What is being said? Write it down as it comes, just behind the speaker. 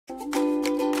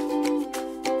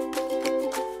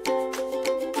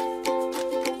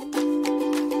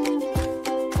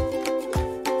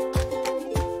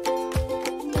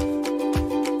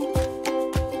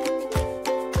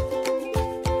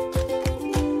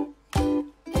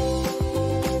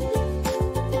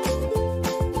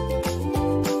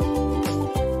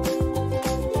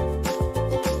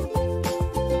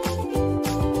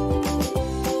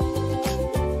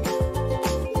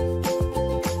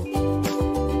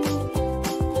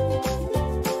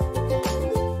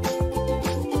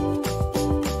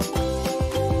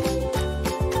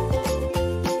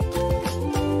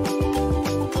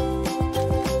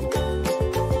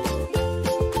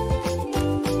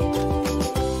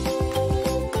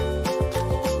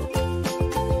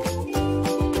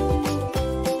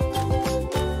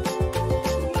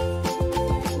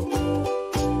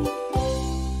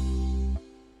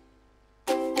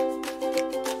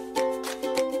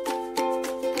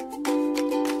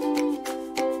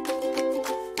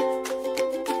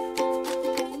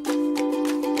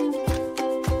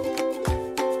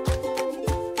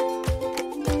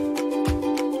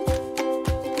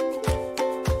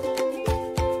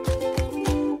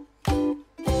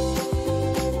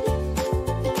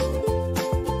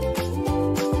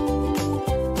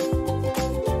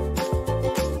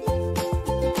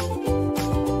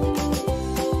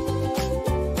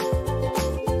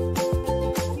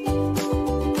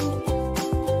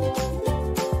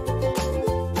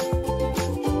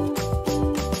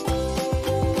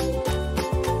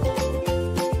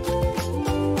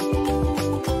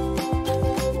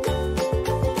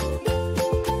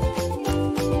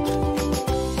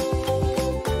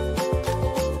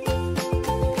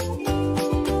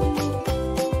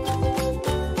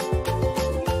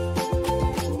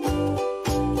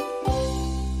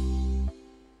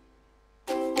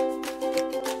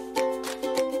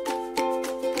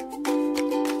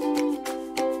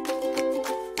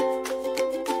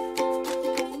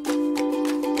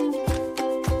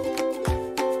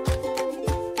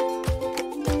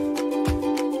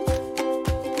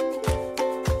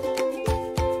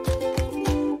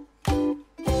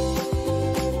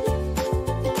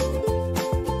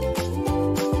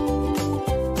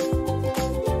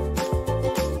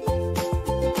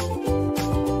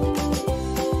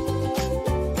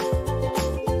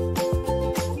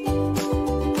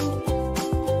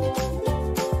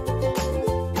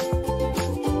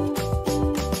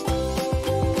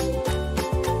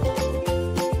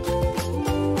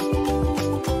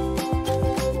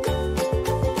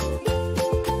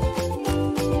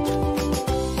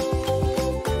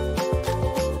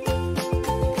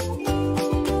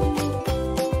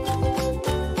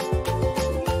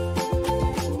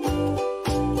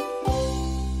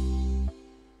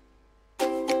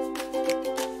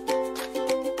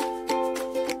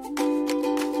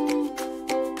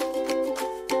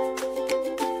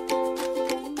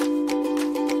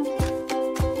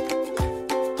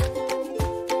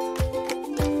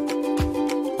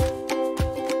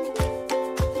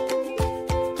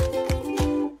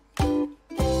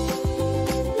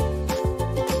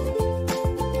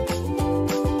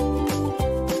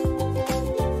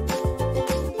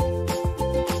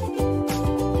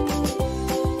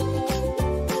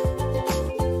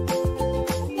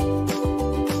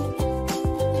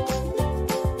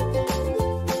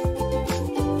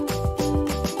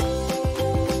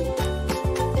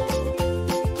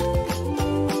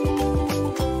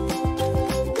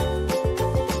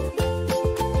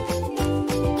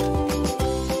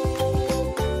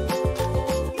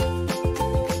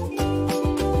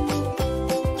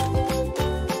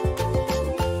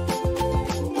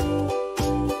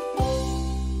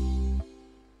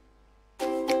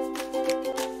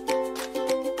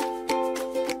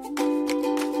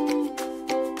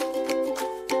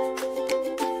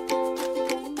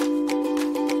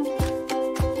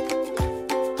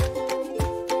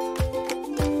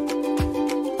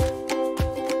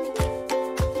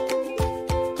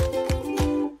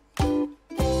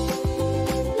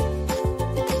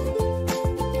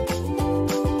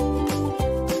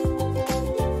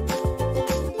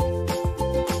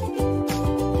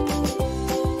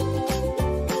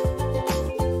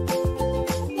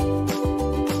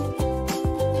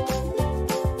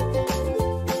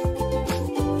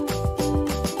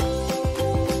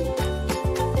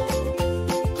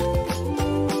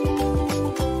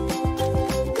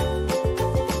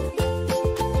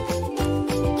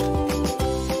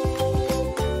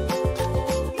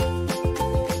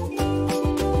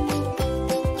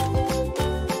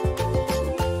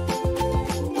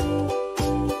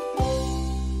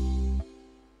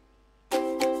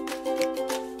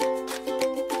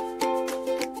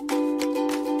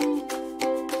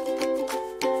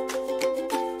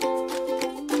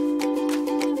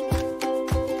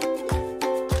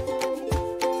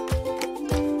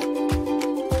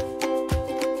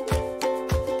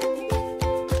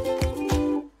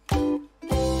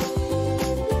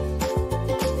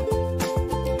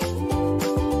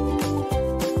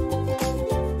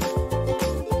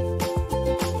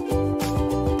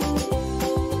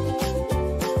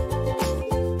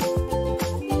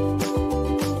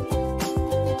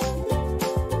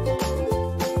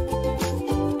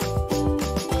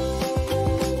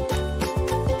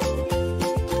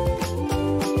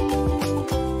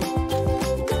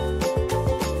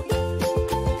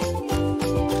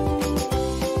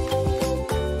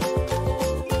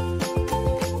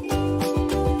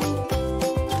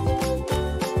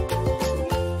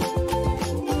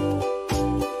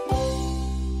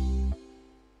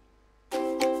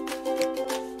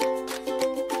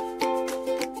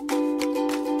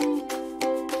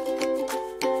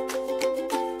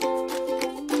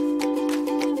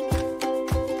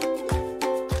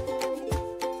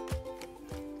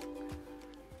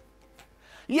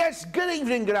Yes, good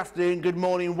evening, good afternoon, good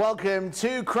morning. Welcome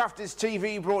to Crafters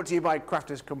TV, brought to you by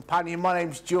Crafters Companion. My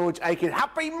name's George Akid.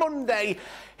 Happy Monday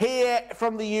here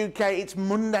from the UK. It's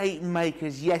Monday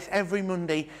Makers. Yes, every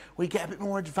Monday we get a bit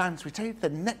more advanced. We take it to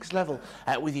the next level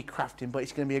with your crafting, but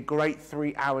it's going to be a great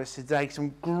 3 hours today.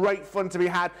 Some great fun to be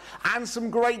had and some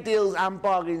great deals and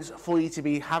bargains for you to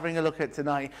be having a look at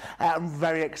tonight. I'm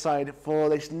very excited for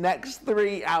this next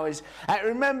 3 hours.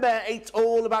 Remember, it's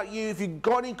all about you. If you've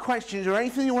got any questions or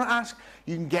anything you want to ask,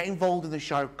 you can get involved in the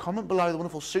show. Comment below. The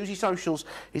wonderful Susie Socials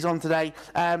is on today.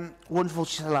 Wonderful.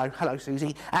 Hello,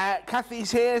 Susie.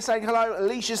 Kathy's here saying hello.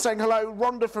 Alicia's saying hello.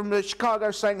 Rhonda from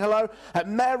Chicago saying hello.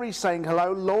 Mary's saying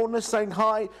hello. Lorna's saying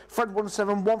hi.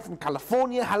 Fred171 from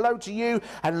California, hello to you.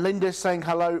 And Linda's saying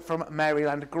hello from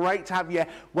Maryland. Great to have you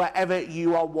wherever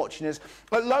you are watching us.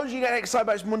 But loads of you getting excited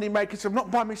about this Monday Makers. So I'm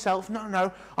not by myself.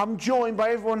 No. I'm joined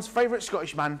by everyone's favourite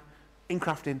Scottish man in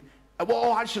crafting.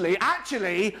 Well, actually,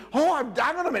 hang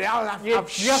on a minute. You've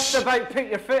just about put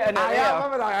your foot in it. I have,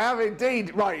 haven't I? I have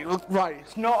indeed. Right.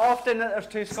 It's not often that there's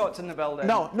two Scots in the building.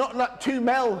 No, not like two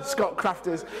male Scot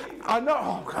crafters. I'm not.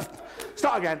 Oh, God.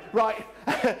 Start again. Right.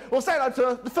 We'll say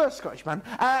hello to the first Scottish man.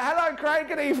 Hello, Craig.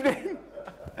 Good evening.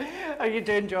 How are you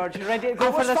doing, George? You ready to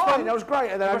go for this one? That was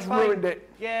great, and then I just ruined it.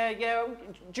 Yeah.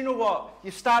 Do you know what? You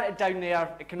started down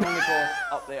there. It can only go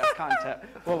up there, can't it?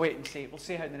 We'll wait and see. We'll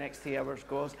see how the next 3 hours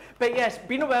goes. But yes,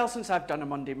 been a while since I've done a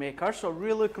Monday Maker, so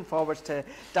really looking forward to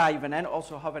diving in.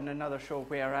 Also having another show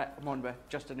where I'm on with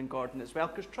Justin and Gordon as well,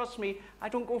 because trust me, I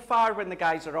don't go far when the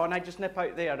guys are on. I just nip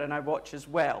out there and I watch as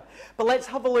well. But let's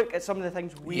have a look at some of the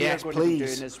things we are going to be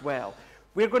doing as well.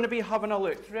 We're going to be having a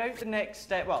look throughout the next,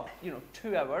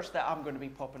 2 hours that I'm going to be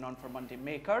popping on for Monday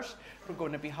Makers. We're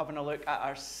going to be having a look at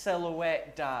our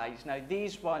silhouette dies. Now,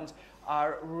 these ones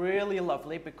are really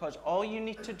lovely because all you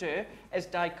need to do is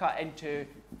die cut into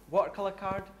watercolour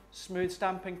card, smooth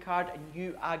stamping card, and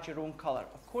you add your own colour.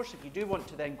 Of course, if you do want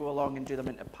to then go along and do them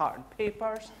into pattern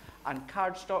papers and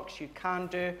cardstocks, you can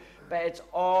do. But it's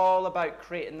all about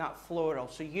creating that floral.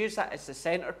 So use that as the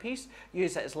centerpiece,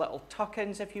 use it as little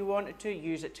tuck-ins if you wanted to,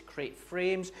 use it to create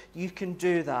frames, you can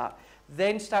do that.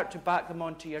 Then start to back them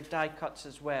onto your die cuts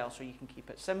as well, so you can keep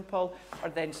it simple, or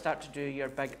then start to do your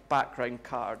big background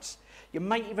cards. You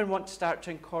might even want to start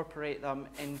to incorporate them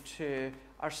into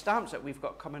our stamps that we've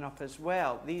got coming up as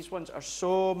well. These ones are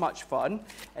so much fun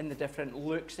in the different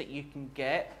looks that you can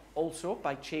get. Also,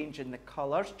 by changing the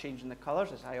colours,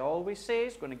 as I always say,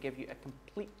 is going to give you a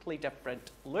completely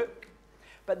different look.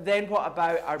 But then what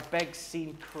about our big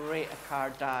scene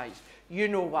create-a-card dies? You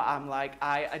know what I'm like.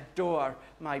 I adore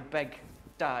my big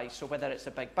dies. So whether it's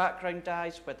a big background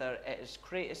dies, whether it is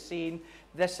create a scene,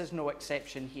 this is no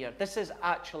exception here. This is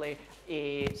actually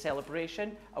a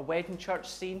celebration, a wedding church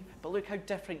scene, but look how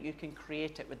different you can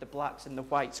create it with the blacks and the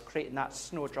whites, creating that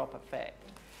snowdrop effect.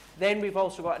 Then we've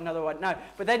also got another one. Now,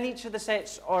 within each of the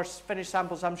sets or finished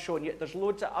samples I'm showing you, there's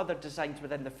loads of other designs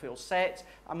within the full set.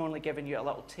 I'm only giving you a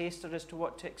little taster as to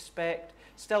what to expect.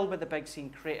 Still with the big scene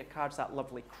creator cards, that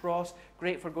lovely cross.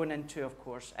 Great for going into, of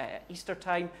course, Easter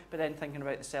time, but then thinking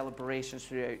about the celebrations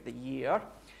throughout the year.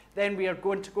 Then we are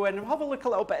going to go in and have a look a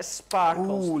little bit of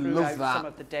sparkles throughout some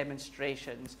of the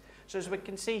demonstrations. So as we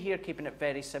can see here, keeping it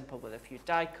very simple with a few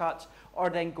die cuts, or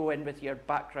then go in with your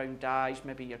background dies,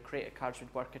 maybe your creative cards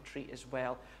would work a treat as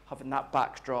well, having that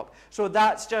backdrop. So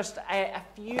that's just a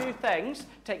few things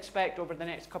to expect over the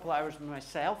next couple of hours with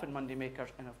myself and Monday Makers,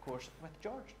 and of course with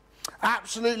George.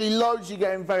 Absolutely, loads of you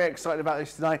getting very excited about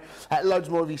this tonight.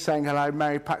 Loads more of you saying hello.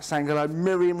 Mary Pat saying hello.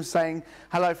 Miriam saying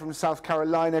hello from South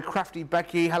Carolina. Crafty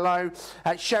Becky, hello.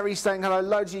 Sherry saying hello.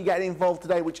 Loads of you getting involved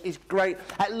today, which is great.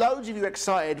 Loads of you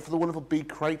excited for the wonderful Be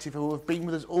Creative who have been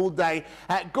with us all day.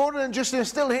 Gordon and Justin are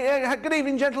still here. Good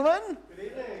evening, gentlemen. Good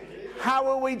evening. How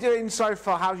are we doing so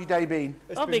far? How's your day been?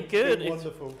 I've been good.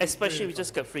 Wonderful. Especially we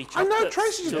just got free chocolate. I know,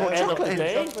 Tracy just brought chocolate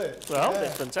in. Well,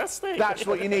 that's fantastic. That's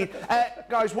what you need.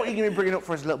 Guys, what are you going to be bringing up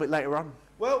for us a little bit later on?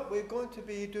 Well, we're going to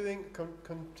be doing,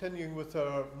 continuing with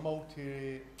our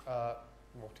multi-layer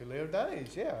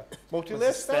dies,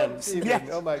 multi-layer stamps even. Yes.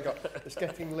 Oh my God, it's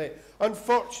getting late.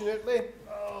 Unfortunately,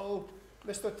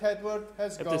 Mr. Tedward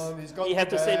has gone. He's gone. You have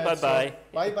to say bye-bye. So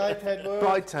bye-bye, Tedward.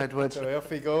 Bye, Tedward. So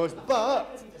off he goes.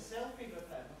 But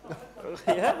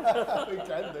yeah, we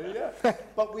can do, yeah.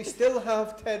 But we still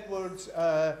have Tedward's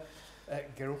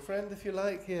girlfriend, if you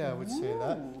like. Yeah, I would say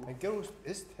that. And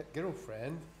his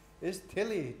girlfriend is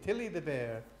Tilly. Tilly the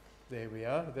bear. There we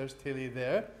are. There's Tilly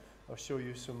there. I'll show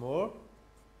you some more.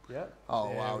 Yeah.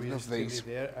 Oh wow, love these.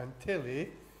 Tilly there. And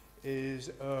Tilly is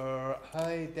our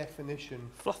high definition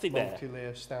fluffy bear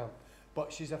multi-layer stamp.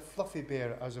 But she's a fluffy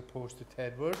bear as opposed to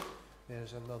Tedward.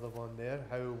 There's another one there.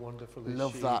 How wonderful is she?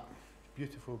 Love that.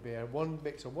 Beautiful bear. One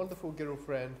makes a wonderful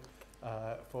girlfriend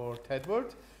for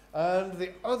Tedward. And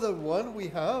the other one we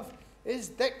have is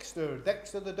Dexter.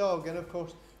 Dexter the dog. And of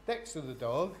course, Dexter the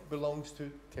dog belongs to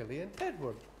Tilly and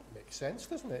Tedward. Makes sense,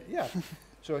 doesn't it? Yeah.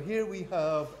 So here we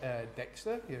have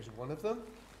Dexter. Here's one of them.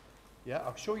 Yeah,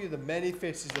 I'll show you the many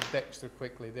faces of Dexter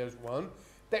quickly. There's one.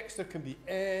 Dexter can be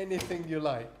anything you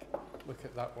like. Look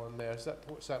at that one there. Is that,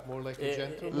 what's that, more like a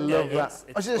gentleman? Love that.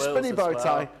 It's Is it a spinny bow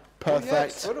tie? Perfect. Oh, yeah,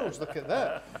 squirrels, look at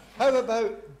that. How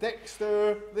about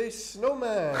Dexter the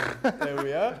snowman? There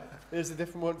we are. There's a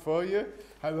different one for you.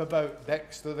 How about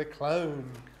Dexter the clown?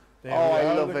 There we are.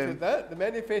 I love look him. at that. The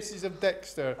many faces of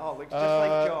Dexter. Oh, looks just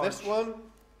like George. This one.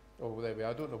 Oh, there we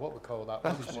are. I don't know what we call that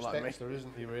one. He's That's just more like me. Dexter,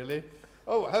 isn't he, really?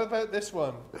 Oh, how about this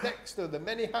one? Dexter, the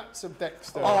many hats of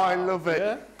Dexter. Oh, I love it.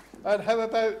 Yeah? And how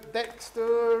about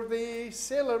Dexter the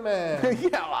sailor man? Yeah, There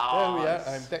we are.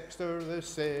 I'm Dexter the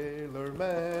sailor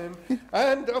man.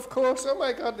 And of course, oh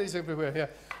my God, he's everywhere here.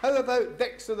 How about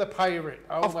Dexter the pirate?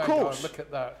 Oh Of my course. God, look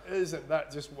at that. Isn't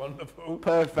that just wonderful?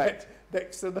 Perfect.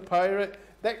 Dexter the pirate.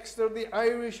 Dexter the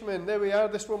Irishman. There we are.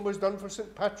 This one was done for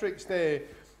St. Patrick's Day.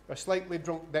 A slightly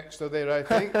drunk Dexter there, I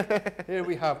think. Here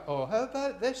we have. Oh, how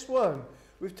about this one?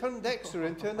 We've turned Dexter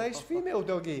into a nice female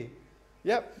doggy.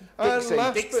 Yep.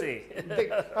 Dixie.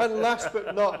 And last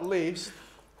but not least,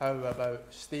 how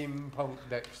about steampunk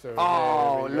Dexter?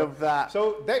 Oh, There we go. love that.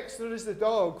 So Dexter is the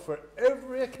dog for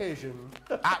every occasion.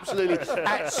 Absolutely.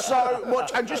 So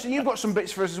much. And Justin, you've got some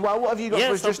bits for us as well. What have you got for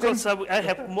us, Yes, of Justin? course. I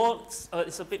have more.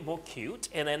 It's a bit more cute,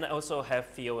 and then I also have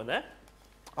Fiona.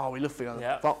 Oh, we love Fiona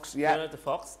Yeah. Fox. Yeah. Fiona the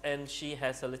fox, and she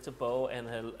has a little bow and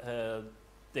her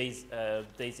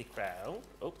daisy crown.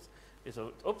 Oops.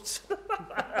 Oops.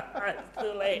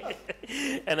 Too late.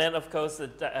 And then, of course,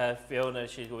 Fiona,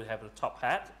 she will have a top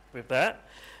hat with that.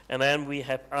 And then we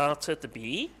have Arthur the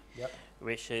bee, Yep.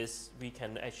 which is, we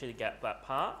can actually get that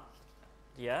part.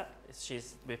 Yeah,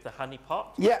 she's with the honey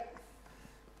pot. Yeah.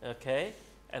 Okay.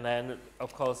 And then,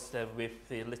 of course, with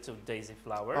the little daisy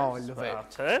flowers Oh, I love for it.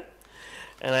 Arthur.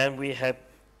 And then we have,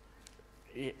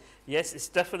 yes, it's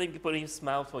definitely putting a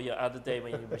smile for your other day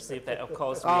when you receive that. Of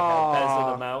course, we have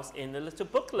Basil the mouse in a little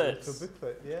booklet. Little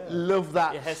booklet, yeah. Love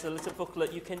that. It has a little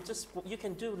booklet. You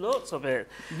can do lots of it.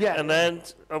 Yeah. And then,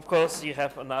 of course, you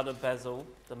have another Basil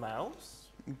the mouse.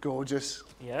 Gorgeous.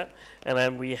 Yeah. And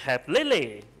then we have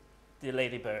Lily, the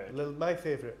ladybird. My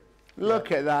favourite.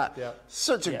 Look at that. Yeah.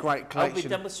 Such a Yeah. great I'll be collection.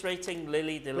 demonstrating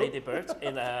Lily the ladybird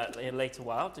in a later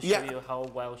while to show Yeah. you how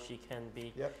well she can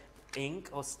be Yep. ink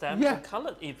or stamped Yeah. or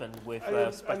coloured even with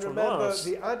And spectral remember, bars.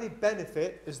 the added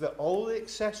benefit is that all the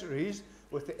accessories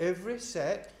with every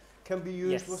set can be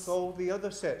used Yes. with all the other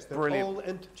sets. They're Brilliant. all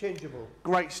interchangeable.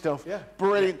 Great stuff. Yeah.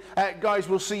 Brilliant. Guys,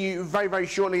 we'll see you very, very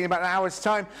shortly in about an hour's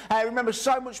time. Remember,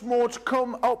 so much more to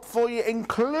come up for you,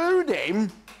 including...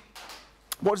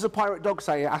 What does the pirate dog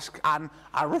say? Ask Anne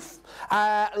Arif.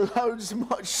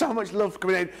 So much love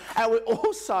coming in. We're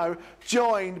also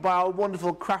joined by our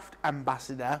wonderful craft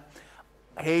ambassador.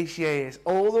 Here she is,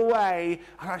 all the way.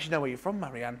 I don't actually know where you're from,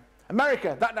 Marianne.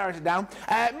 America, that narrows it down.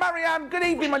 Marianne, good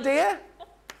evening, my dear.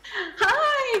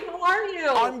 Hi, how are you?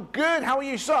 I'm good. How are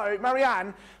you? So,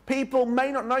 Marianne, people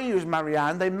may not know you as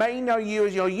Marianne. They may know you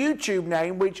as your YouTube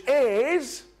name, which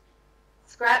is...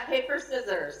 Scrap paper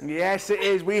scissors. Yes, it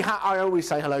is. I always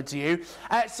say hello to you.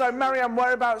 So, Marianne,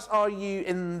 whereabouts are you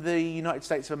in the United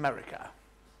States of America?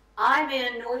 I'm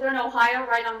in northern Ohio,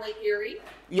 right on Lake Erie.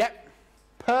 Yep.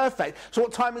 Perfect. So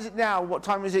what time is it now? What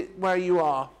time is it where you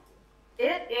are?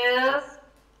 It is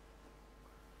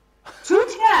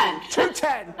 2:10.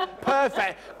 2:10.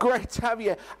 Perfect. Great to have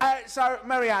you. So,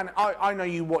 Marianne, I know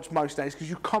you watch most days because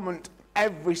you comment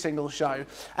every single show.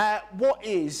 What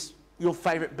is your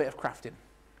favourite bit of crafting?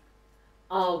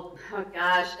 Oh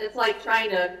gosh, it's like trying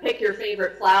to pick your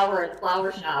favorite flower at the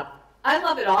flower shop. I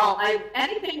love it all.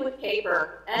 Anything with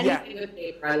paper. Anything with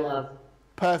paper I love.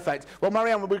 Perfect. Well,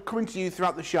 Marianne, we'll be coming to you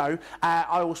throughout the show.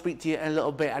 I will speak to you in a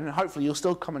little bit, and hopefully you'll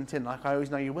still comment in like I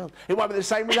always know you will. It won't be the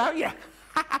same without you.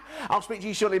 I'll speak to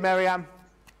you shortly, Marianne.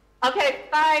 Okay,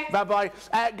 bye. Bye-bye.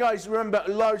 Guys, remember,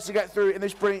 loads to get through in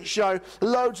this brilliant show.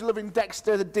 Loads of loving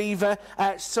Dexter, the diva.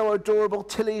 So adorable.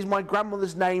 Tilly is my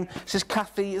grandmother's name, says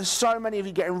Kathy. There's so many of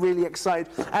you getting really excited.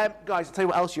 Guys, I'll tell you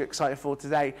what else you're excited for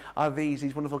today are these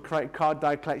wonderful creative card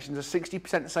die collections. A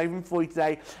 60% saving for you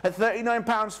today at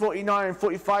 £39.49 and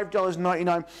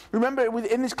 $45.99. Remember,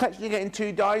 within this collection, you're getting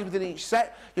 2 dies within each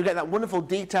set. You'll get that wonderful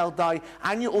detailed die,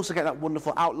 and you'll also get that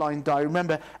wonderful outline die.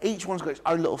 Remember, each one's got its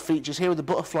own little features. Here with the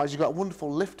butterflies, you've got a wonderful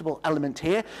liftable element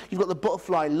here. You've got the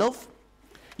butterfly love.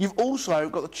 You've also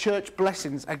got the church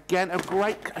blessings. Again, a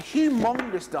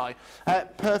humongous die.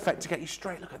 Perfect to get you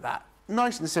straight. Look at that.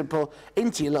 Nice and simple,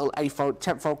 into your little A-fold,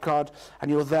 10-fold card,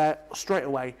 and you're there straight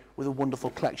away with a wonderful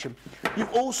collection.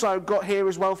 You've also got here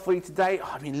as well for you today,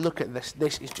 I mean, look at this.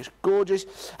 This is just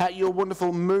gorgeous. Your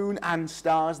wonderful moon and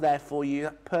stars there for you.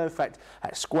 That perfect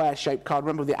square-shaped card.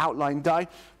 Remember the outline die.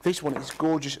 This one is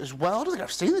gorgeous as well. I don't think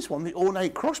I've seen this one, the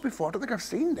ornate cross, before. I don't think I've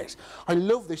seen this. I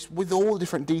love this with all the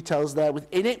different details there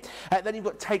within it. Then you've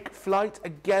got Take Flight.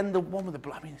 Again, the one with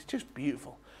the, I mean, it's just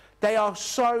beautiful. They are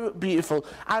so beautiful.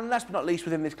 And last but not least,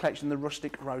 within this collection, the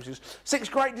rustic roses. 6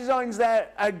 great designs there,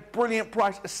 a brilliant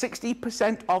price, a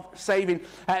 60% off saving,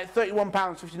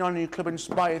 £31.59 on your Club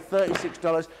Inspire,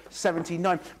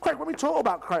 $36.79. Craig, when we talk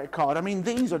about credit card, I mean,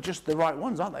 these are just the right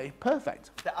ones, aren't they? Perfect.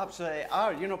 They absolutely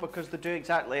are, you know, because they do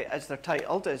exactly as they're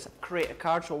titled, is create a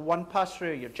card. So one pass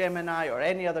through your Gemini or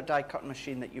any other die cutting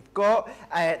machine that you've got,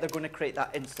 they're going to create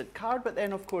that instant card, but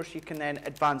then of course you can then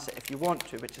advance it if you want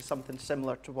to, which is something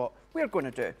similar to what we're going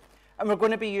to do. And we're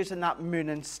going to be using that moon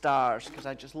and stars because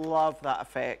I just love that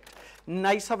effect.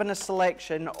 Nice having a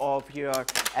selection of your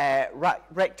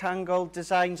rectangle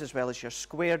designs as well as your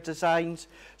square designs.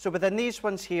 So within these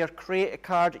ones here, create a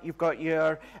card, you've got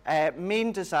your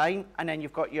main design and then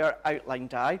you've got your outline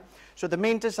die. So the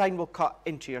main design will cut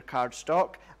into your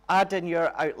cardstock. Add in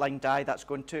your outline die, that's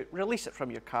going to release it from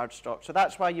your cardstock. So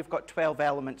that's why you've got 12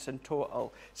 elements in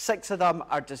total. 6 of them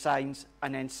are designs,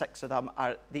 and then 6 of them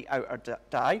are the outer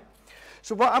die.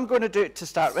 So what I'm going to do to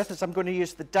start with is I'm going to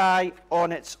use the die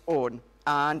on its own.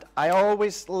 And I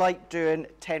always like doing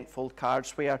 10-fold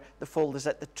cards where the fold is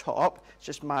at the top. It's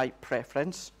just my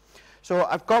preference. So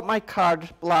I've got my card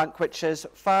blank, which is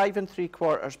 5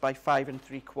 3/4 by 5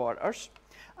 3/4.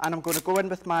 And I'm going to go in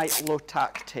with my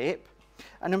low-tack tape.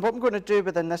 And then what I'm going to do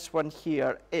within this one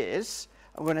here is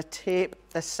I'm going to tape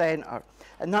the centre.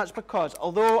 And that's because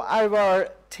although our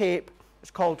tape is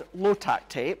called low-tack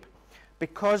tape,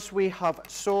 because we have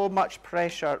so much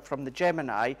pressure from the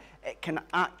Gemini, it can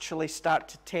actually start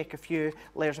to take a few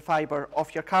layers of fibre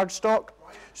off your cardstock.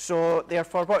 So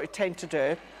therefore what we tend to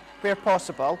do, where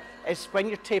possible, is when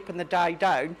you're taping the die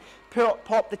down,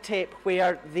 pop the tape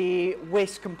where the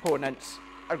waste components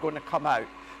are going to come out.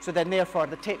 So then therefore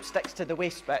the tape sticks to the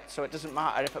waste bit, so it doesn't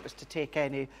matter if it was to take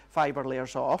any fibre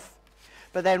layers off.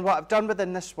 But then what I've done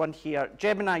within this one here,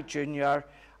 Gemini Junior,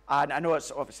 and I know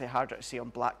it's obviously harder to see on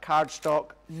black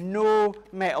cardstock, no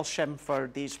metal shim for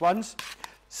these ones.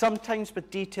 Sometimes with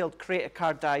detailed create a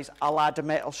card dies, I'll add a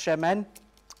metal shim in,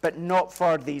 but not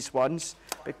for these ones,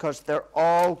 because they're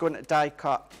all going to die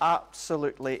cut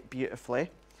absolutely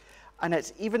beautifully. And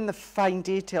it's even the fine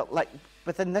detail, like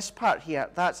within this part here,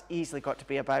 that's easily got to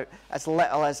be about as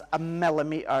little as a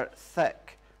millimetre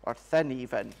thick, or thin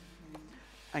even.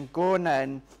 And going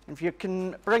in, if you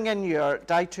can bring in your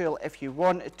die tool if you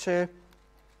wanted to,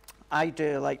 I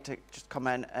do like to just come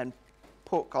in and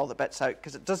poke all the bits out,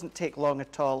 because it doesn't take long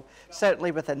at all,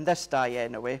 certainly within this die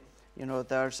anyway. You know,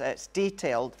 it's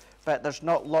detailed, but there's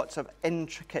not lots of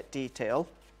intricate detail.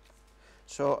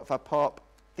 So if I pop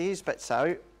these bits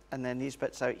out, and then these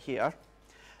bits out here,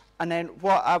 and then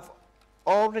what I've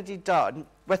already done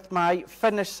with my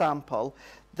finished sample,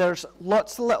 there's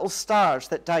lots of little stars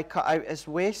that die cut out as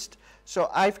waste. So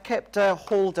I've kept a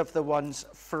hold of the ones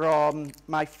from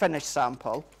my finished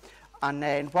sample. And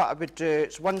then what I would do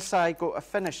is once I go to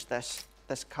finish this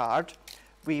card,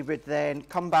 we would then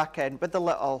come back in with the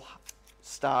little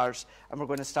stars and we're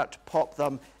going to start to pop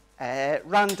them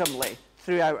randomly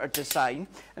throughout our design.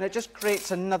 And it just creates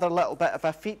another little bit of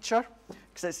a feature,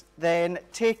 because it's then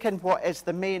taken what is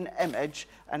the main image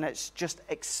and it's just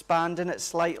expanding it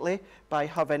slightly by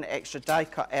having extra die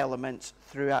cut elements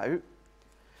throughout.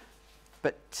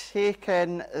 But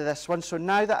taking this one, so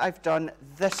now that I've done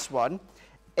this one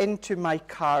into my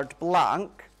card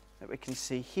blank that we can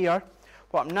see here,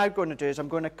 what I'm now going to do is I'm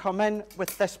going to come in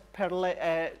with this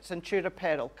Centura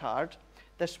Pearl card.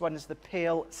 This one is the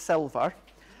pale silver.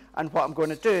 And what I'm going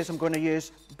to do is I'm going to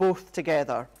use both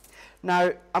together.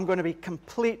 Now, I'm going to be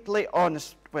completely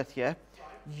honest with you.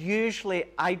 Usually,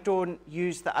 I don't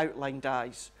use the outline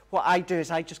dies. What I do is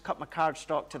I just cut my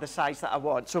cardstock to the size that I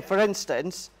want. So, for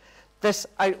instance, this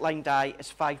outline die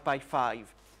is 5 by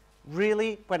 5.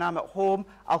 Really, when I'm at home,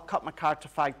 I'll cut my card to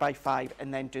 5 by 5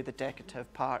 and then do the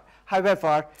decorative part.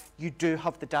 However, you do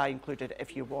have the die included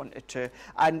if you wanted to.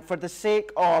 And for the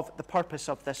sake of the purpose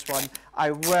of this one,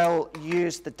 I will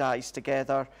use the dies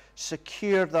together,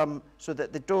 secure them so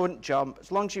that they don't jump.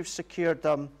 As long as you've secured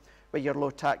them with your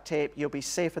low-tack tape, you'll be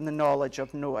safe in the knowledge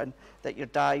of knowing that your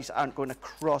dies aren't going to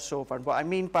cross over. And what I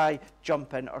mean by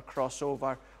jumping or cross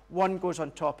over, one goes on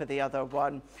top of the other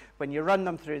one. When you run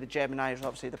them through the Geminis,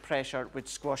 obviously the pressure would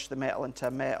squash the metal into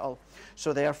a metal.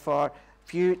 So therefore,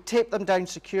 if you tape them down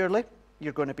securely,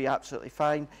 you're going to be absolutely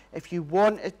fine. If you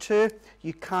wanted to,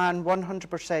 you can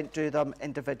 100% do them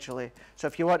individually. So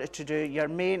if you wanted to do your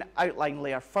main outline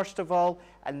layer first of all,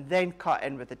 and then cut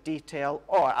in with the detail,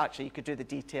 or actually you could do the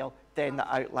detail, then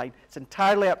the outline. It's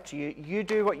entirely up to you. You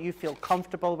do what you feel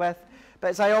comfortable with. But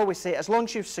as I always say, as long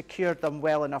as you've secured them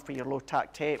well enough with your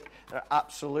low-tack tape, they're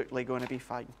absolutely going to be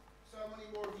fine.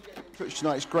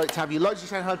 Tonight, it's great to have you. Loads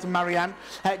saying hello to Marianne.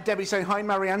 Debbie saying hi,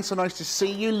 Marianne, so nice to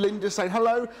see you. Linda saying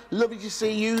hello, lovely to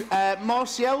see you.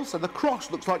 Marciel, so the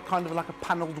cross looks like kind of like a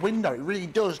panelled window, it really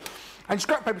does. And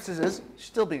Scrap Paper Scissors,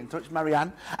 still be in touch,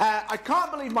 Marianne. I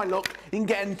can't believe my luck in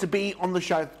getting to be on the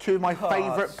show. Two of my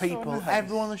favourite people. Nice.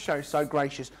 Everyone on the show is so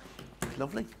gracious. It's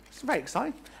lovely. It's very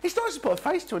exciting. It's nice to put a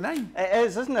face to a name. It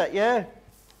is, isn't it? Yeah.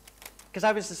 Because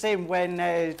I was the same when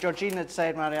Georgina had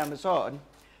said Marianne was on.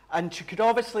 And she could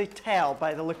obviously tell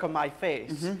by the look on my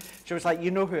face. She was like,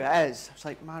 you know who it is. I was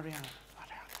like, Marianne.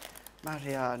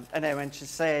 And then when she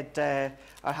said her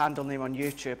handle name on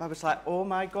YouTube, I was like, oh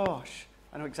my gosh,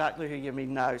 I know exactly who you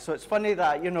mean now. So it's funny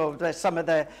that, you know, some of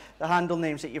the handle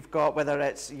names that you've got, whether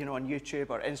it's, you know, on YouTube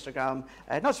or Instagram,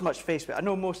 not so much Facebook. I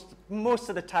know most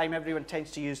of the time everyone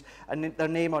tends to use their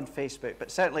name on Facebook,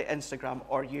 but certainly Instagram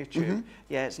or YouTube.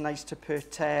 Yeah, it's nice to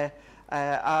put a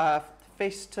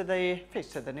face to the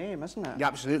name, isn't it? Yeah,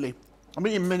 absolutely. I'm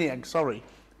eating mini eggs, sorry.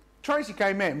 Tracy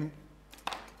came in,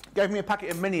 gave me a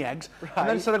packet of mini eggs, and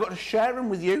then said I got to share them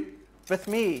with you. With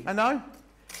me? I know.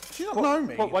 Do you not know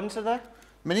me? What ones are there?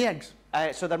 Mini eggs.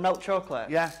 So they're milk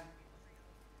chocolate? Yeah.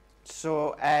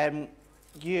 So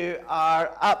you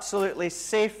are absolutely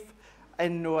safe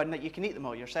in knowing that you can eat them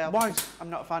all yourself. Why?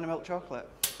 I'm not a fan of milk chocolate.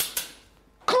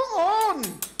 Come on!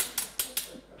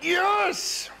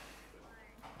 Yes!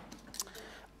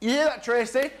 You hear that,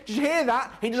 Tracy? Did you hear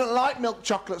that? He doesn't like milk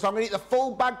chocolate, so I'm going to eat the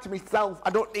full bag to myself.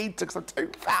 I don't need to because I'm too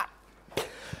fat.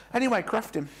 Anyway,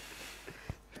 crafting.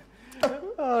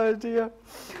 Oh, dear.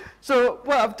 So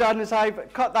what I've done is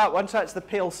I've cut that one, so that's the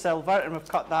pale silver, and we've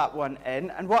cut that one in.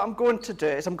 And what I'm going to do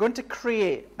is I'm going to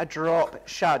create a drop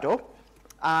shadow,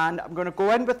 and I'm going to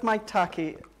go in with my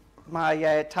tacky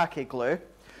glue.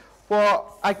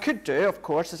 What I could do, of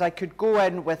course, is I could go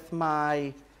in with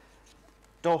my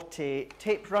dotty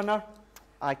tape runner.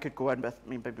 I could go in with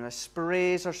maybe my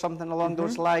sprays or something along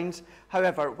those lines.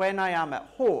 However, when I am at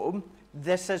home,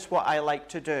 this is what I like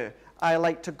to do. I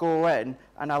like to go in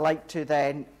and I like to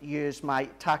then use my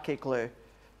tacky glue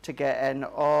to get in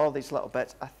all these little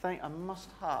bits. I think I must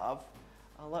have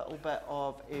a little bit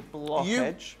of a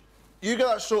blockage. You get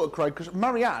that sorted, Craig, because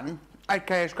Marianne,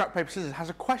 aka Scrap Paper Scissors,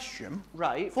 has a question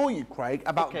for you, Craig,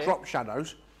 about drop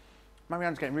shadows.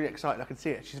 Marianne's getting really excited, I can see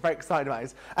it. She's very excited about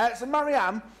it. So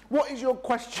Marianne, what is your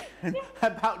question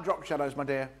about drop shadows, my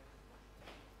dear?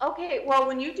 Okay, well,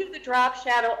 when you do the drop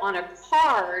shadow on a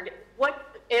card,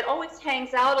 it always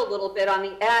hangs out a little bit on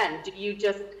the end. Do you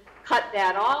just cut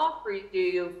that off, or do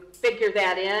you figure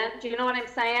that in? Do you know what I'm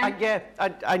saying? Yeah,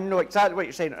 I know exactly what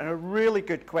you're saying, and a really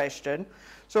good question.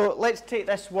 So let's take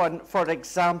this one for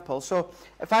example. So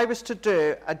if I was to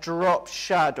do a drop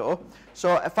shadow,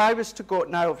 so if I was to go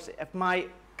now, if my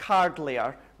card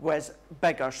layer was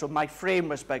bigger, so my frame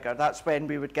was bigger, that's when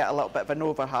we would get a little bit of an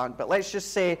overhang. But let's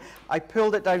just say I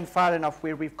pulled it down far enough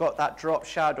where we've got that drop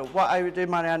shadow. What I would do,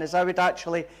 Marianne, is I would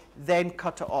actually then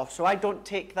cut it off. So I don't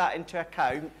take that into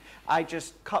account. I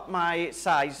just cut my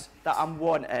size that I'm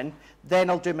wanting, then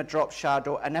I'll do my drop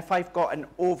shadow. And if I've got an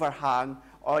overhang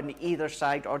on either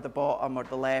side or the bottom or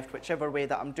the left, whichever way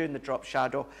that I'm doing the drop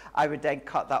shadow, I would then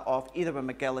cut that off either with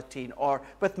my guillotine or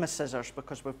with my scissors,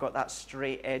 because we've got that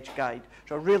straight edge guide.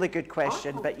 So a really good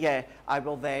question, but yeah, I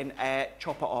will then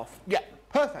chop it off. Yeah,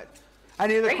 perfect.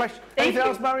 Any other questions? Anything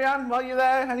else, Marianne, while you're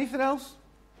there? Anything else?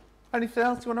 Anything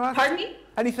else you want to ask? Pardon me?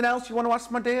 Anything else you want to ask,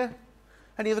 my dear?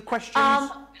 Any other questions?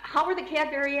 How are the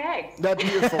Cadbury eggs? They're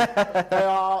beautiful. they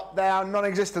are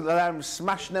non-existent. I'm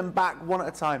smashing them back one at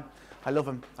a time. I love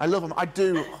them. I love them. I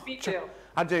do. Me too.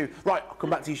 I do. Right, I'll come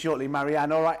back to you shortly,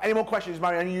 Marianne. All right. Any more questions,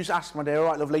 Marianne? You just ask, my dear. All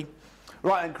right, lovely.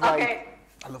 Right, and Craig. Okay.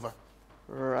 I love her.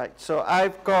 Right. So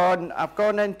I've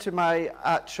gone into my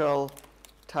actual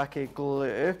tacky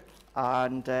glue,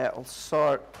 and I'll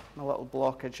sort my little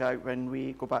blockage out when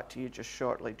we go back to you just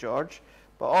shortly, George.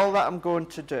 But all that I'm going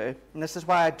to do, and this is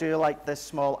why I do like this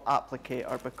small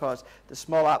applicator, because the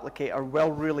small applicator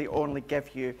will really only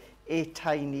give you a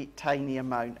tiny, tiny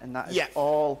amount, and that is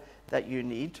all that you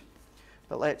need.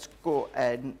 But let's go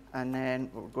in, and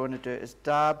then what we're going to do is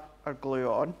dab our glue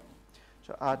on.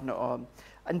 So adding it on.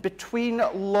 And between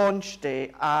launch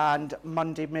day and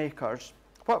Monday makers,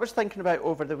 what I was thinking about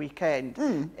over the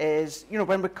weekend is, you know,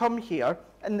 when we come here,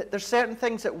 and there's certain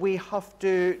things that we have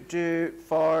to do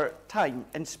for time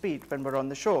and speed when we're on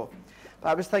the show. But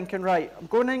I was thinking, right, I'm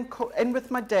going in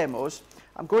with my demos,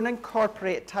 I'm going to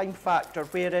incorporate a time factor,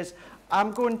 whereas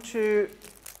I'm going to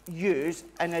use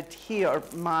and adhere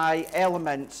my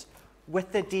elements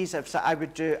with the adhesives that I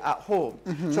would do at home.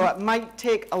 So it might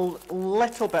take a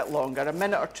little bit longer, a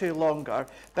minute or two longer,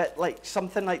 but like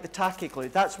something like the tacky glue,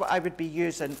 that's what I would be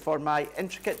using for my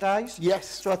intricate dies. Yes.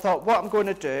 So I thought what I'm going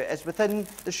to do is within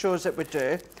the shows that we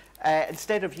do,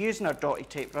 instead of using our dotty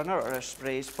tape runner or our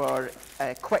sprays for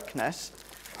quickness,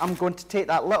 I'm going to take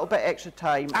that little bit extra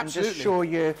time and just show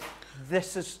you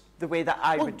this is the way that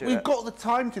I would do it. We've got the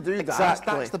time to do that.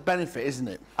 Exactly. That's the benefit, isn't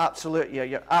it? Absolutely,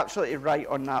 you're absolutely right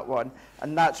on that one.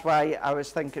 And that's why I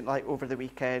was thinking, like, over the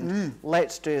weekend,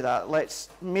 let's do that. Let's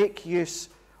make use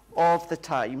of the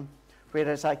time,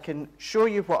 whereas I can show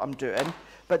you what I'm doing.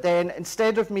 But then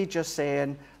instead of me just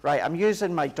saying, right, I'm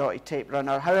using my dotty tape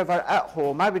runner, however, at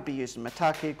home, I would be using my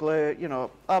tacky glue, you know,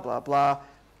 blah, blah, blah.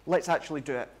 Let's actually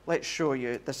do it. Let's show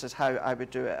you this is how I would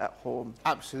do it at home.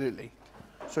 Absolutely.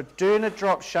 So doing a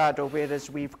drop shadow, whereas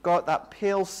we've got that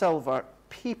pale silver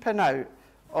peeping out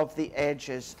of the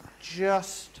edges,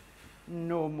 just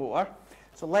no more.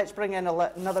 So let's bring in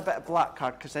another bit of black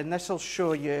card, because then this will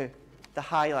show you the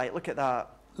highlight. Look at that.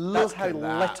 That's how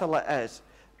little it is,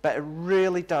 but it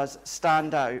really does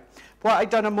stand out. What I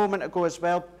done a moment ago as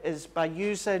well is by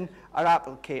using our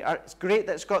applicator, it's great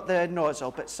that it's got the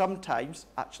nozzle, but sometimes,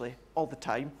 actually all the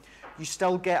time, you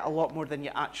still get a lot more than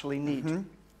you actually need.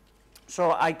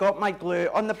 So I got my glue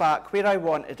on the back where I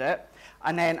wanted it,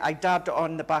 and then I dabbed it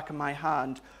on the back of my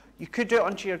hand. You could do it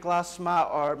onto your glass mat,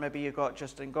 or maybe you got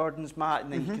Justin Gordon's mat,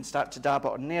 and then you can start to dab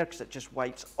it on there because it just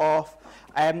wipes off.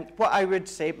 What I would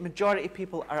say, majority of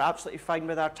people are absolutely fine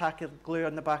with our tacky glue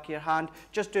on the back of your hand.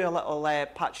 Just do a little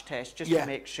patch test just to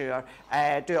make sure.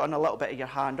 Do it on a little bit of your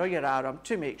hand or your arm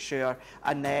to make sure,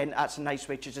 and then that's a nice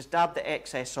way to just dab the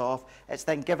excess off. It's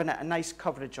then giving it a nice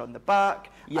coverage on the back,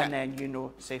 and then, you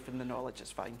know, safe in the knowledge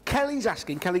it's fine. Kelly's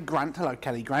asking, Kelly Grant, hello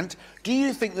Kelly Grant, do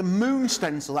you think the moon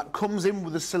stencil that comes in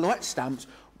with the silhouette stamps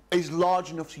is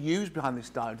large enough to use behind this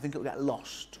die? Do you think it'll get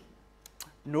lost?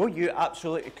 No, you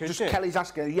absolutely could. Just Kelly's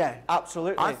asking, yeah.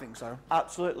 Absolutely. I think so.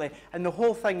 Absolutely. And the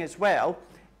whole thing as well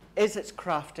is it's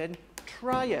crafting.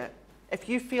 Try it. If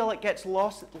you feel it gets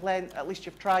lost, at least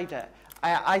you've tried it.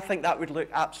 I think that would look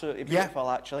absolutely beautiful,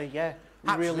 actually,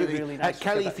 Absolutely. Really, really nice.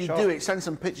 Kelly, if you do it, send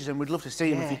some pictures and we'd love to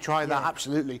see them if you try that,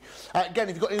 absolutely. Again,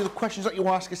 if you've got any other questions that you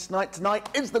want to ask us tonight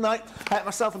is the night.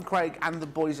 Myself and Craig and the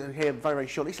boys are here very, very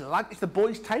shortly. It's the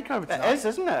boys' takeover tonight. It is,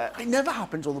 isn't it? It never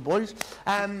happens, all the boys.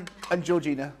 And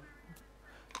Georgina.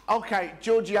 Okay,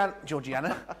 Georgina,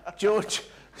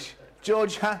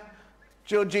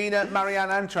 Marianne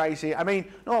and Tracy. I mean,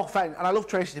 no offence, and I love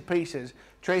Tracy to pieces.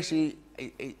 Tracy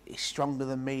is stronger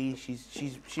than me.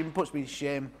 She puts me to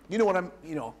shame. You know what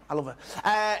I love her.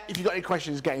 If you've got any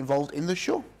questions, get involved in the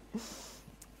show.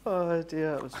 Oh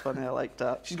dear, that was funny. I like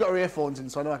that. She's got her earphones in,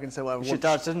 so I know I can say whatever I want. She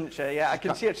does, doesn't she? Yeah, I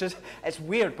can see it. It's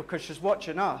weird because she's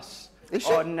watching us.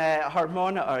 On her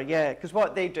monitor, because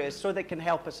what they do is so they can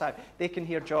help us out. They can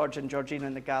hear George and Georgina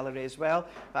in the gallery as well,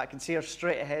 but I can see her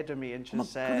straight ahead of me, and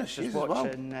she's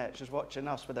watching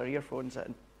us with her earphones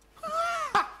in.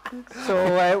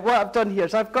 So what I've done here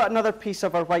is I've got another piece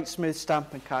of our white smooth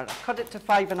stamping card. I've cut it to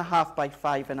 5.5 by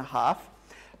 5.5.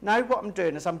 Now what I'm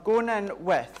doing is I'm going in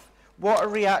with water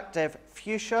reactive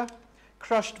fuchsia,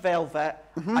 crushed velvet,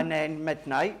 and then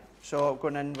midnight. So I'm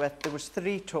going in with, there was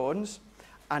 3 tones.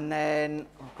 And then,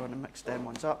 I'm going to mix them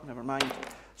ones up, never mind.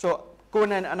 So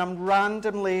going in, and I'm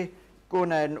randomly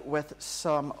going in with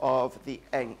some of the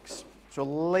inks. So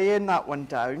laying that one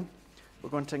down, we're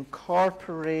going to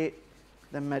incorporate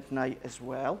the midnight as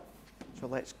well. So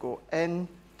let's go into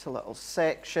little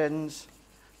sections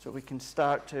so we can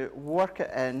start to work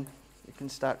it in. We can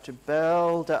start to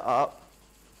build it up.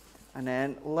 And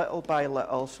then little by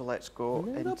little, so let's go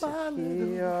into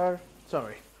here.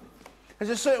 Sorry. There's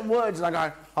just certain words and I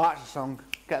go, oh, that's a song,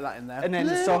 get that in there. And then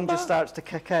the song just starts to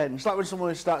kick in. It's like when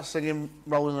someone starts singing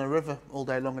Rolling in a River all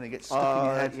day long and it gets stuck in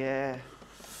your head. Yeah.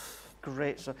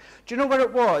 Great song. Do you know where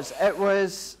it was? It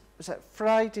was it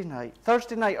Friday night?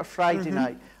 Thursday night or Friday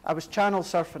night? I was channel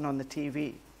surfing on the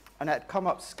TV and it had come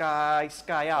up Sky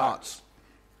Arts.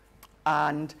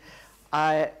 And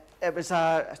it was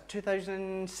a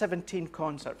 2017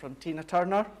 concert from Tina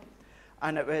Turner.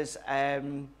 And it was...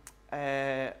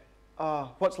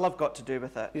 What's Love Got to Do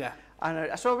with It? Yeah.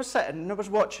 And so I was sitting and I was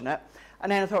watching it,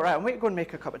 and then I thought, right, I'm going to go and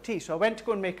make a cup of tea. So I went to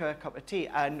go and make a cup of tea,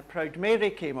 and Proud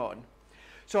Mary came on.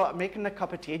 So I'm making the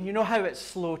cup of tea, and you know how it's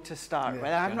slow to start. Yeah,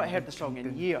 Well, I've not heard the song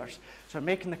in years. So I'm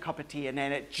making the cup of tea, and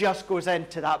then it just goes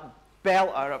into that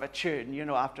belter of a tune, you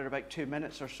know, after about 2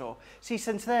 minutes or so. See,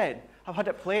 since then, I've had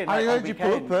it playing I all heard you pull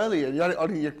up weekend. earlier. You had it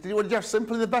on your, did you have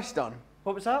Simply the Best on?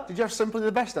 What was that? Did you have Simply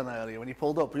the Best on earlier when you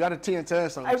pulled up? You had a Tina Turner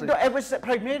song. No, it was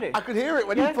Proud Mary. I could hear it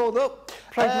when Yeah. you pulled up.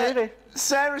 Proud Mary.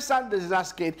 Sarah Sanders is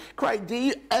asking, Craig, do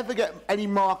you ever get any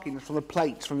markings from the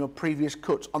plates from your previous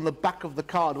cuts on the back of the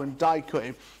card when die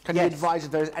cutting? Can you Yes. advise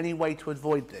if there is any way to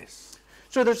avoid this?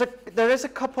 So there is a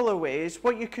couple of ways.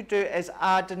 What you could do is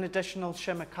add an additional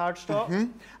shimmer cardstock.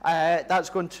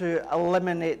 That's going to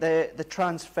eliminate the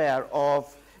transfer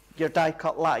of your die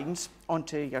cut lines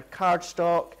onto your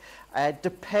cardstock,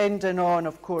 depending on,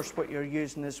 of course, what you're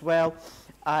using as well.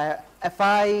 If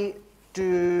I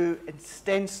do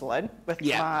stenciling with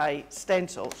my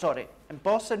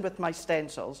embossing with my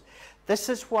stencils, this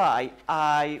is why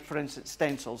for instance,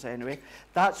 stencils anyway,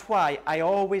 that's why I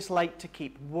always like to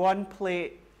keep one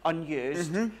plate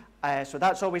unused. So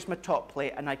that's always my top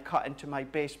plate, and I cut into my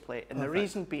base plate. And the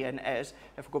reason being is,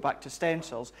 if we go back to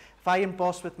stencils, if I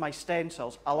emboss with my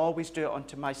stencils, I'll always do it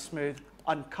onto my smooth,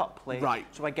 uncut plate. Right.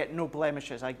 So I get no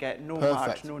blemishes, I get no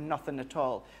marks, no nothing at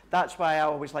all. That's why I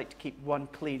always like to keep one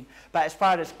clean. But as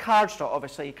far as cardstock,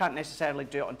 obviously, you can't necessarily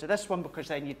do it onto this one because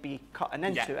then you'd be cutting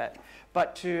into it.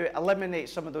 But to eliminate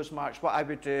some of those marks, what I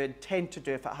would do, and tend to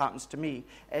do if it happens to me,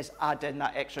 is add in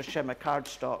that extra shimmer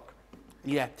cardstock.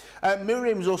 Yeah.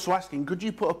 Miriam's also asking, could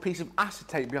you put a piece of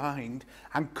acetate behind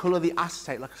and colour the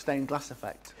acetate like a stained glass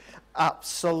effect?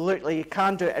 Absolutely, you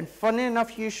can do it. And funny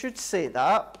enough, you should say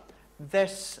that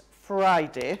this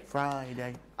Friday,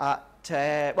 at,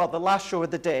 well, the last show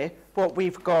of the day, what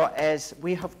we've got is,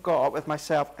 we have got, with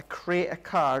myself, a Create a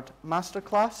Card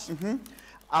masterclass.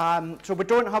 So we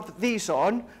don't have these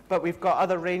on, but we've got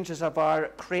other ranges of our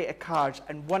Create a Cards,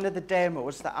 and one of the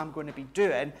demos that I'm going to be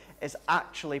doing is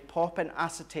actually popping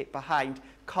acetate behind,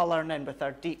 colouring in with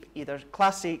our deep, either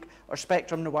Classic or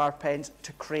Spectrum Noir pens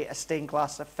to create a stained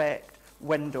glass effect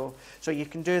window. So you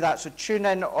can do that. So tune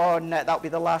in on, that'll be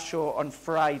the last show on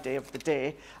Friday of the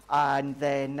day, and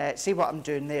then see what I'm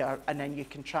doing there, and then you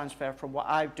can transfer from what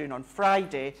I'm doing on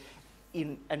Friday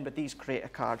in with these Create a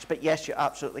Cards. But yes, you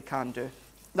absolutely can do.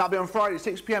 That'll be on Friday,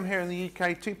 6 p.m. here in the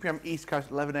UK, 2 p.m. East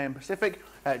Coast, 11 a.m. Pacific.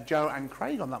 Joe and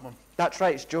Craig on that one. That's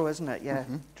right, it's Joe, isn't it? Yeah,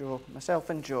 Joe, myself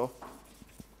and Joe.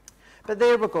 But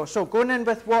there we go. So going in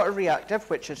with Water Reactive,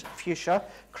 which is Fuchsia,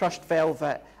 Crushed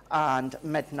Velvet and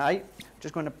Midnight.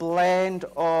 Just going to blend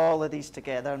all of these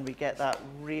together, and we get that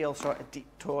real sort of deep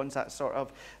tones, that sort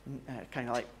of kind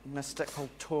of like mystical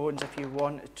tones, if you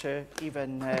wanted to,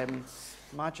 even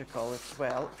magical as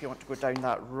well, if you want to go down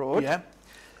that road. Yeah.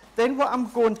 Then what I'm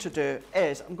going to do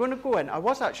is, I'm going to go in, I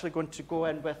was actually going to go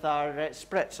in with our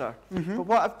spritzer, but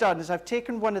what I've done is I've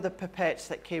taken one of the pipettes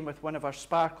that came with one of our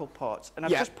sparkle pots, and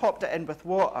I've just popped it in with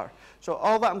water. So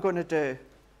all that I'm going to do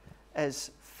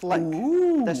is flick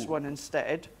this one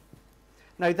instead.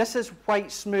 Now this is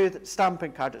white smooth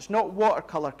stamping card, it's not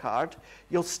watercolour card.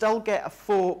 You'll still get a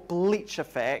faux bleach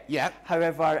effect.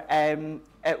 However,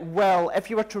 it will, if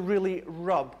you were to really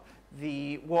rub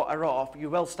the water off, you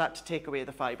will start to take away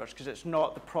the fibres because it's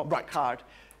not the proper card.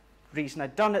 Reason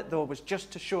I'd done it though was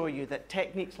just to show you that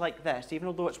techniques like this,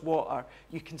 even though it's water,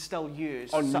 you can still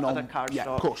use some other cardstock. Yeah,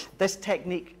 of course. This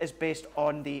technique is based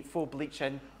on the faux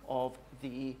bleaching of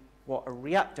the water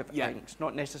reactive inks,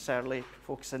 not necessarily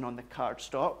focusing on the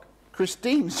cardstock.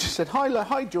 Christine just said,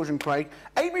 hi George and Craig.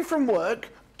 Amy from work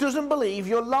doesn't believe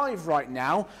you're live right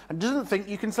now and doesn't think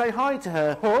you can say hi to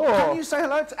her. Can you say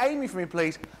hello to Amy for me,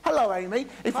 please? Hello, Amy.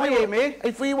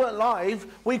 If we weren't live,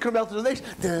 we couldn't be able to do this.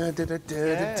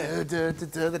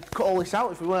 Cut all this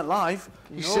out if we weren't live.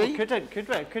 You see? Couldn't, could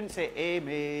we? Couldn't say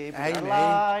Amy, we are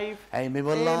live. Amy,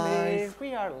 we're live.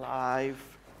 We are live.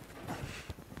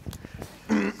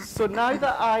 So now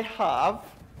that I have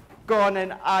gone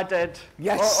and added...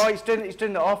 Yes. Oh, he's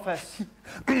doing the Office.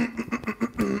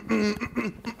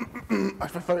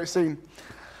 That's my favourite scene.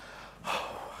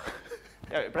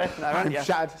 You're out of breath now, aren't you? I'm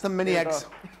shattered. Some mini eggs.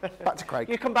 Back to Craig.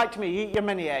 You come back to me, eat your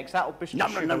mini eggs. That'll boost your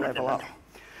sugar level up.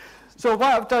 So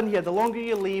what I've done here, the longer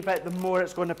you leave it, the more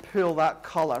it's going to pull that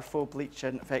colour faux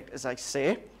bleaching effect, as I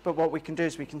say. But what we can do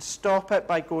is we can stop it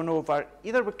by going over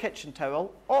either with kitchen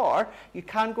towel, or you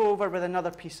can go over with another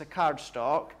piece of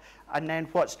cardstock, and then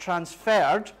what's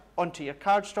transferred onto your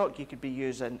cardstock you could be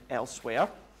using elsewhere.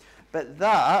 But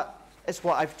that is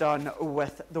what I've done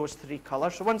with those three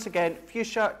colours. So once again,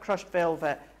 Fuchsia, Crushed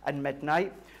Velvet and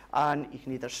Midnight. And you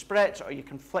can either spritz or you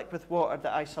can flick with water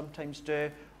that I sometimes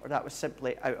do, or that was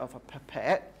simply out of a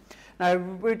pipette. Now, I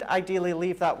would ideally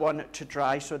leave that one to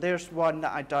dry. So there's one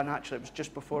that I done, actually, it was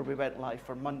just before we went live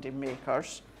for Monday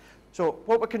Makers. So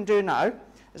what we can do now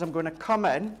is I'm going to come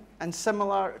in, and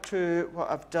similar to what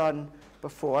I've done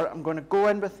before, I'm going to go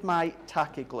in with my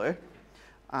tacky glue,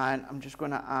 and I'm just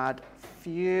going to add a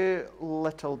few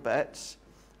little bits,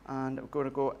 and I'm going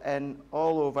to go in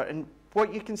all over. And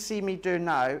what you can see me do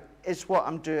now is what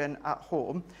I'm doing at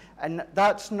home, and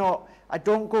that's not, I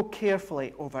don't go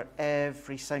carefully over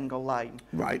every single line.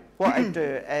 Right. What I do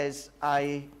is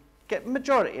I get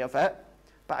majority of it,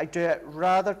 but I do it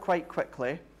rather quite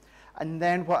quickly, and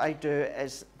then what I do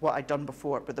is what I've done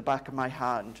before with the back of my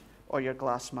hand, or your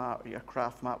glass mat, or your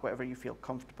craft mat, whatever you feel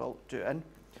comfortable doing.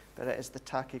 But it is the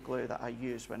tacky glue that I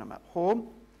use when I'm at home.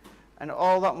 And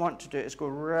all that I want to do is go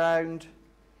round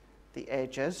the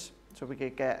edges, so we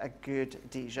could get a good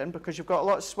adhesion, because you've got a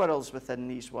lot of swirls within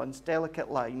these ones, delicate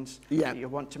lines. Yeah. You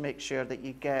want to make sure that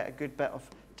you get a good bit of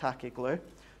tacky glue.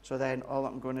 So then all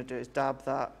I'm going to do is dab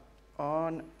that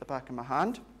on the back of my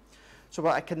hand. So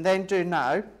what I can then do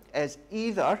now is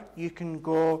either you can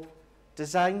go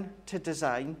design to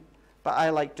design, but I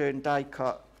like doing die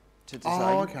cut to design.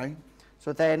 Oh, okay.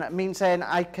 So then it means then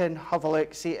I can have a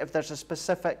look, see if there's a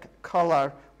specific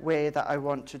colour way that I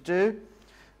want to do.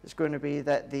 It's going to be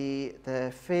that the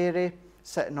fairy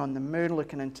sitting on the moon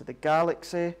looking into the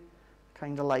galaxy,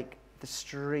 kind of like the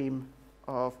stream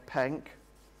of pink.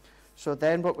 So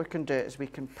then what we can do is we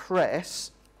can press,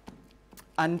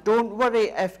 and don't worry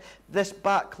if this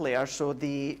back layer, so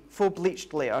the full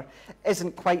bleached layer,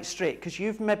 isn't quite straight, because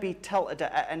you've maybe tilted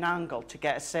it at an angle to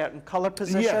get a certain colour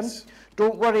position. Yes.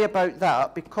 Don't worry about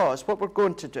that, because what we're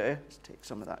going to do is take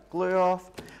some of that glue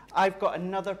off. I've got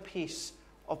another piece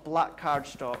of black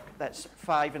cardstock that's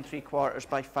 5 3/4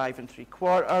 by 5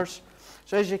 3/4.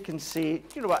 So as you can see,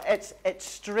 you know what, it's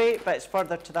straight, but it's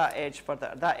further to that edge,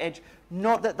 further to that edge.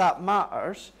 Not that that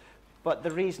matters, but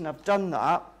the reason I've done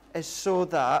that is so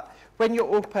that when you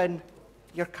open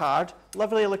your card,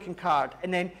 lovely looking card,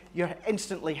 and then you're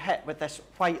instantly hit with this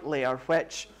white layer,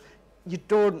 which you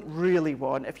don't really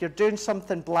want. If you're doing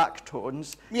something black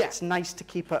tones, yeah, it's nice to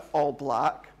keep it all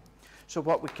black. So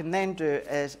what we can then do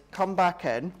is come back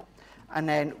in, and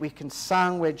then we can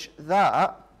sandwich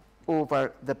that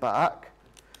over the back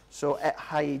so it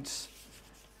hides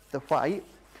the white.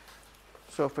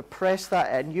 So if we press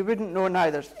that in, you wouldn't know now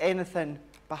there's anything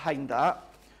behind that.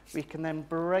 We can then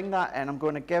bring that in. I'm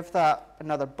going to give that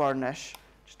another burnish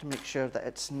just to make sure that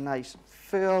it's nice and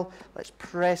full. Let's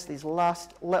press these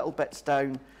last little bits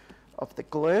down of the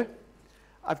glue.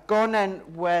 I've gone in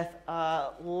with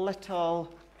a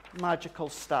little magical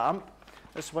stamp.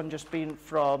 This one just been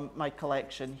from my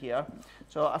collection here.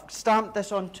 So I've stamped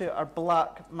this onto our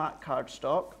black matte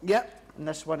cardstock. Yep. And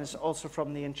this one is also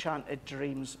from the Enchanted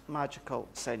Dreams Magical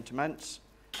Sentiments.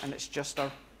 And it's just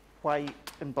our white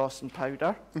embossing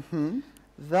powder. Mm-hmm.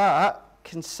 That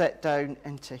can sit down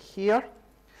into here.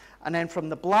 And then from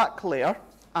the black layer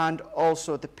and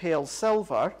also the pale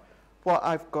silver, what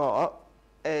I've got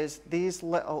is these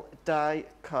little die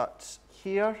cuts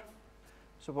here.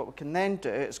 So what we can then do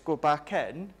is go back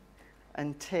in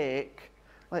and take,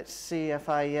 let's see if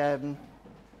I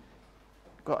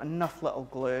got enough little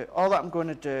glue. All that I'm going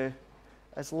to do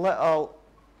is little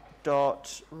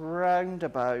dots round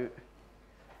about.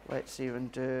 Let's even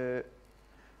do,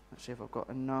 let's see if I've got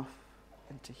enough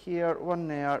into here, one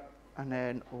there, and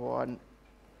then one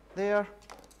there.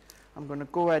 I'm going to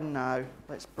go in now.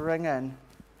 Let's bring in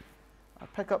our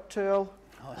pickup tool.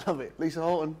 Oh, I love it. Lisa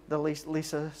Horton. The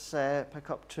Lisa's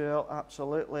pickup tool,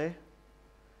 absolutely.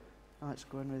 Let's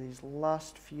go in with these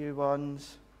last few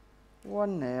ones.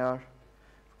 One there.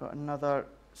 We've got another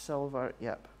silver,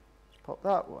 yep. Let's pop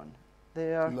that one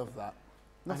there. Love that.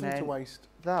 Nothing to waste.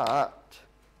 That,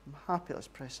 I'm happy, let's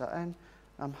press that in.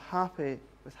 I'm happy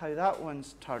with how that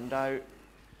one's turned out.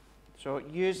 So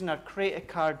using our creative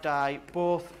card die,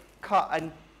 both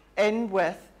cutting in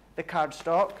with the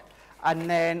cardstock and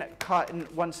then cutting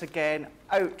once again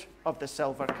out of the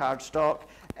silver cardstock,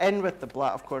 in with the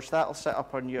black. Of course, that'll sit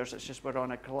up on yours. It's just we're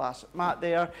on a glass mat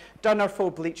there. Done our full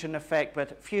bleaching effect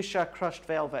with fuchsia, crushed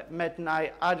velvet,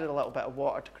 midnight, added a little bit of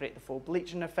water to create the full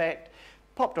bleaching effect,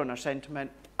 popped on our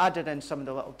sentiment, added in some of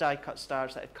the little die cut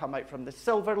stars that had come out from the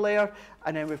silver layer,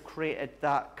 and then we've created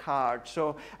that card.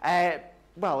 So,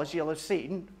 well, as you'll have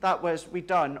seen, that was, we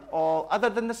done all, other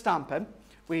than the stamping,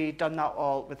 we done that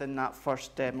all within that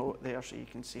first demo there, so you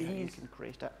can see how you can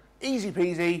create it. Easy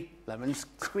peasy, lemon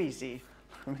Squeezy.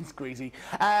 squeezy.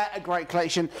 A great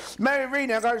collection. Mary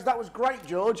Rena goes, that was great,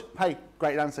 George. Hey,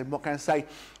 great dancing, what can I say?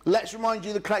 Let's remind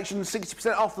you the collection,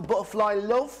 60% off the Butterfly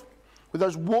Love with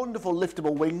those wonderful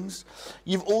liftable wings.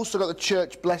 You've also got the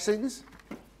Church Blessings.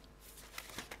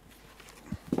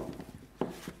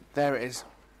 There it is.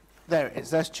 There it is.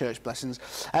 There's Church Blessings.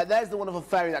 There's the wonderful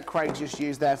fairy that Craig just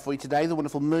used there for you today, the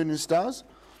wonderful Moon and Stars.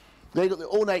 There you've got the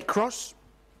Ornate Cross.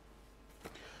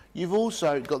 You've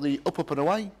also got the Up, Up and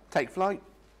Away, Take Flight,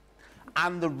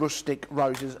 and the Rustic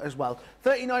Roses as well.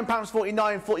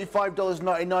 £39.49,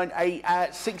 $45.99, a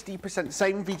 60%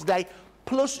 saving for you today,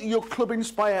 plus your Club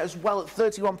Inspire as well at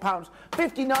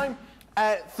 £31.59,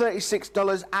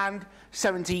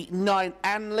 $36.79.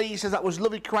 Anne Lee says that was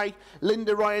lovely, Craig.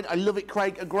 Linda Ryan, I love it,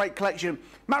 Craig, a great collection.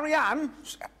 Marianne,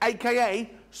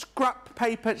 aka Scrap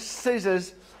Paper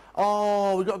Scissors.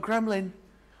 Oh, we've got a gremlin.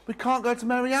 We can't go to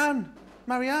Marianne.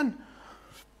 Marianne.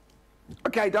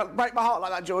 Okay, don't break my heart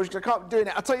like that, George, because I can't be doing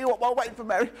it. I'll tell you what, while waiting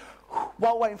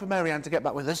for Marianne to get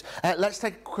back with us, let's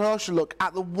take a closer look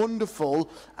at the wonderful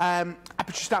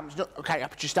Aperture stamps. Okay,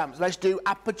 Aperture stamps. Let's do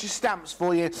Aperture stamps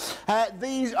for you.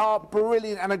 These are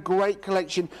brilliant and a great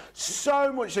collection.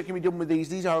 So much that can be done with these.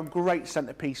 These are a great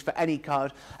centrepiece for any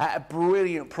card at a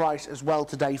brilliant price as well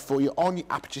today for you on your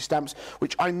Aperture stamps,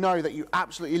 which I know that you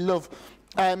absolutely love.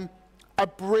 A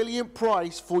brilliant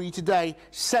price for you today,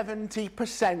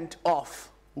 70% off.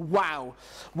 Wow,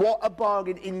 what a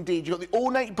bargain indeed. You've got the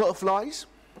Ornate Butterflies,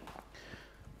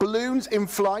 Balloons in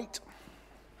Flight,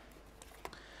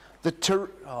 the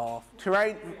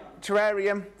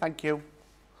Terrarium, thank you,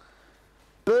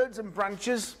 Birds and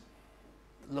Branches,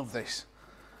 love this,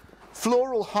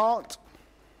 Floral Heart,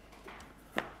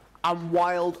 and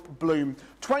Wild Bloom.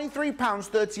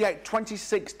 £23.38,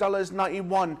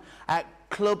 $26.91 at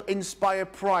Club Inspire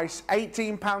price,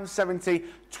 £18.70,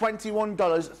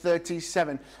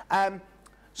 $21.37.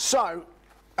 So,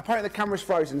 apparently the camera's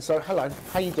frozen, so hello,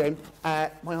 how you doing?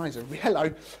 My eyes are,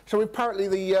 hello. So apparently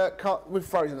we're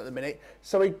frozen at the minute,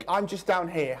 so I'm just down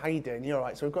here, how you doing? You all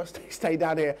right? So we've got to stay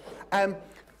down here.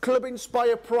 Club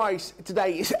Inspire price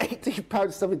today is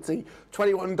 £18.70,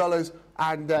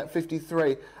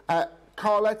 $21.53.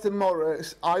 Carletta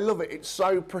Morris, I love it, it's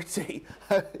so pretty.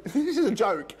 This is a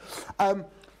joke.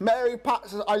 Mary Pat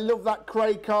says, I love that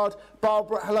Craig card.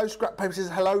 Barbara, hello, Scrap Paper says,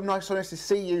 hello, nice to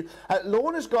see you.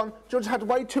 Lorna's gone, George had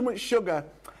way too much sugar.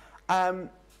 I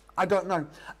don't know.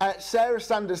 Sarah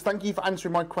Sanders, thank you for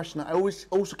answering my question. I always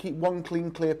also keep one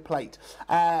clean, clear plate.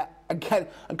 Again,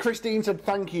 and Christine said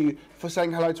thank you for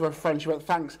saying hello to her friend. She went,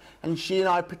 thanks. And she and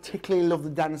I particularly love the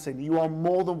dancing. You are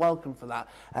more than welcome for that.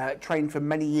 Trained for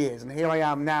many years. And here I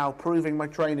am now proving my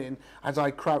training as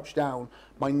I crouch down,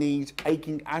 my knees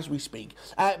aching as we speak.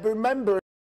 But remember,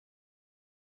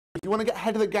 if you want to get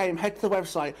ahead of the game, head to the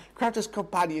website,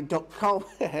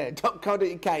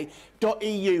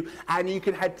 crafterscompanion.co.uk.eu, and you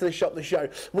can head to the shop, the show.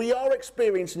 We are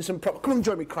experiencing some problems. Come and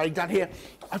join me, Craig, down here.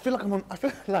 I feel like I'm on,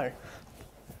 hello.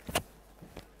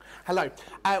 Hello.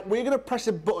 We're going to press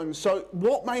a button. So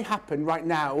what may happen right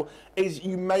now is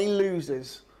you may lose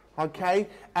us. Okay?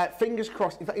 Fingers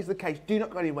crossed. If that is the case, do not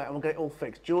go anywhere and we'll get it all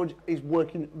fixed. George is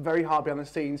working very hard behind the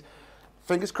scenes.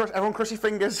 Fingers crossed. Everyone cross your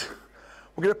fingers.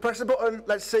 We're going to press a button.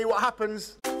 Let's see what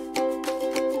happens.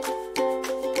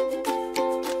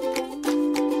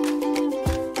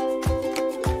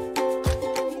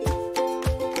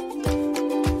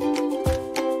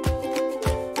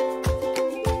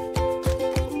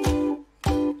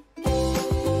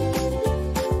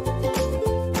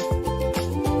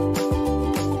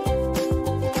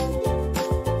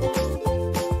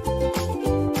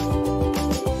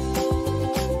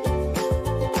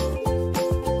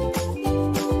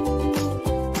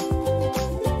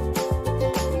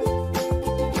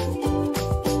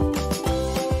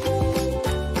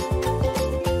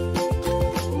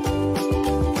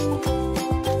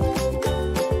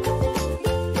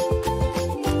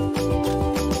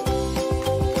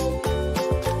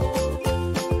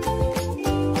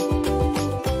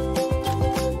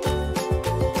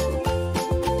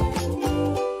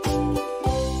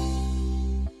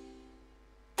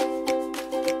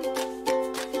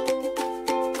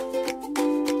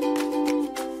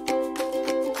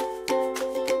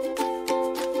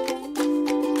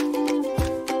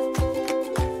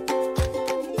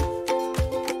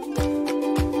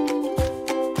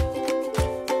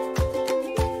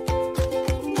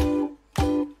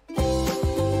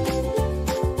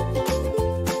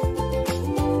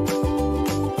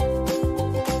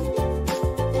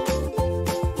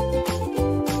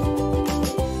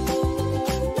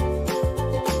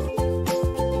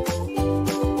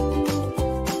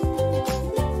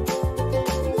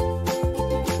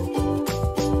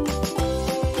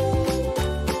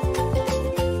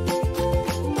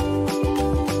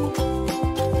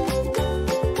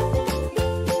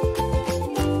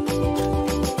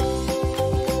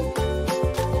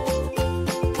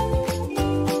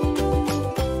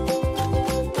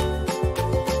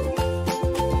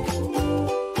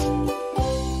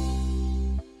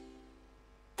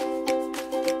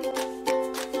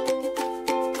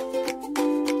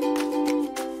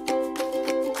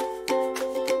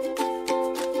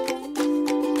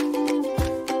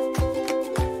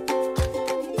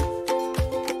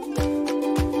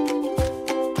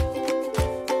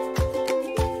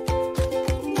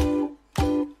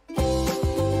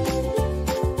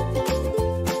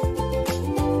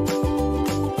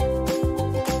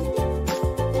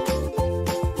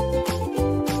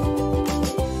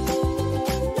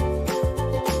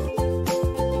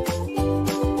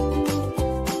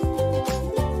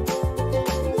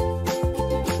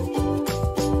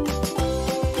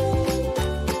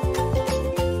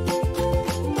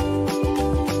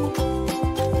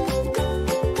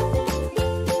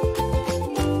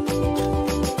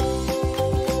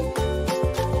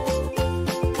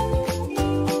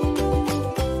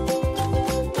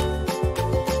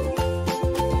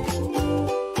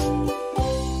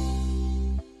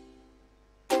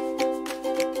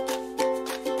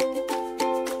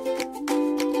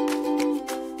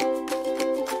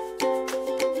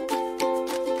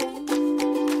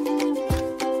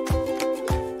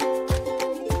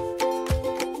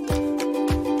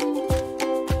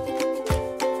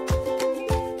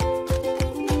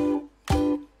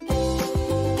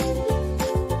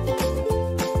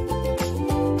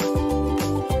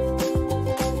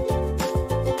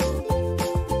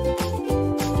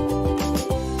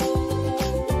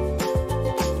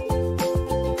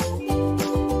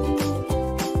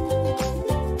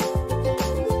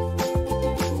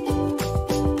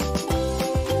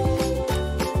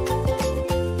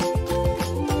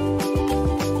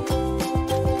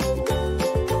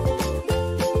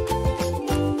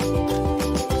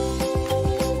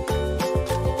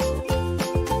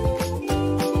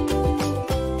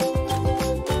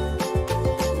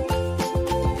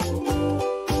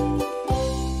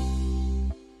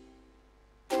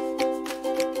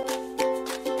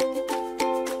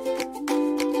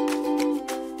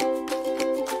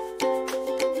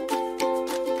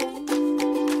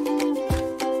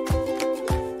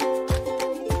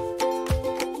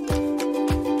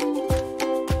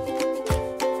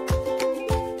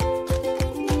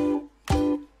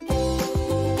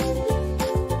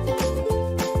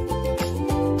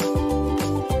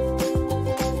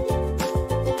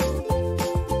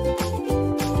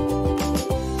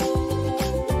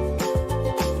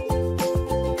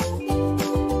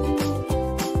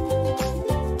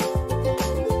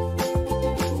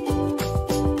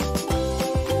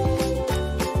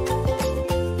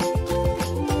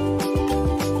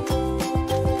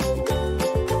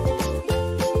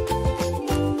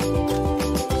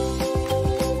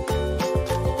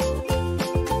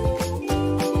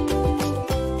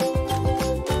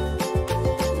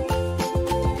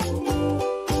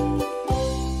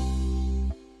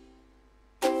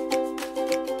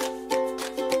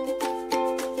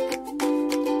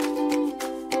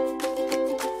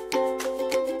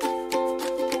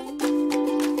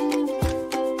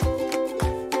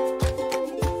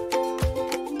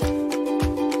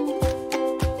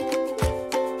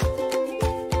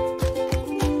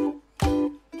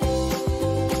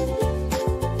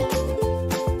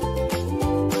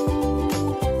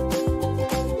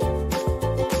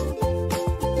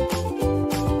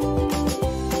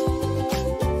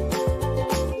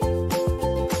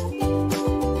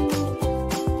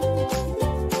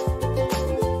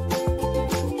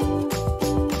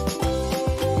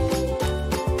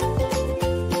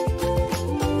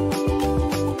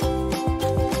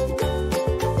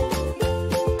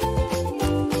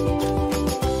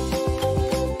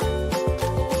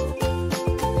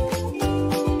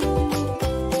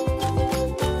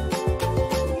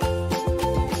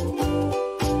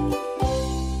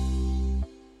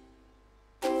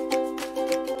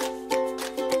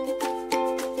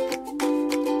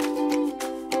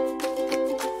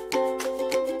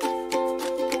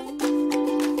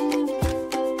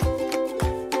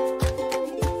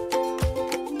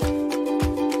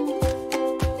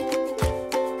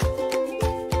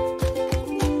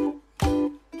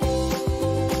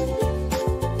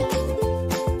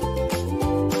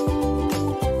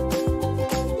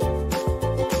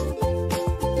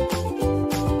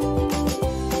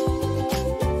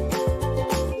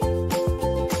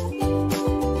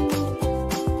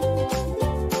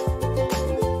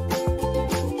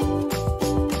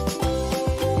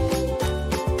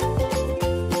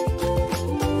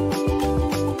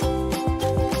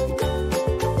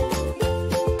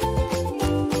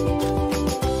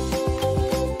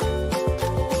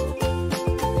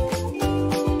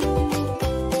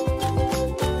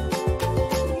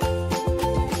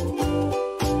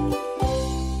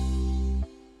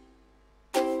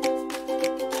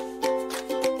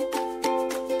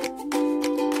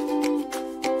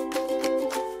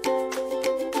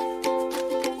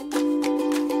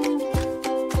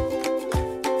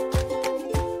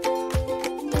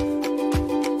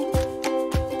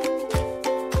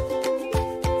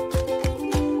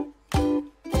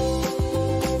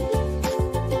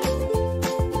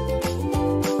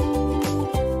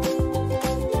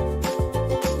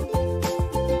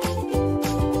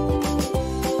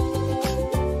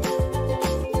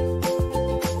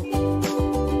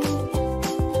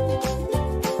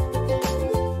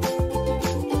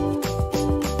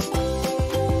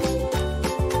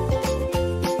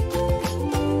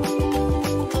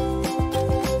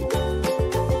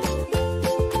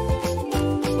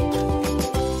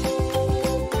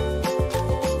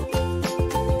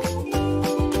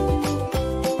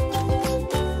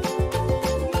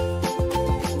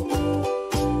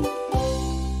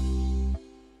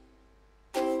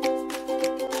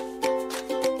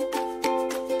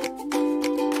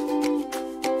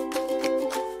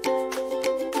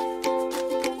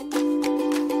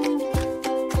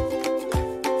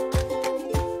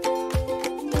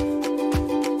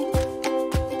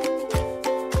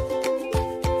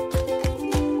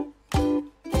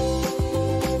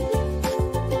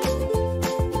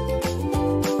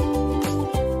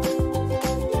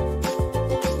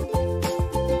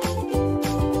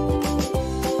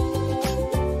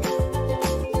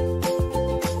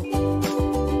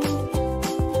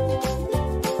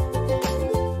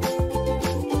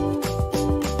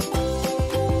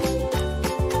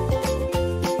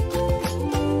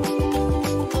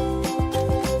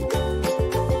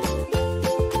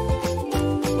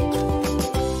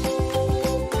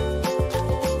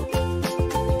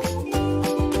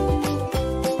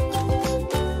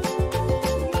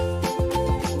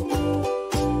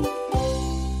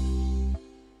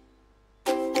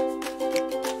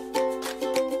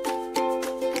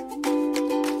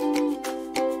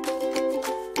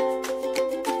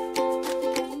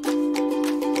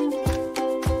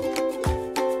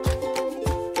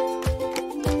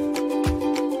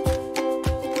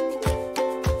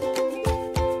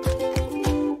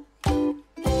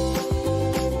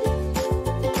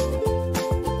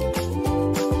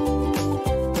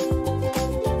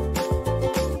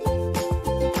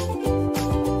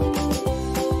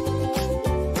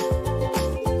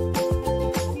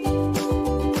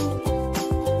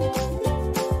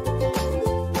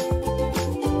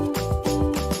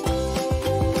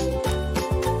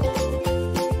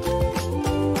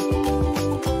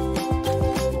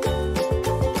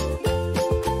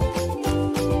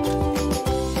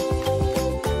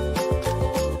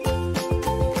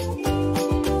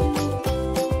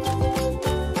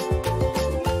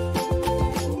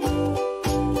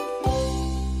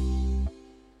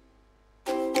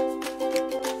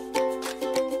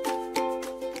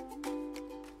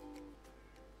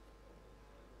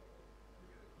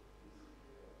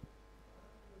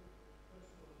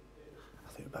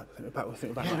 Think about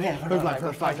it.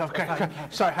 Okay.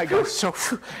 Sorry, hey guys.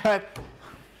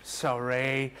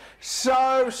 Sorry.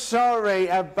 So sorry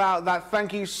about that.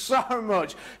 Thank you so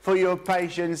much for your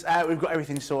patience. We've got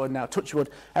everything sorted now. Touch wood.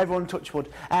 Everyone touch wood.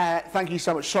 Thank you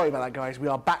so much. Sorry about that, guys. We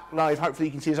are back live. Hopefully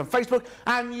you can see us on Facebook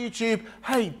and YouTube.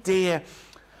 Hey dear.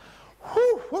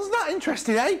 Whew, wasn't that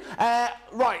interesting, eh?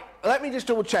 Right, let me just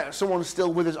double check that someone's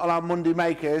still with us on our Monday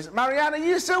Makers. Marianne, are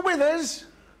you still with us?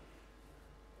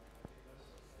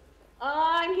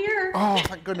 I'm here. Oh,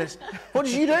 thank goodness. What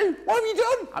did you do? What have you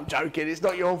done? I'm joking, it's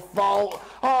not your fault.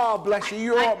 Oh, bless you.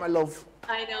 You're all right, my love.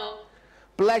 I know.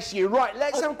 Bless you. Right,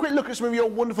 let's have a quick look at some of your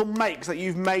wonderful makes that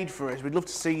you've made for us. We'd love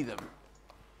to see them.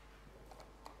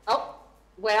 Oh,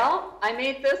 well, I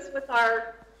made this with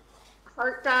our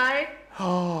heart die.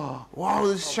 Oh, wow,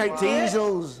 the shaped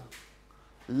easels.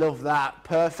 Love that.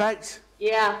 Perfect.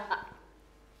 Yeah.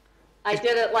 I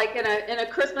did it like in a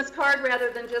Christmas card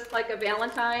rather than just like a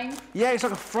Valentine. Yeah, it's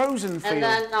like a Frozen feel. And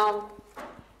then,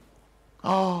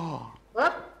 oh,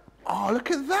 whoop. oh, look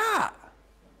at that.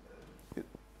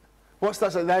 What's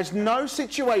that? So there's no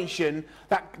situation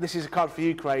that, this is a card for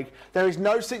you, Craig. There is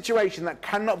no situation that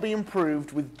cannot be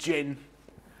improved with gin.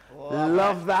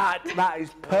 Love that. That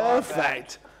is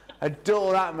perfect.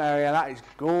 Adore that, Marianne. That is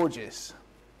gorgeous.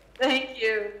 Thank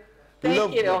you.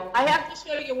 Thank you. I have to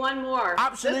show you one more.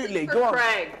 Absolutely. This is for Go on.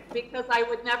 Craig, because I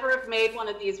would never have made one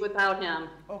of these without him.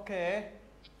 Okay.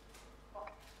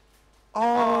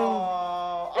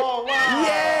 Oh, wow.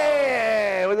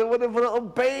 Yeah, with a wonderful little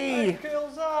bee. How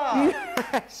cool's that?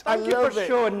 Yes, I Thank you love for it.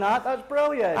 showing that. That's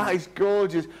brilliant. That is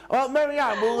gorgeous. Well,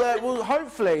 Marianne, we'll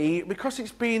hopefully, because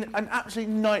it's been an absolute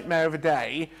nightmare of a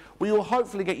day, we will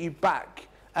hopefully get you back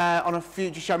on a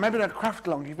future show. Maybe on a craft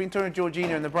along. You've been talking to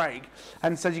Georgina in the break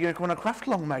and said you're going to come on a craft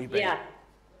along, maybe. Yeah.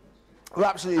 Well,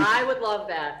 absolutely. I would love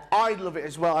that. I'd love it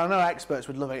as well. I know experts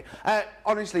would love it.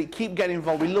 Honestly, keep getting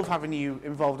involved. We love having you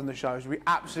involved in the shows. We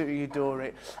absolutely adore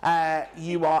it.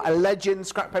 You are a legend,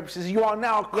 Scrap Paper Scissors. You are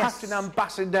now a crafting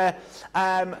ambassador.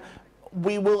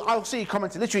 I'll see you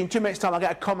commenting. Literally in 2 minutes' time, I'll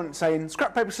get a comment saying,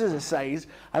 Scrap Paper Scissors says,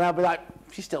 and I'll be like,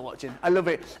 she's still watching. I love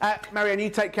it. Marianne, you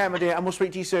take care, my dear, and we'll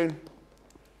speak to you soon.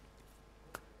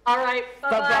 All right.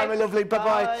 Bye-bye. Bye-bye, my lovely.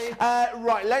 Bye-bye.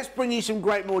 Right, let's bring you some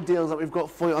great more deals that we've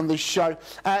got for you on this show.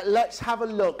 Let's have a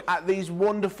look at these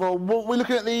wonderful... We're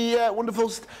looking at the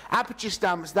wonderful Aperture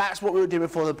stamps. That's what we were doing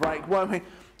before the break, weren't we?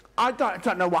 I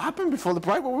don't know what happened before the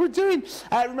break, what we were doing.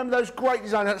 Remember those great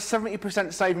designs, that's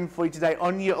 70% saving for you today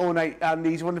on your ornate and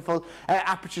these wonderful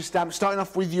Aperture stamps, starting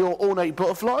off with your ornate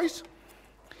butterflies.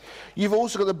 You've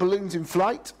also got the balloons in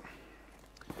flight,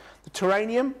 the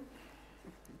terranium,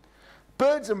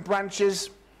 birds and branches,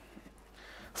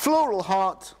 floral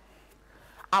heart,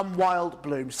 and wild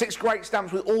bloom. 6 great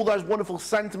stamps with all those wonderful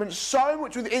sentiments, so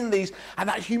much within these, and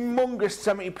that humongous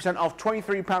 70% off,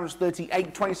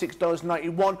 £23.38,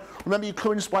 $26.91. Remember, your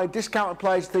Clue Inspired discount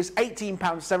applies to this,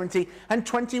 £18.70 and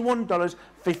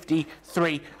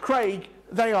 $21.53. Craig,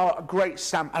 they are a great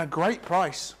stamp and a great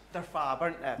price. They're fab,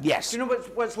 aren't they? Yes. Do you know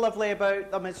what's lovely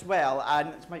about them as well? And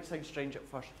it might sound strange at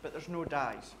first, but there's no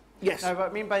dies. Yes. Now, what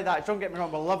I mean by that is, don't get me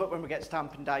wrong, we'll love it when we get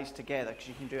stamping dies together because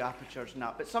you can do apertures and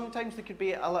that, but sometimes they could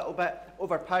be a little bit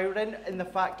overpowering in the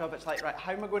fact of it's like, right,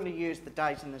 how am I going to use the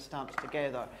dies and the stamps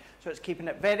together? So it's keeping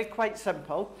it very quite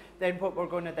simple. Then what we're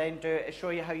going to then do is show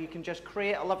you how you can just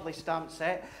create a lovely stamp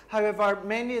set. However,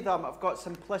 many of them have got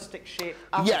simplistic shape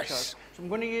apertures. Yes. So I'm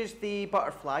going to use the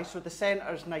butterfly, so the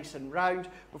centre is nice and round.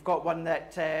 We've got one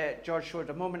that George showed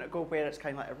a moment ago where it's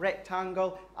kind of like a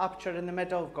rectangle, aperture in the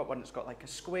middle. We've got one that's got like a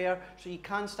square. So you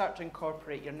can start to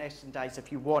incorporate your nesting dies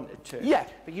if you wanted to. Yeah.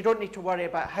 But you don't need to worry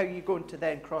about how you're going to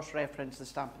then cross-reference the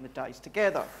stamp and the dies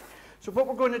together. So what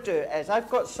we're going to do is, I've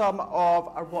got some of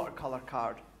our watercolour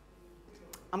card.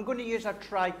 I'm going to use our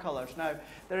tricolours. Now,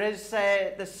 there is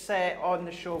this set on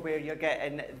the show where you're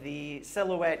getting the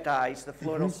silhouette dies, the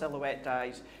floral silhouette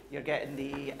dies. You're getting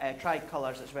the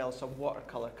tricolours as well as some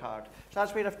watercolour card. So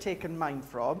that's where I've taken mine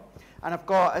from. And I've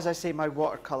got, as I say, my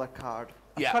watercolour card.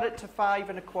 I've cut it to 5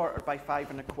 1/4 by 5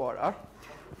 1/4.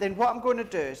 Then what I'm going to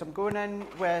do is I'm going in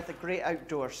with the Great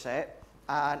Outdoor set,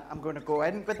 and I'm going to go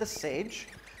in with the sage.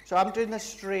 So I'm doing this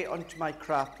straight onto my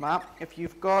craft mat. If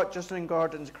you've got Justin &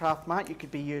 Gordon's craft mat, you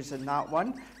could be using that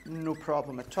one, no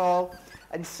problem at all.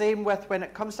 And same with when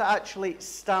it comes to actually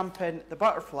stamping the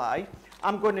butterfly,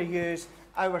 I'm going to use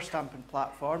our stamping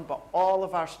platform, but all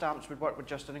of our stamps would work with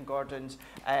Justin & Gordon's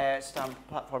stamp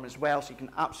platform as well, so you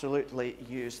can absolutely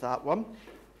use that one.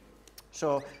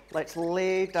 So let's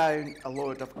lay down a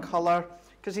load of colour,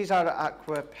 because these are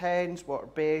aqua pens,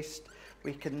 water-based.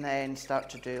 We can then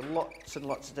start to do lots and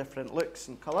lots of different looks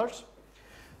and colours.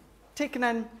 taking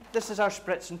in, this is our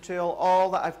spritzing tool. All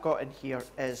that I've got in here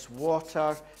is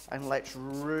water, and let's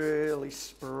really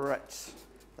spritz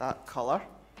that colour.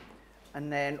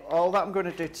 And then all that I'm going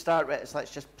to do to start with is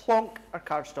let's just plonk our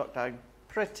cardstock down.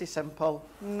 Pretty simple,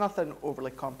 nothing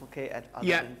overly complicated other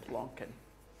than plonking.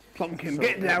 Plonking, So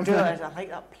get it down. I like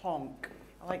that plonk.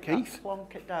 I like that,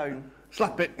 plonk it down.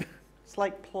 Slap it. It's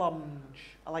like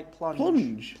plunge. I like plunge.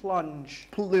 Plunge? Plunge.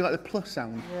 They like the plus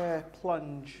sound. Yeah,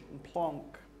 plunge and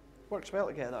plonk. Works well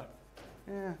together.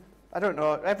 Yeah. I don't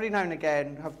know. Every now and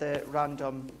again I have the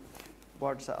random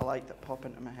words that I like that pop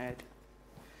into my head.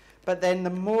 But then the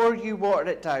more you water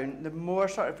it down, the more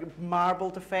sort of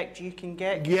marbled effect you can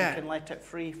get. Yeah. You can let it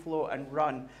free flow and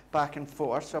run back and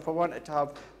forth. So if I wanted to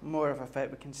have more of an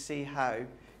effect, we can see how you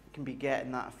can be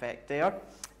getting that effect there.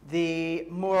 The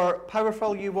more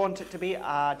powerful you want it to be,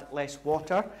 add less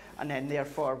water, and then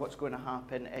therefore what's going to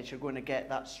happen is you're going to get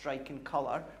that striking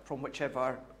colour from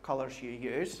whichever colours you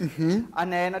use.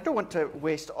 And then I don't want to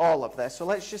waste all of this, so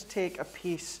let's just take a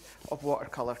piece of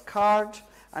watercolour card,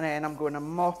 and then I'm going to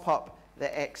mop up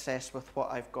the excess with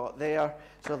what I've got there,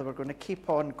 so that we're going to keep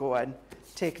on going,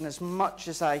 taking as much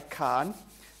as I can.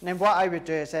 And then what I would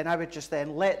do is then I would just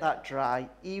then let that dry,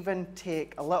 even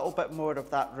take a little bit more of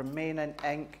that remaining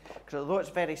ink, because although it's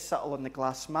very subtle on the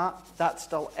glass mat, that's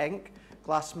still ink.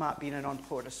 Glass mat being an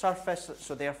unporous surface,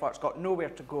 so therefore it's got nowhere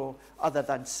to go other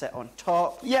than sit on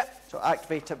top. Yep. So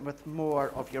activate it with more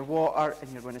of your water,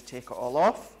 and you're going to take it all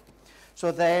off.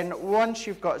 So then once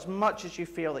you've got as much as you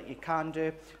feel that you can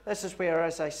do, this is where,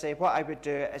 as I say, what I would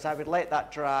do is I would let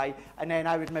that dry, and then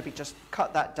I would maybe just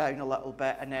cut that down a little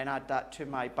bit and then add that to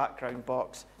my background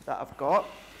box that I've got.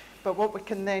 But what we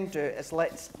can then do is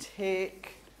let's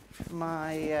take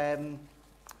my,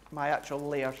 my actual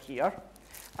layer here.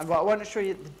 And what I want to show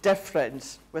you the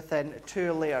difference within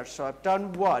two layers. So I've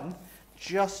done one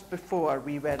just before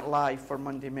we went live for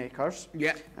Monday Makers.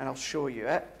 Yeah. And I'll show you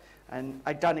it. And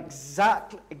I've done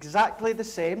exactly the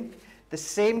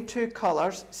same two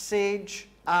colours, Sage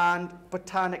and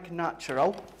Botanic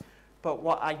Natural, but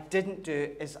what I didn't do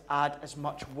is add as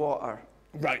much water.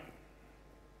 Right.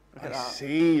 Look at I that.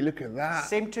 see, look at that.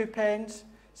 Same two pens,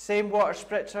 same water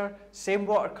spritzer, same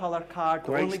watercolour card.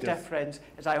 Great The only stuff. difference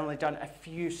is I only done a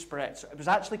few spritz. It was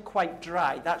actually quite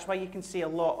dry. That's why you can see a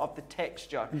lot of the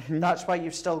texture. That's why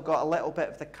you've still got a little bit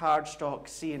of the cardstock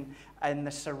seen in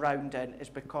the surrounding, is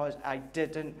because I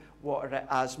didn't water it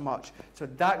as much. So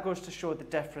that goes to show the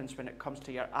difference when it comes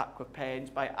to your aqua pens.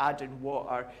 By adding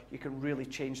water, you can really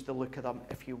change the look of them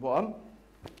if you want.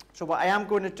 So what I am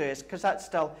going to do is, because that's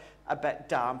still a bit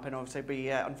damp, and obviously we,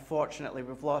 unfortunately,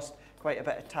 we've lost quite a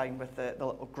bit of time with the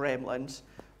little gremlins,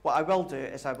 what I will do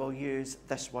is I will use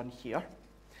this one here.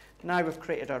 Now we've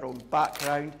created our own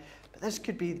background, but this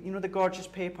could be, you know, the gorgeous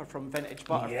paper from Vintage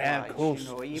Butterflies. Yeah, of course. You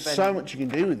know, even, so much you can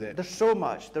do with it. there's so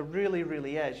much, there really,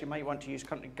 really is. You might want to use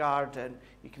Country Garden,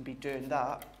 you can be doing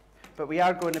that. But we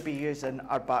are going to be using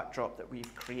our backdrop that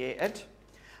we've created.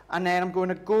 And then I'm going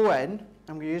to go in,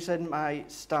 I'm using my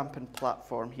stamping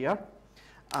platform here,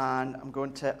 and I'm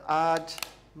going to add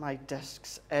my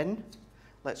discs in.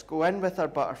 Let's go in with our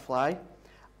butterfly.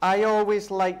 I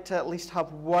always like to at least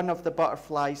have one of the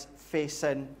butterflies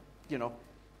facing, you know,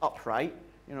 upright.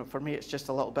 You know, for me it's just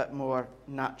a little bit more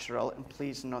natural and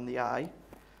pleasing on the eye.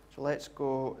 So let's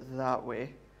go that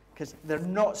way, because they're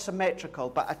not symmetrical,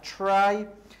 but I try.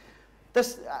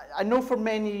 This, I know for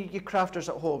many of you crafters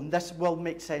at home, this will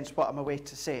make sense what I'm away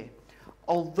to say.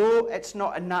 Although it's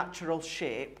not a natural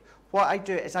shape, what I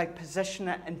do is I position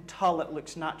it until it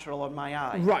looks natural on my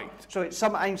eye. Right. So it's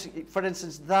sometimes, for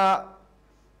instance, that,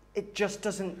 it just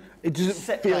doesn't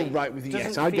sit feel right with you.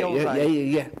 Yes, Doesn't I get feel you. right.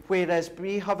 Yeah. Whereas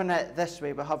we having it this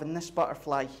way, we're having this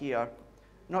butterfly here.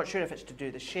 Not sure if it's to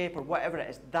do the shape or whatever it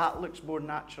is, that looks more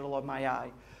natural on my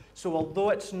eye. So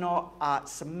although it's not a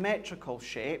symmetrical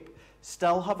shape,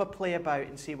 still have a play about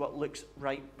and see what looks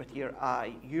right with your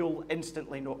eye. You'll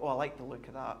instantly know, oh, I like the look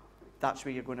of that. That's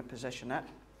where you're going to position it.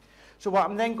 So what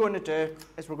I'm then going to do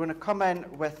is we're going to come in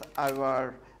with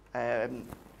our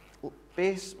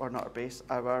base, or not our base,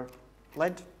 our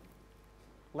lid,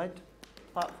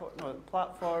 platform, no,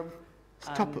 platform,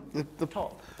 Top, the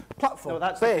top. platform. No,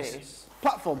 that's base. the base.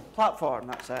 Platform. Platform,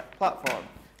 that's it, platform.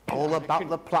 All about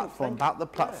the platform,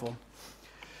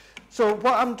 So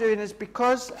what I'm doing is,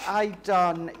 because I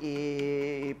done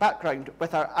a background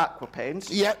with our aqua pens,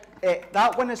 Yep.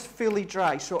 that one is fully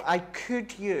dry, so I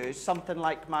could use something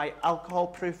like my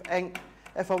alcohol-proof ink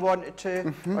if I wanted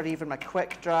to, or even my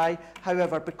quick dry.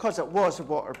 However, because it was a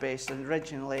water-based and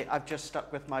originally, I've just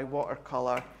stuck with my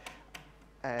watercolour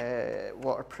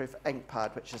waterproof ink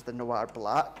pad, which is the Noir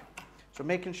Black. So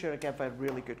making sure I give a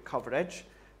really good coverage.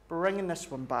 bringing this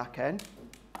one back in.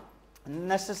 And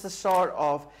this is the sort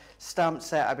of stamp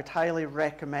set I would highly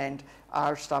recommend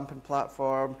our stamping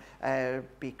platform,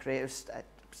 Be Creative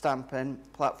stamping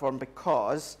platform,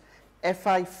 because if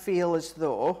I feel as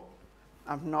though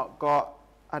I've not got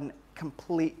a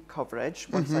complete coverage,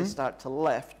 once I start to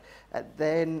lift,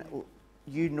 then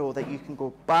you know that you can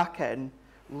go back in,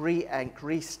 re-ink,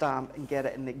 re-stamp, and get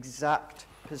it in the exact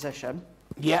position.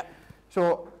 Yeah.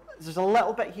 So there's a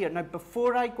little bit here. Now,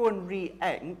 before I go and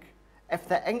re-ink, if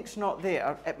the ink's not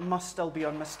there, it must still be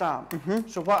on my stamp.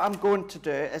 So what I'm going to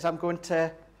do is I'm going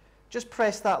to just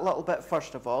press that little bit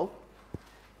first of all,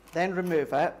 then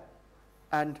remove it,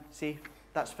 and see,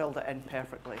 that's filled it in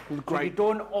perfectly. Great. So you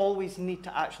don't always need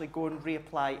to actually go and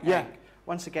reapply ink.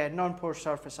 Once again, non-pore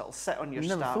surface, it'll sit on your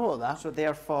stamp. Never thought of that. So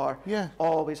therefore,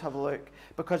 always have a look.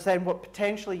 Because then what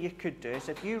potentially you could do is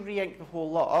if you re-ink the whole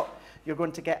lot, you're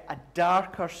going to get a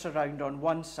darker surround on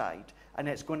one side, and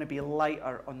it's going to be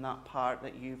lighter on that part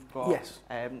that you've got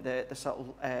the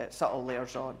subtle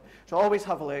layers on. So always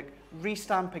have a look,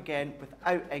 re-stamp again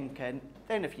without inking,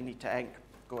 then if you need to ink,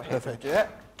 go ahead and do it.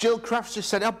 Jill Crafts just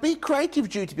said, Be Creative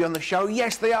due to be on the show.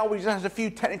 Yes, they are. We just had a few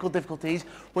technical difficulties,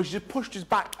 which just pushed us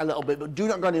back a little bit, but do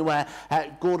not go anywhere.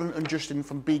 Gordon and Justin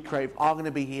from Be Creative are going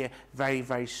to be here very,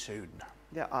 very soon.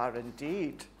 They are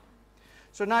indeed.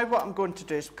 So now what I'm going to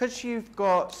do is, because you've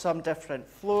got some different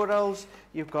florals,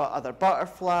 you've got other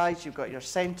butterflies, you've got your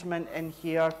sentiment in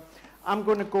here, I'm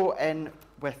going to go in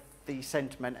with the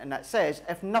sentiment, and that says,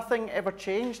 if nothing ever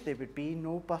changed, there would be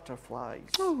no butterflies.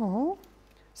 Oh.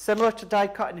 Similar to die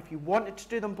cutting, if you wanted to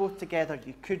do them both together,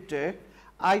 you could do.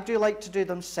 I do like to do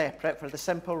them separate for the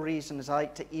simple reason is I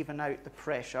like to even out the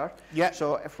pressure. Yeah.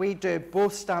 So if we do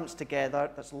both stamps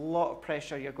together, there's a lot of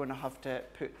pressure you're going to have to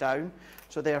put down.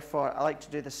 So therefore, I like to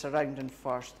do the surrounding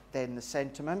first, then the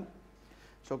sentiment.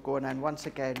 So going in once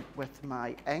again with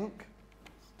my ink.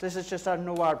 This is just our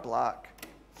Noir Black.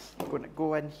 I'm going to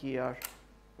go in here.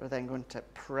 We're then going to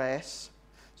press.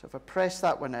 So if I press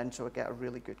that one in so I get a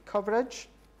really good coverage,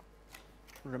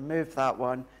 remove that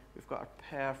one, we've got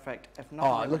a perfect, if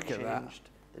nothing ever changed,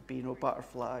 there'd be no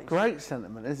butterflies. Great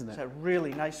sentiment, isn't it? It's a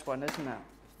really nice one, isn't it?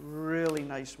 Really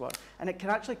nice one. And it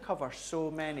can actually cover so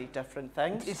many different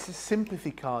things. It's the sympathy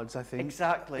cards, I think.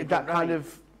 Exactly. That kind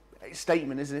of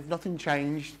statement, isn't it? If nothing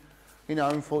changed, you know,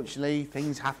 unfortunately,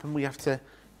 things happen, we have to,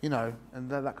 you know, and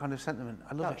that kind of sentiment.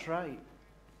 I love it. That's right.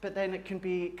 But then it can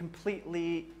be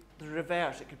completely the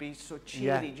reverse. It could be so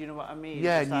cheery, do you know what I mean?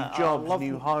 Yeah, Just new that, jobs,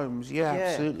 new homes. Yeah,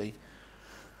 absolutely.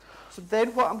 So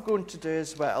then what I'm going to do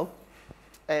as well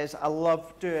is I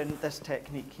love doing this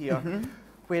technique here,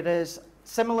 whereas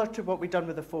similar to what we've done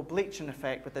with the faux bleaching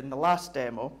effect within the last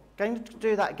demo, going to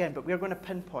do that again, but we're going to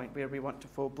pinpoint where we want to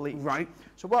faux bleach. Right.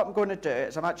 So what I'm going to do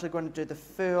is I'm actually going to do the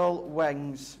full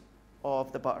wings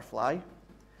of the butterfly,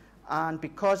 and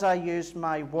because I used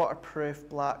my waterproof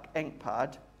black ink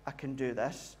pad, I can do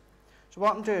this. So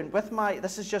what I'm doing with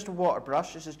this is just a water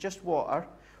brush, this is just water.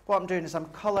 What I'm doing is I'm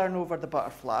colouring over the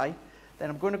butterfly, then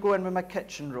I'm going to go in with my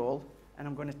kitchen roll and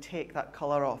I'm going to take that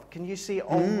colour off. Can you see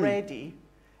already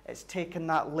it's taken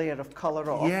that layer of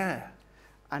colour off? Yeah.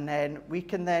 And then we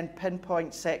can then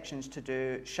pinpoint sections to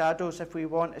do shadows if we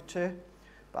wanted to,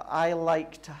 but I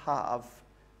like to have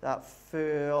that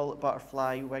full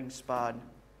butterfly wingspan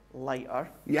lighter.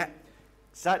 Yeah.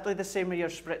 Exactly the same with your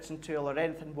spritzing tool or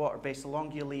anything water-based. The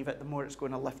longer you leave it, the more it's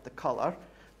going to lift the colour.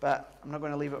 But I'm not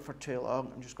going to leave it for too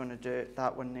long. I'm just going to do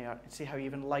that one there and see how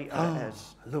even lighter it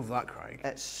is. I love that, Craig.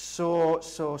 It's so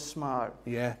smart.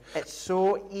 Yeah. It's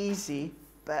so easy,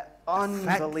 but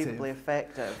unbelievably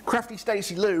effective. Crafty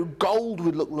Stacey Lou, gold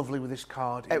would look lovely with this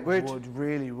card. It would.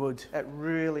 Really would. It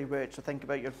really would. So think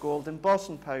about your gold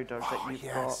embossing powders that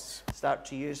you've got. Start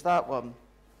to use that one.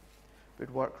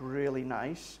 Would work really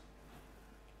nice.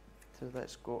 So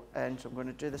let's go in. So I'm going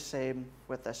to do the same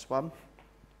with this one.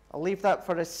 I'll leave that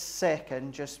for a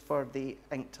second just for the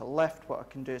ink to lift. What I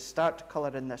can do is start to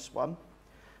colour in this one.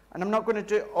 And I'm not going to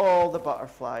do all the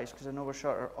butterflies because I know we're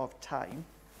short of time.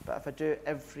 But if I do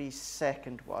every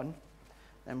second one,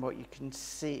 then what you can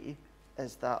see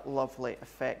is that lovely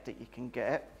effect that you can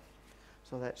get.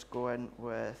 So let's go in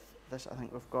with this. I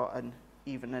think we've got an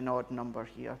even and odd number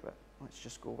here, but let's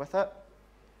just go with it.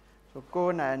 So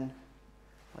going in,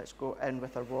 let's go in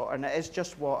with our water. And it is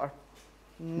just water.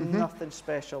 Nothing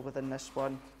special within this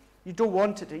one. You don't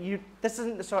want it to. This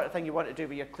isn't the sort of thing you want to do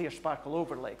with your clear sparkle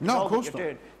overlay. No, of course all that you're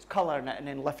doing is colouring it and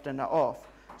then lifting it off.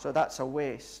 So that's a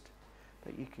waste.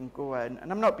 But you can go in,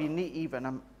 and I'm not being neat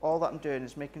even. All that I'm doing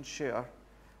is making sure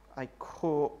I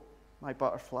coat my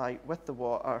butterfly with the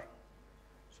water.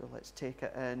 So let's take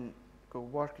it in, go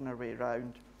working our way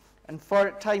around. And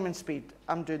for time and speed,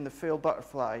 I'm doing the full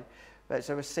butterfly. But as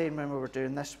I was saying when we were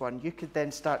doing this one, you could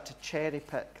then start to cherry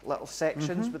pick little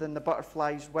sections within the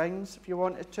butterfly's wings if you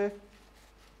wanted to.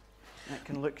 And it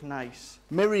can look nice.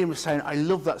 Miriam was saying, I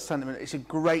love that sentiment. It's a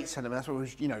great sentiment. That's what we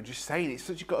was, just saying. It's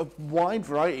such got a wide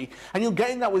variety. And you're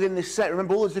getting that within this set.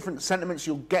 Remember all those different sentiments,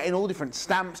 you're getting all different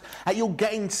stamps. You're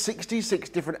getting 66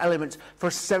 different elements for a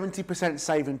 70%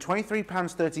 saving.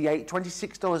 £23.38,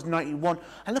 $26.91.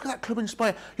 And look at that Club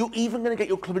Inspire. You're even going to get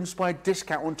your Club Inspire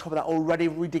discount on top of that already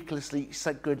ridiculously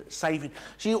good saving.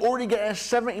 So you're already getting a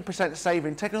 70%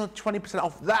 saving. Taking on 20%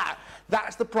 off that.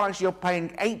 That's the price you're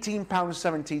paying.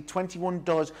 £18.70,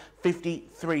 $21.53.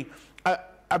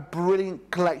 A brilliant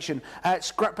collection.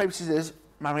 Scrap paper scissors.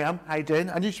 Mariam, how you doing?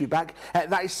 I knew she'd be back.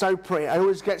 That is so pretty. I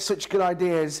always get such good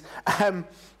ideas.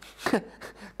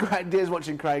 Great ideas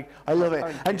watching Craig. I love it.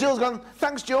 And Jill's gone,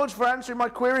 thanks George for answering my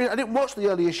query. I didn't watch the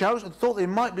earlier shows. I thought they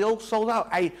might be all sold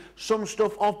out. Hey, some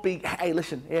stuff of Be... Hey,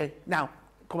 listen, here, now,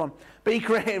 come on. Be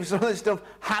Creative, some of this stuff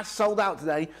has sold out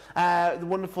today. The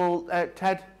wonderful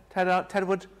Ted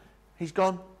Wood, he's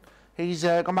gone. He's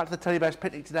gone back to the Teddy Bears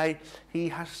picnic today. He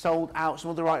has sold out. Some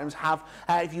other items have.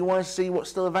 If you want to see what's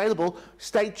still available,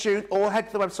 stay tuned or head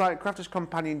to the website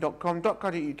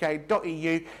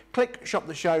crafterscompanion.com.co.uk.eu, click Shop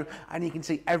the Show, and you can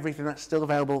see everything that's still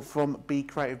available from Be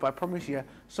Creative. But I promise you,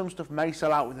 some stuff may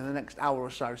sell out within the next hour or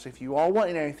so. So if you are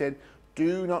wanting anything,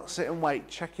 do not sit and wait.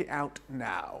 Check it out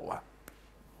now.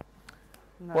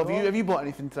 No. Well, have you bought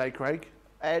anything today, Craig?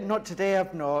 Not today,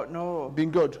 I've not, no. Been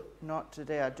good? Not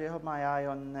today. I do have my eye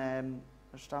on the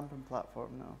stamping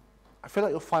platform now. I feel like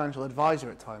your financial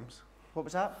advisor at times. What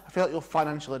was that? I feel like your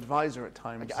financial advisor at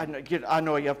times. I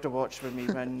know you have to watch with me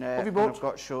when, when I've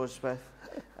got shows with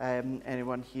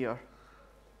anyone here.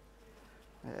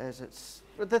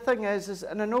 But the thing is,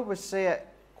 and I know we say it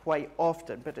quite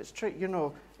often, but it's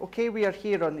true, okay, we are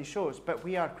here on these shows, but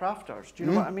we are crafters. Do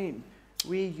you know what I mean?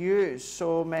 We use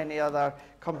so many other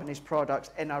companies'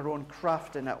 products in our own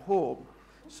crafting at home.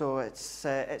 So it's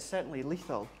certainly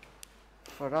lethal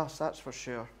for us, that's for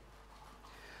sure.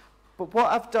 But what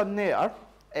I've done there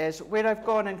is where I've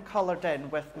gone and coloured in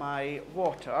with my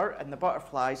water and the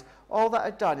butterflies, all that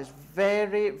I've done is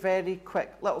very, very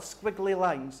quick little squiggly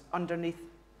lines underneath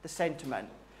the sentiment.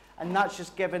 And that's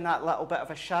just given that little bit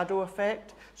of a shadow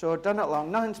effect. So I've done it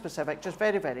along, nothing specific, just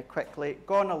very, very quickly,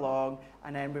 gone along,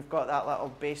 and then we've got that little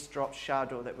base drop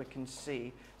shadow that we can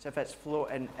see, so if it's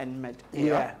floating in mid-air.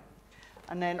 Yeah.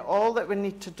 And then all that we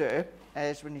need to do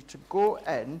is we need to go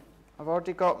in. I've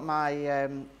already got my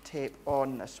tape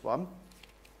on this one.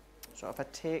 So if I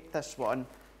take this one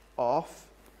off,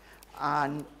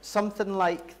 and something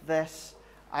like this,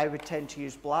 I would tend to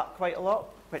use black quite a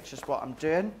lot, which is what I'm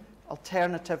doing.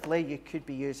 Alternatively, you could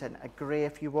be using a grey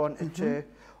if you wanted to,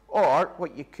 or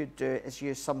what you could do is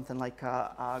use something like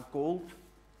a gold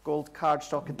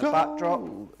cardstock in the backdrop.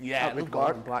 Yeah, that would gold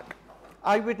work. and black.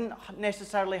 I wouldn't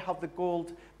necessarily have the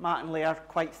gold matte layer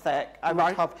quite thick. I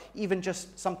would have even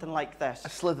just something like this. A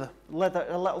slither.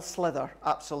 A little slither,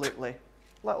 absolutely.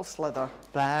 Little slither.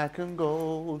 Black and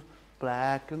gold,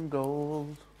 black and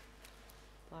gold.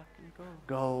 Black and gold.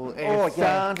 Gold. Oh, It's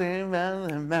yeah. something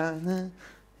round the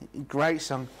great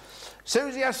song.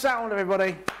 Susie has sound,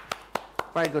 everybody.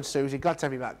 Very good, Susie. Glad to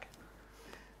have you back.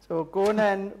 So going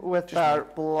in with our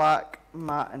black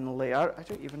matte layer. I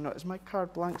don't even know, is my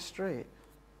card blank straight?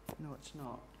 No, it's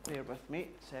not. Bear with me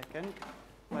a second.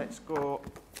 Let's go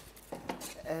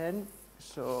in.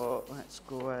 So let's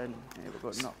go in. Here we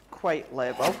go, not quite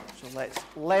level. So let's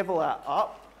level that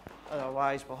up.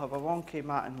 Otherwise, we'll have a wonky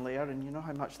matte layer, and you know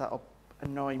how much that'll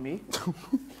annoy me.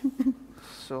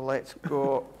 So let's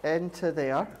go into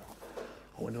there. I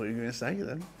wonder what you're going to say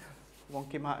then.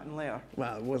 Wonky matte layer.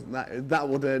 Well, it wasn't that. That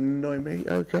would annoy me.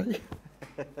 Okay.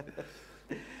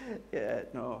 Yeah,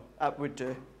 no, that would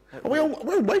do. We're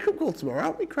on wake up call tomorrow,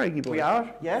 aren't we, Craigie boy? We are,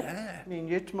 yeah. Me and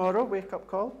you tomorrow, wake up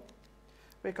call.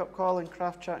 Wake up call and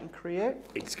craft chat and create.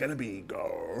 It's going to be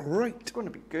great. It's going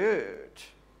to be good.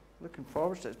 Looking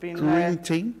forward to it. It's been... Dream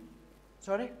team.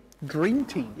 Sorry? Dream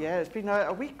team. Yeah, it's been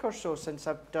a week or so since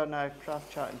I've done a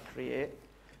craft chat and create.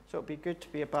 So it'll be good to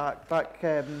be back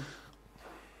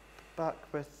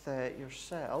with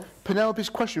yourself. Penelope's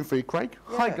question for you, Craig.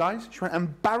 Yeah. Hi, guys. She went,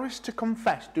 embarrassed to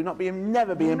confess. Do not be,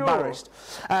 never be embarrassed.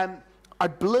 I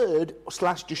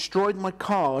blurred/destroyed my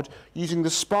card using the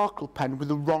sparkle pen with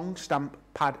the wrong stamp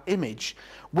pad image.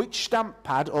 Which stamp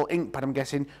pad, or ink pad I'm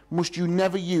guessing, must you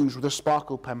never use with a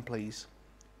sparkle pen, please?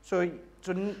 So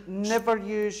never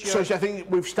use your... So I think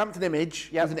we've stamped an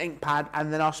image with an ink pad,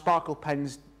 and then our sparkle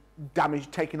pen's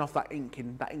damaged, taking off that ink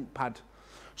pad.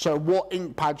 So what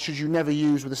ink pad should you never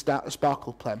use with a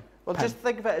sparkle pen? Well, pen. just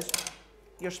think of it as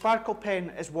your sparkle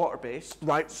pen is water-based.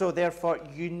 Right. So therefore,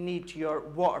 you need your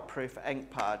waterproof ink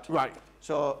pad. Right.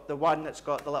 So the one that's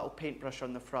got the little paintbrush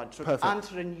on the front. So Perfect.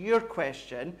 answering your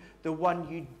question, the one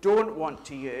you don't want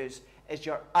to use is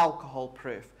your alcohol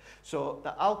proof. So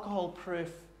the alcohol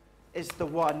proof is the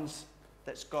ones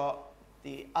that's got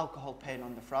the alcohol pen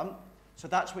on the front. So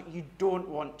that's what you don't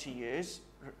want to use,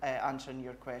 answering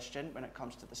your question when it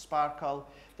comes to the sparkle.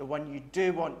 The one you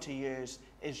do want to use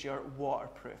is your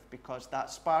waterproof, because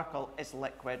that sparkle is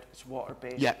liquid, it's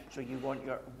water-based. Yeah. So you want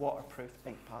your waterproof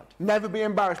ink pad. Never be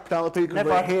embarrassed, Penelope, because Never.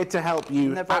 we're here to help you.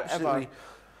 Never, Absolutely. ever.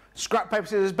 Scrap, paper,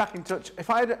 scissors, back in touch.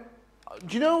 If I had,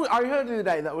 do you know? I heard the other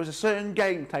day that there was a certain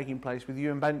game taking place with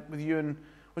you and Ben. With you and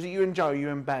was it you and Joe? You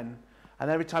and Ben. And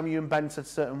every time you and Ben said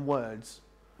certain words,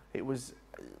 it was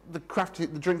the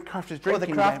crafters drinking Oh, the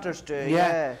crafters game. do.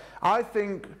 Yeah. I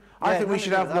think Yeah, we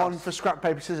should have nothing to do one with us. for scrap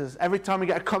paper scissors. Every time we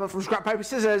get a comment from scrap paper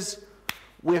scissors,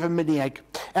 we have a mini egg.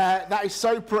 That is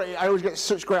so pretty. I always get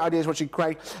such great ideas watching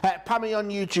Craig. Pammy on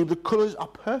YouTube, the colours are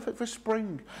perfect for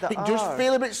spring. They It just are.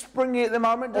 feel a bit springy at the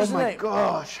moment, doesn't Oh my it?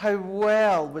 gosh, how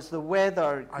well was the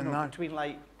weather I know. between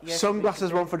like yesterday Sunglasses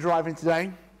and one for driving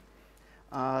today.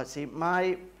 see,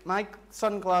 my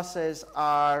sunglasses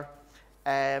are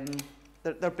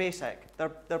they're basic.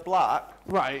 They're black,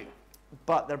 Right.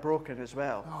 but they're broken as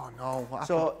well. Oh no. What happened?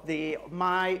 So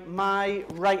my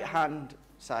right hand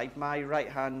side, my right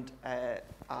hand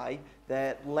eye,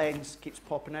 the lens keeps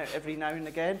popping out every now and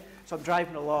again. So I'm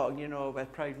driving along, you know,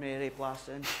 with Proud Mary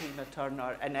blasting, Tina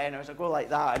Turner, and then as I go like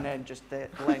that, and then just the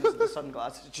lens of the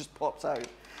sunglasses just pops out.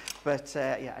 But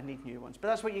yeah, I need new ones. But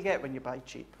that's what you get when you buy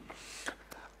cheap.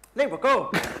 There we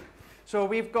go. So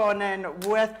we've gone in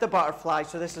with the butterfly.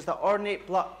 So this is the ornate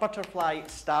butterfly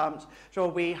stamps. So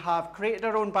we have created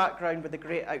our own background with the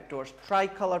Great Outdoors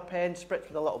tricolour pen, spritzed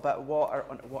with a little bit of water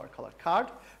on a watercolour card.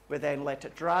 We then let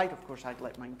it dry. Of course, I'd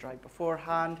let mine dry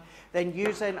beforehand. Then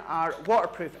using our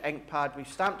waterproof ink pad, we've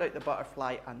stamped out the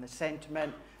butterfly and the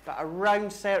sentiment. But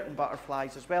around certain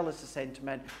butterflies, as well as the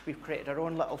sentiment, we've created our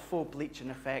own little faux bleaching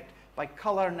effect by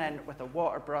colouring in with a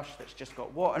water brush that's just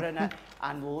got water in it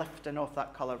and lifting off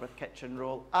that colour with kitchen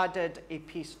roll. Added a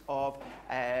piece of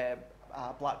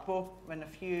black bow and a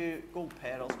few gold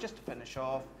pearls just to finish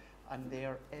off, and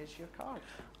there is your card.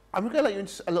 I'm going to let you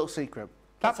into a little secret.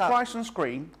 That What's that? price on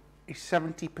screen is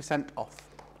 70% off.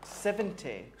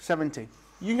 70. 70.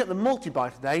 You can get the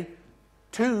multi-buy today,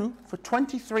 2 for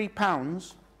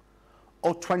 £23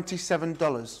 or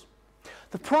 $27.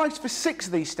 The price for 6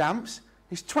 of these stamps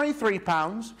is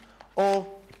 £23 or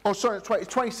sorry, it's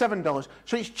 $27.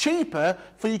 So it's cheaper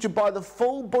for you to buy the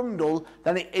full bundle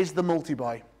than it is the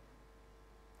multi-buy.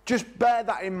 Just bear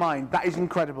that in mind. That is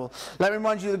incredible. Let me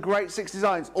remind you of the great 6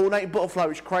 designs. Ornate butterfly,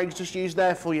 which Craig's just used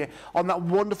there for you, on that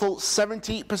wonderful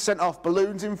 70% off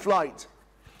balloons in flight.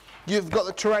 You've got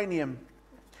the terranium.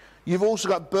 You've also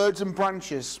got birds and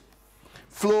branches,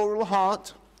 floral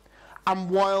heart,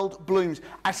 and wild blooms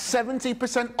at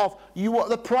 70% off.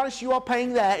 The price you are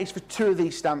paying there is for 2 of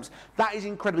these stamps. That is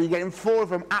incredible. You're getting 4 of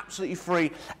them absolutely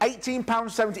free.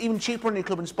 £18.70, even cheaper on your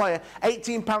Club Inspire.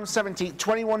 £18.70,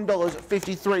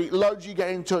 $21.53. Loads you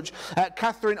get in touch.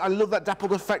 Catherine, I love that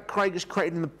dappled effect Craig has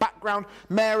created in the background.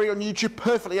 Mary on YouTube,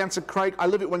 perfectly answered Craig. I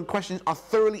love it when questions are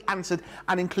thoroughly answered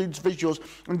and includes visuals.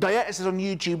 And Dieta says on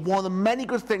YouTube, one of the many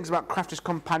good things about Crafters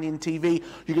Companion TV,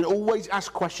 you can always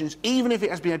ask questions, even if it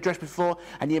has been addressed before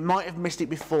and you might have missed it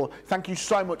before. Thank you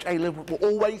so much, A-Liv. We're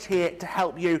always here to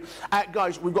help you.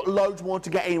 Guys, we've got loads more to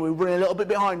get in. We're running a little bit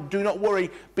behind. Do not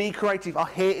worry. Be Creative are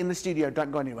here in the studio.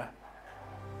 Don't go anywhere.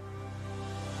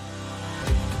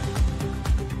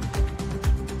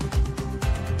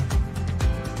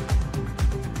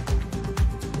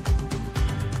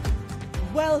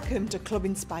 Welcome to Club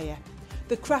Inspire,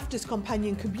 the Crafters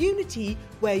Companion community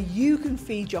where you can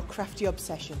feed your crafty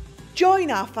obsession.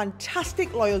 Join our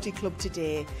fantastic loyalty club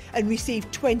today and receive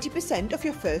 20% off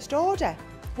your first order.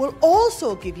 We'll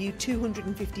also give you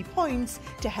 250 points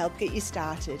to help get you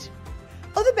started.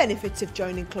 Other benefits of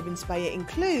joining Club Inspire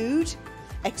include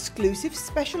exclusive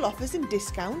special offers and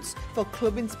discounts for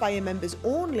Club Inspire members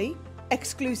only,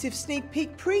 exclusive sneak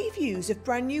peek previews of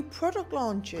brand new product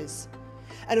launches,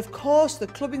 and of course the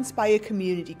Club Inspire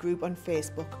community group on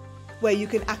Facebook, where you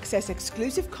can access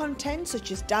exclusive content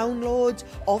such as downloads,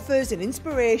 offers and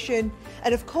inspiration,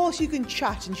 and of course you can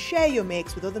chat and share your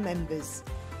makes with other members.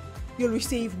 You'll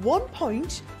receive 1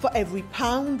 point for every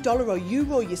 £1, dollar or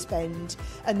euro you spend,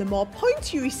 and the more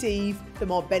points you receive, the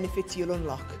more benefits you'll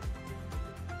unlock.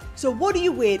 So what are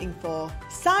you waiting for?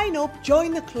 Sign up,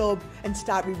 join the club and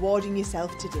start rewarding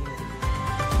yourself today.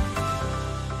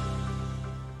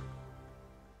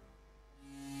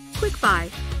 Buy,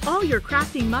 all your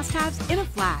crafting must-haves in a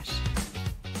flash.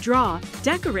 Draw,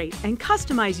 decorate, and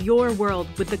customize your world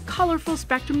with the colorful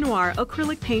Spectrum Noir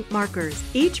acrylic paint markers.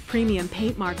 Each premium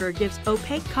paint marker gives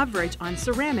opaque coverage on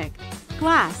ceramic,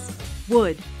 glass,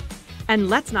 wood, and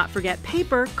let's not forget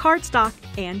paper, cardstock,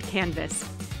 and canvas.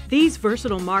 These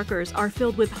versatile markers are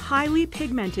filled with highly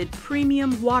pigmented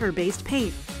premium water-based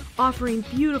paint, offering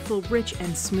beautiful, rich,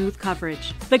 and smooth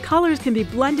coverage. The colors can be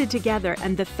blended together,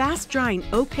 and the fast-drying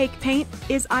opaque paint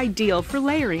is ideal for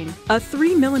layering. A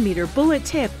 3mm bullet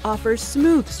tip offers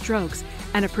smooth strokes,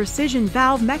 and a precision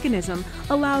valve mechanism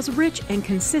allows rich and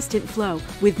consistent flow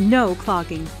with no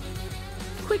clogging.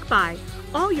 Quick Buy,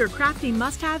 all your crafting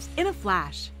must-haves in a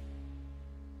flash.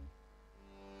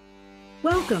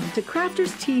 Welcome to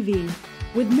Crafters TV.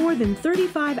 With more than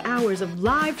 35 hours of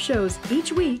live shows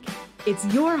each week, it's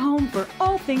your home for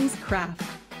all things craft.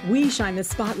 We shine the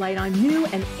spotlight on new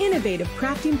and innovative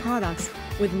crafting products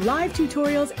with live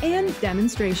tutorials and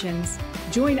demonstrations.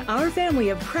 Join our family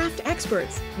of craft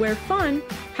experts where fun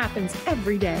happens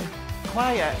every day.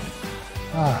 Quiet.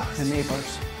 The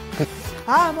neighbours.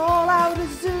 I'm all out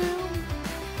of Zoom.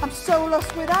 I'm so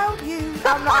lost without you.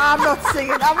 I'm not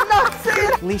singing.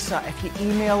 Lisa, if you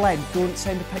email in, don't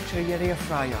send a picture of your air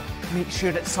fryer. Make sure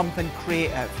it's something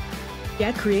creative.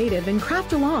 Get creative and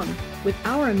craft along. With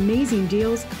our amazing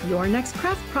deals, your next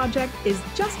craft project is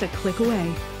just a click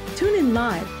away. Tune in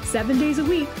live 7 days a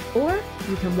week, or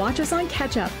you can watch us on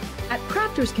Catch Up at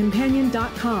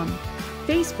crafterscompanion.com,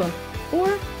 Facebook,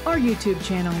 or our YouTube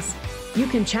channels. You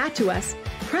can chat to us,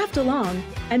 craft along,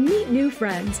 and meet new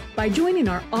friends by joining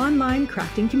our online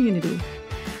crafting community.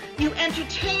 You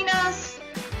entertain us.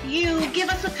 You give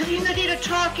us a community to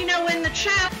talk, in the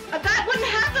chat. That wouldn't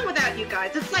happen without you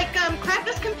guys. It's like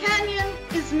Crafters Companion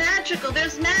is magical.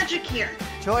 There's magic here.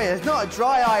 Joy, there's not a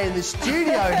dry eye in the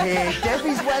studio here.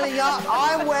 Debbie's welling up,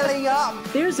 I'm welling up.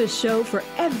 There's a show for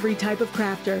every type of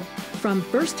crafter, from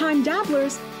first-time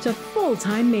dabblers to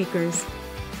full-time makers.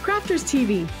 Crafters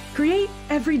TV, create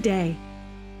every day.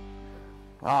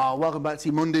 Welcome back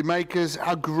to Monday Makers.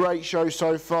 A great show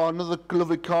so far. Another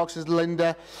lovely card, says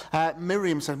Linda.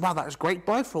 Miriam said, wow, that was great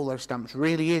buy for all those stamps.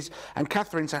 Really is. And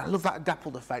Catherine said, I love that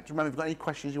dappled effect. Remember, if you've got any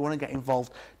questions you want to get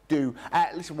involved, do.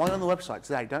 Listen, while you're on the website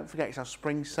today, don't forget it's our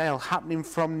spring sale happening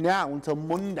from now until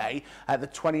Monday, the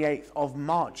 28th of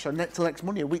March. So till next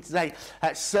Monday, a week today,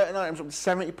 certain items up to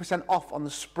 70% off on the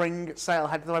spring sale.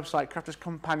 Head to the website,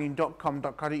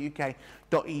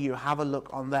 crafterscompanion.com.co.uk.eu. Have a look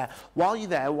on there. While you're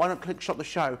there, why not click shop the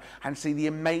show and see the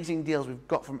amazing deals we've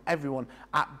got from everyone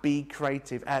at Be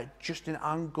Creative. Justin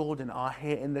and Gordon are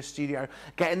here in the studio,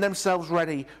 getting themselves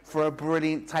ready for a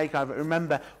brilliant takeover.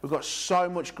 Remember, we've got so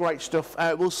much great stuff.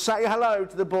 We'll say hello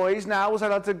to the boys now. We'll say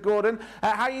hello to Gordon.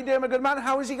 How are you doing, my good man?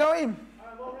 How is he going?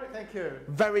 I'm all right, thank you.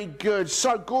 Very good.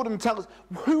 So, Gordon, tell us,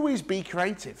 who is Be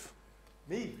Creative?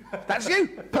 Me. That's you.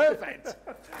 Perfect.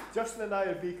 Justin and I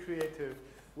are Be Creative.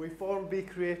 We formed Be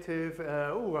Creative,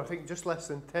 I think just less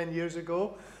than 10 years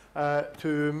ago,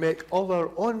 to make all our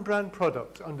on-brand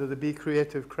products under the Be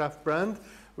Creative craft brand,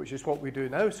 which is what we do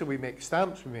now. So we make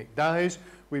stamps, we make dies,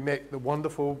 we make the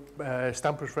wonderful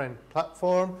Stampers Friend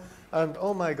platform, and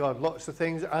oh my God, lots of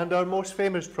things. And our most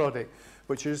famous product,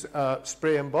 which is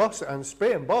Spray Emboss, and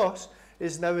Spray Emboss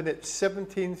is now in its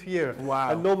 17th year.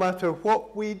 Wow. And no matter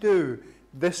what we do,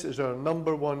 this is our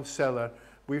 #1 seller.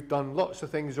 We've done lots of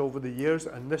things over the years,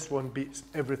 and this one beats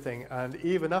everything. And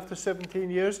even after 17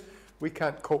 years, we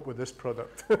can't cope with this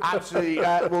product. Absolutely.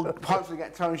 We'll hopefully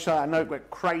get Tony to show that. I know it went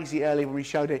crazy early when we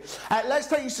showed it. Let's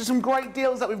take you to some great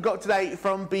deals that we've got today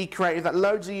from Be Creative that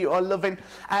loads of you are loving.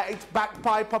 It's backed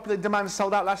by popular demand,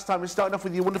 sold out last time. We're starting off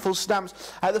with your wonderful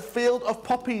stamps. The Field of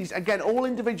Poppies, again, all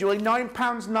individually,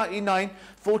 £9.99,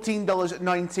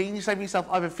 $14.19. You're saving yourself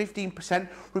over 15%.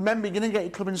 Remember, you're going to get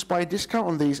your Club Inspired discount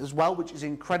on these as well, which is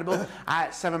incredible, at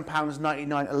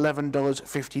 £7.99,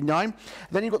 $11.59.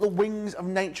 Then you've got the Wings of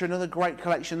Nature, another great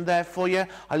collection there for you.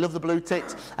 I love the blue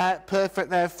ticks. Perfect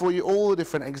there for you, all the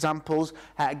different examples.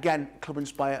 Again, Club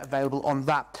Inspire available on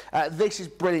that. This is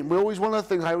brilliant. One of the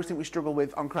things I always think we struggle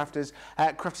with on Crafters,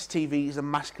 Crafters TV is a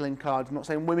masculine card. I'm not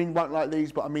saying women won't like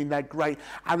these, but I mean, they're great.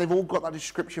 And they've all got that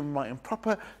description right and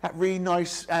proper, that really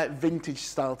nice vintage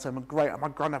style to them. Great. My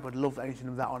granddad would love anything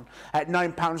of that on. At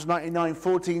 £9.99,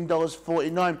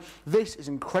 $14.49. This is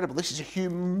incredible. This is a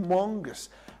humongous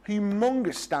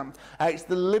stamp. It's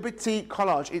the Liberty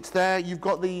collage. It's there. You've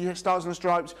got the Stars and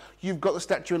Stripes. You've got the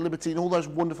Statue of Liberty and all those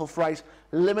wonderful phrases.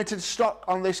 Limited stock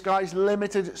on this, guys.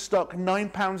 Limited stock.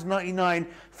 £9.99,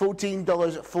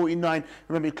 $14.49.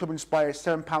 Remember, your Club Inspire,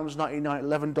 £7.99,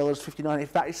 $11.59.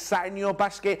 If that is sat in your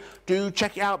basket, do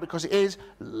check it out because it is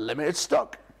limited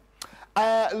stock.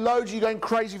 Loads of you going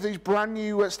crazy for these brand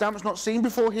new stamps not seen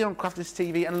before here on Crafters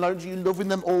TV, and loads of you loving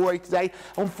them already today.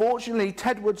 Unfortunately,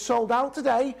 Tedward sold out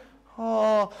today.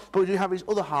 Oh, but we do have his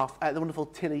other half, the wonderful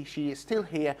Tilly. She is still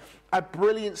here. A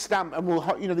brilliant stamp, and we'll,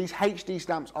 you know, these HD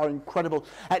stamps are incredible.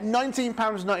 At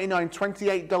 £19.99,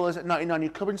 $28.99,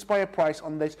 your Club Inspire price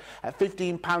on this at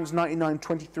 £15.99,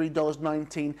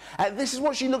 $23.19. This is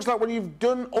what she looks like when you've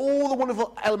done all the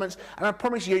wonderful elements, and I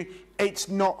promise you, it's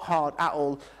not hard at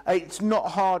all. It's not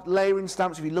hard. Layering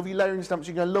stamps, if you love your layering stamps,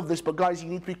 you're going to love this, but guys, you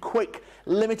need to be quick.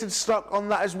 Limited stock on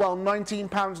that as well.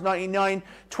 £19.99,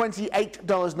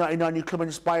 $28.99, your Club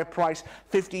Inspire price,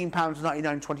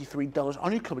 £15.99, $23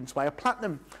 on your Club Inspire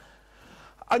Platinum.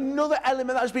 Another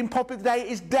element that has been popular today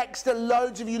is Dexter.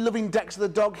 Loads of you loving Dexter the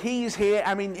dog. He is here.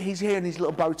 I mean, he's here in his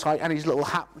little bow tie and his little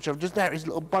hat, which I've just there, his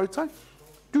little bow tie.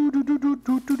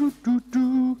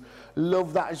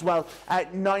 Love that as well.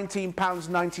 At £19.99,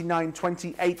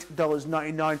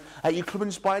 $28.99. Your Club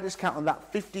Inspire discount on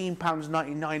that,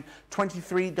 £15.99,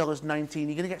 $23.19. You're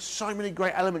going to get so many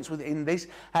great elements within this.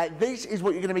 This is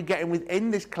what you're going to be getting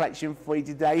within this collection for you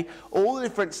today. All the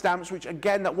different stamps, which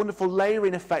again, that wonderful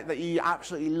layering effect that you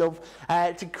absolutely love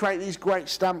to create these great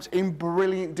stamps in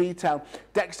brilliant detail.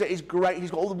 Dexter is great.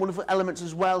 He's got all the wonderful elements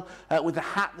as well with the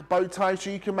hat, the bow tie, so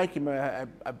you can make him a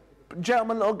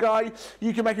gentleman little guy.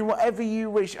 You can make him whatever you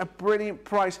wish. A brilliant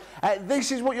price.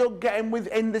 This is what you're getting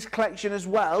within this collection as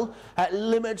well.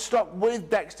 Limited stock with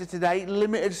Dexter today.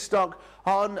 Limited stock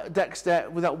on Dexter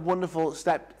with that wonderful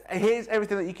step. Here's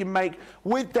everything that you can make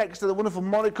with Dexter. The wonderful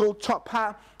monocle, top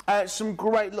hat. Some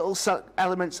great little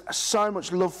elements, so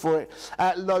much love for it.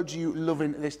 Loads of you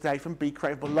loving this day from Be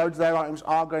Creative, but loads of their items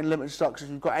are going limited stock, so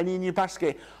if you've got any in your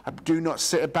basket, do not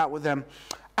sit about with them.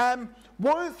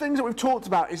 One of the things that we've talked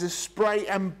about is a spray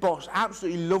emboss.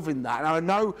 Absolutely loving that. And I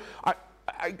know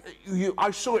I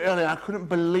saw it earlier and I couldn't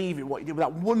believe it, what you did with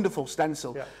that wonderful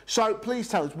stencil. Yeah. So please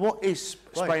tell us, what is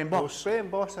spray emboss? Well, spray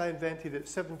emboss, I invented it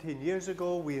 17 years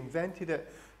ago. We invented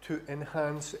it to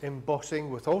enhance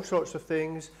embossing with all sorts of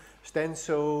things,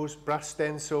 stencils, brass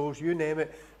stencils, you name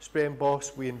it. Spray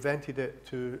emboss, we invented it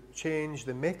to change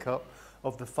the makeup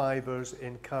of the fibres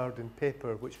in card and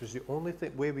paper, which was the only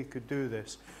way we could do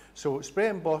this. So spray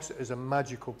emboss is a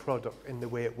magical product in the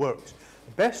way it works.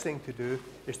 The best thing to do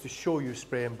is to show you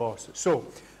spray emboss. So,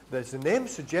 as the name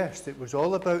suggests, it was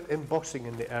all about embossing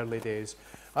in the early days.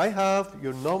 I have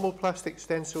your normal plastic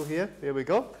stencil here, there we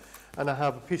go, and I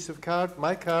have a piece of card.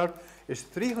 My card is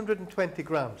 320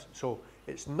 grams, so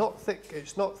it's not thick,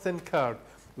 it's not thin card.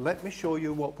 Let me show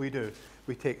you what we do.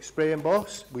 We take spray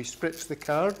emboss, we spritz the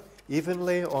card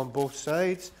evenly on both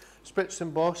sides. Spritz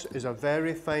emboss is a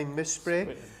very fine mist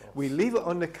spray. We leave it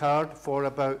on the card for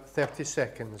about 30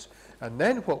 seconds. And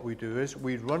then what we do is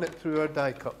we run it through our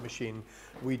die cut machine.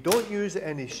 We don't use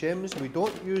any shims, we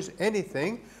don't use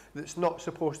anything that's not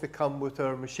supposed to come with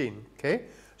our machine, okay?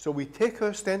 So we take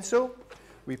our stencil,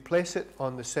 we place it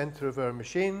on the center of our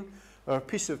machine, our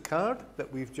piece of card that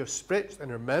we've just spritzed,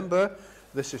 and remember,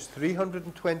 this is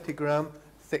 320 gram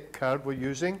thick card we're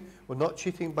using. We're not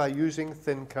cheating by using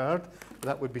thin card.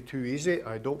 That would be too easy.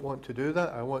 I don't want to do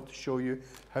that. I want to show you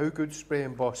how good spray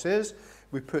emboss is.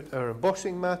 We put our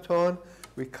embossing mat on.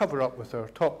 We cover up with our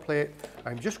top plate.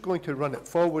 I'm just going to run it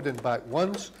forward and back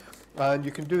once. And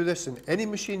you can do this in any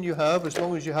machine you have, as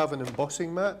long as you have an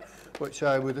embossing mat, which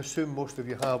I would assume most of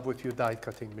you have with your die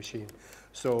cutting machine.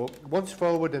 So once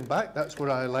forward and back, that's what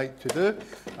I like to do.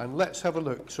 And let's have a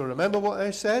look. So remember what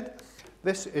I said?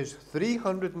 This is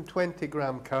 320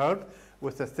 gram card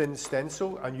with a thin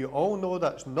stencil, and you all know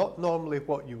that's not normally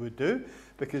what you would do,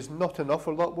 because not an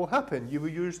awful lot will happen. You will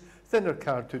use thinner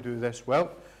card to do this.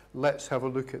 Well, let's have a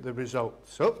look at the result.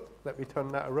 So let me turn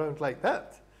that around like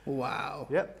that. Wow.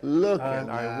 Yep. Look at that.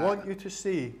 And I want you to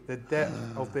see the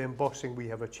depth of the embossing we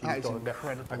have achieved on there.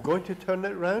 I'm going to turn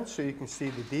it around so you can see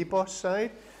the deboss side.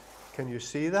 Can you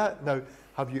see that? Now,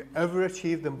 have you ever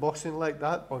achieved embossing like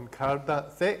that on card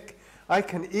that thick? I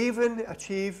can even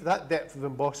achieve that depth of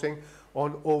embossing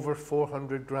on over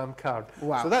 400 gram card.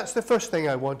 Wow. So that's the first thing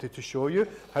I wanted to show you,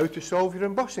 how to solve your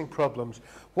embossing problems.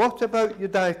 What about your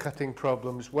die cutting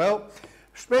problems? Well,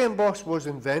 spray emboss was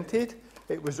invented.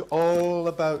 It was all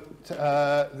about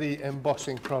the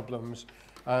embossing problems.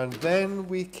 And then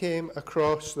we came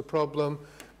across the problem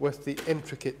with the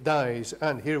intricate dies.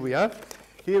 And here we are.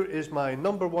 Here is my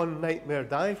 #1 nightmare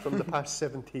die from the past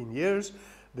 17 years.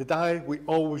 The die we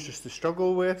always used to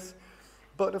struggle with.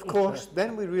 But of course,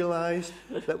 then we realised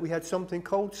that we had something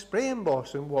called spray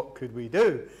emboss, and what could we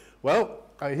do? Well,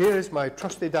 here is my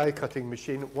trusty die cutting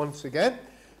machine once again.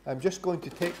 I'm just going to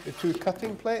take the 2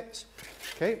 cutting plates.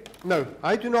 Okay. Now,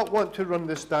 I do not want to run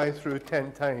this die through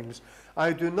 10 times.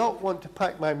 I do not want to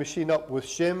pack my machine up with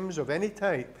shims of any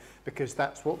type, because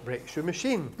that's what breaks your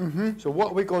machine. So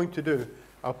what are we going to do?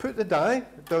 I'll put the die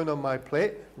down on my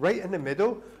plate, right in the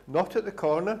middle, not at the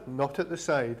corner, not at the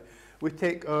side. We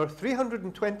take our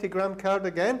 320 gram card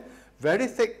again, very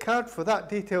thick card for that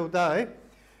detailed die.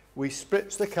 We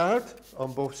spritz the card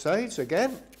on both sides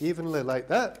again, evenly like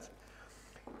that.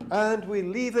 And we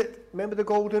leave it, remember the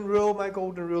golden rule? My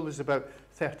golden rule is about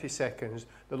 30 seconds.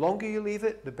 The longer you leave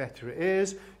it, the better it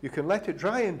is. You can let it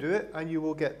dry and do it, and you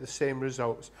will get the same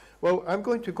results. Well, I'm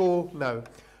going to go now.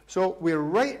 So we're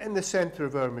right in the center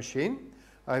of our machine.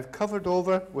 I've covered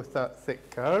over with that thick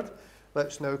card.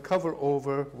 Let's now cover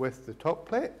over with the top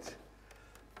plate.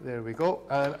 There we go.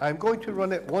 And I'm going to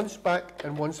run it once back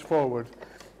and once forward.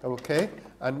 Okay?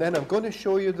 And then I'm going to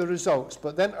show you the results.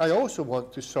 But then I also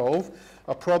want to solve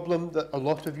a problem that a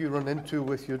lot of you run into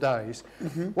with your dies.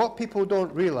 What people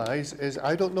don't realize is,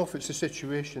 I don't know if it's a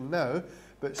situation now,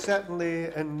 but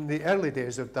certainly in the early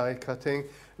days of die cutting,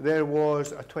 there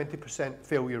was a 20%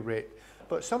 failure rate.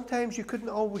 But sometimes you couldn't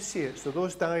always see it, so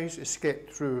those dies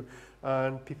escaped through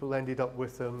and people ended up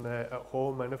with them at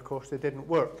home, and of course they didn't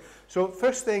work. So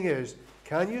first thing is,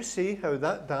 can you see how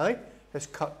that die has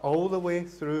cut all the way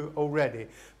through already?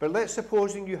 But let's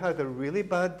supposing you had a really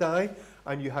bad die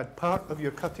and you had part of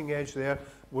your cutting edge there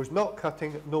was not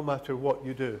cutting no matter what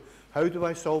you do. How do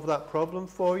I solve that problem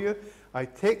for you? I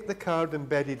take the card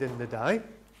embedded in the die,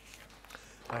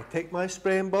 I take my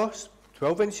spray emboss,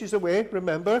 12 inches away,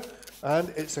 remember, and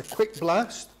it's a quick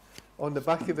blast on the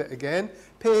back of it again,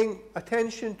 paying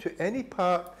attention to any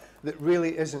part that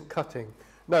really isn't cutting.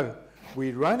 Now,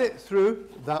 we ran it through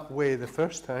that way the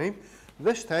first time.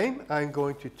 This time, I'm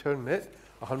going to turn it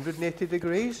 180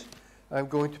 degrees. I'm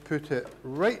going to put it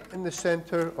right in the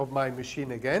center of my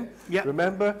machine again. Yep.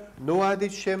 Remember, no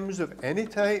added shims of any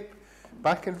type.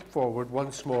 Back and forward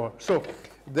once more. So,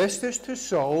 this is to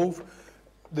solve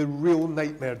the real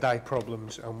nightmare die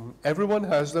problems. Everyone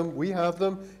has them, we have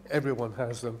them, everyone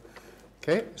has them.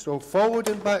 Okay, so forward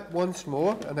and back once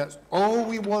more, and that's all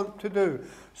we want to do.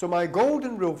 So my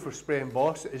golden rule for spray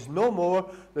emboss is no more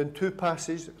than 2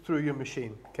 passes through your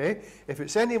machine. Okay, if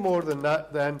it's any more than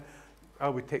that, then I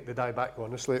would take the die back,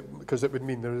 honestly, because it would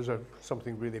mean there is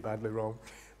something really badly wrong.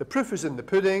 The proof is in the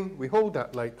pudding. We hold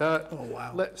that like that. Oh,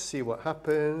 wow. Let's see what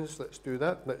happens. Let's do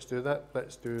that, let's do that,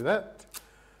 let's do that.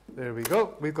 There we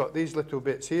go. We've got these little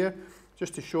bits here.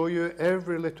 Just to show you,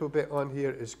 every little bit on here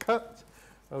is cut.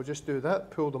 I'll just do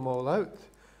that, pull them all out.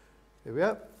 There we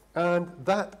are. And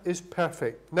that is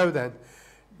perfect. Now then,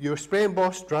 your spray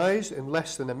emboss dries in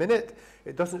less than a minute.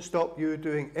 It doesn't stop you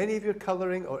doing any of your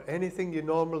colouring or anything you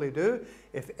normally do.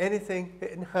 If anything,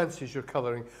 it enhances your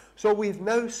colouring. So we've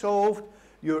now solved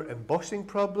your embossing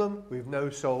problem. We've now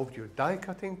solved your die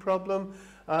cutting problem.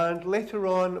 And later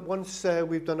on, once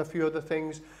we've done a few other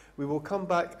things, we will come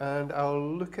back and I'll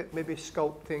look at maybe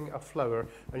sculpting a flower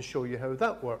and show you how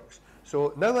that works.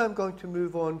 So now I'm going to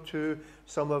move on to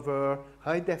some of our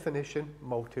high definition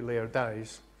multi-layer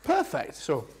dies. Perfect.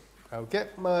 So I'll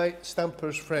get my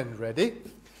Stamper's Friend ready.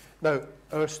 Now,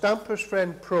 our Stamper's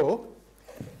Friend Pro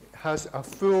has a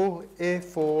full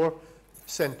A4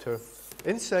 centre.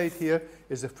 Inside here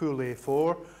is a full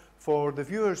A4. For the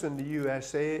viewers in the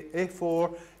USA,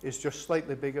 A4 is just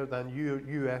slightly bigger than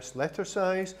US letter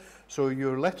size, so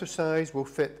your letter size will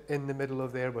fit in the middle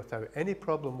of there without any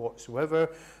problem whatsoever.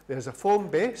 There's a foam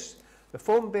base. The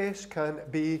foam base can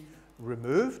be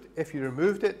removed. If you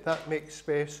removed it, that makes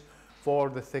space for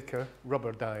the thicker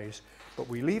rubber dies. But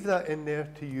we leave that in there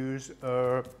to use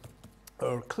our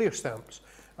clear stamps.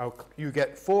 You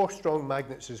get 4 strong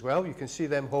magnets as well. You can see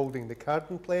them holding the card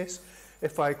in place.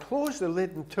 If I close the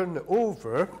lid and turn it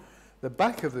over, the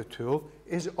back of the tool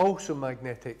is also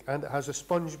magnetic and it has a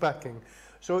sponge backing.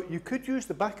 So you could use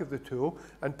the back of the tool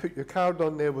and put your card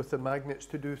on there with the magnets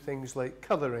to do things like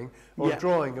colouring or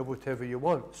drawing or whatever you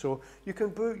want. So you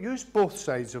can use both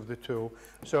sides of the tool.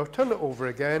 So I'll turn it over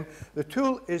again. The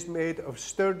tool is made of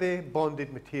sturdy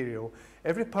bonded material.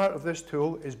 Every part of this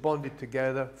tool is bonded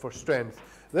together for strength.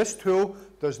 This tool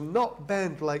does not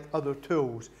bend like other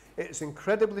tools. It's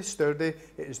incredibly sturdy.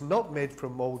 It is not made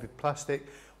from moulded plastic,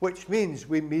 which means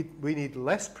we need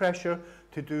less pressure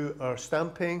to do our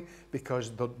stamping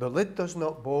because the lid does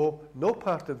not bow. No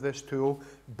part of this tool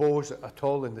bows at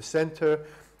all in the centre.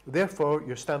 Therefore,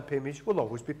 your stamp image will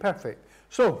always be perfect.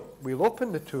 So, we'll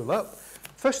open the tool up.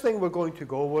 First thing we're going to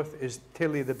go with is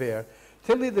Tilly the Bear.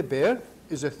 Tilly the Bear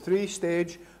is a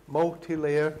 3-stage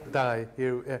multi-layer die,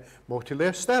 here,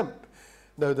 multi-layer stamp.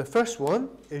 Now the first one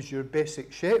is your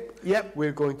basic shape. Yep.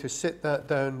 We're going to sit that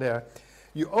down there.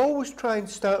 You always try and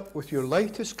start with your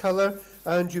lightest colour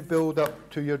and you build up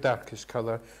to your darkest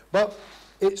colour. But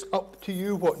it's up to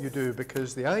you what you do,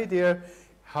 because the idea,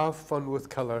 have fun with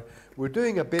colour. We're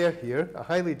doing a bear here, a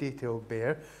highly detailed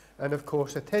bear, and of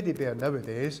course a teddy bear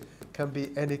nowadays can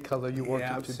be any colour you want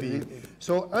it to be.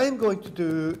 So I'm going to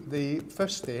do the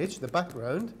first stage, the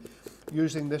background,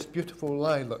 using this beautiful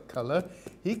lilac colour.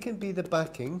 He can be the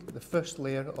backing, the first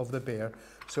layer of the bear.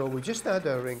 So we just add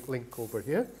our link over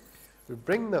here. We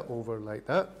bring that over like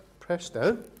that, press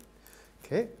down.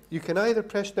 Okay, you can either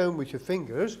press down with your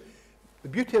fingers. The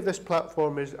beauty of this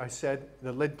platform is, I said,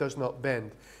 the lid does not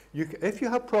bend. If you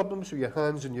have problems with your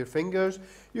hands and your fingers,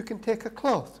 you can take a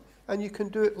cloth and you can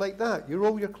do it like that. You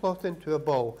roll your cloth into a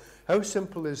ball. How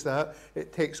simple is that?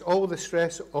 It takes all the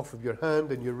stress off of your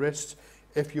hand and your wrists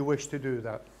if you wish to do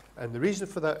that. And the reason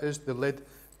for that is the lid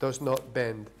does not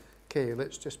bend. Okay,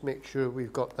 let's just make sure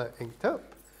we've got that inked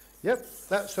up. Yep,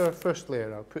 that's our first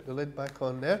layer. I'll put the lid back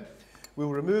on there. We'll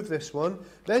remove this one.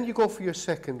 Then you go for your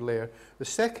second layer. The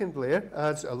second layer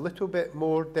adds a little bit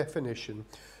more definition.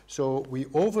 So we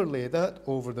overlay that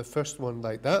over the first one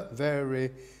like that,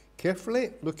 very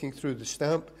carefully. Looking through the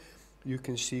stamp, you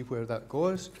can see where that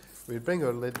goes. We bring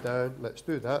our lid down. Let's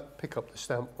do that. Pick up the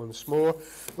stamp once more.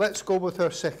 Let's go with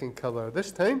our second colour.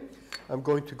 This time, I'm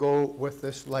going to go with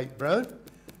this light brown.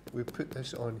 We put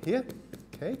this on here.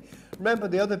 Okay. Remember,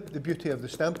 the beauty of the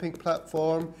stamping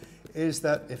platform is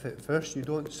that if at first you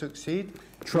don't succeed,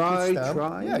 try you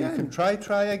can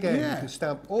try again. Yeah. You can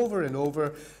stamp over and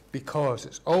over, because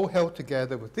it's all held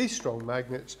together with these strong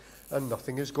magnets and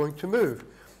nothing is going to move.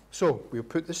 So we'll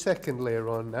put the second layer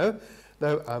on now.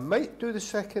 Now I might do the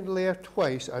second layer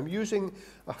twice. I'm using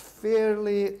a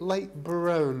fairly light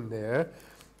brown there.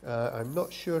 I'm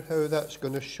not sure how that's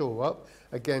going to show up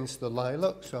against the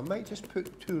lilac, so I might just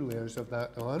put 2 layers of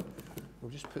that on.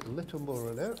 We'll just put a little more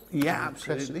on there. Yeah, and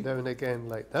press absolutely. it down again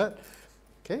like that.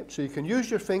 Okay, so you can use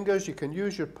your fingers, you can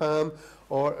use your palm,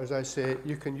 or as I say,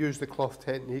 you can use the cloth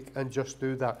technique and just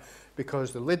do that,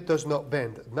 because the lid does not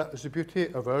bend. And that is the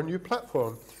beauty of our new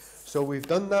platform. So we've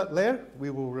done that layer. We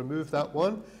will remove that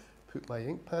one, put my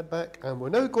ink pad back, and we're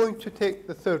now going to take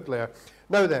the third layer.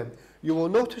 Now then, you will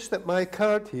notice that my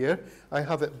card here, I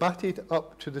have it batted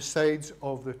up to the sides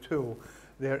of the tool.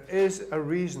 There is a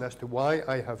reason as to why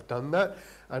I have done that,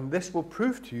 and this will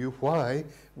prove to you why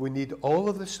we need all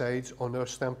of the sides on our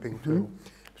stamping tool.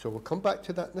 So we'll come back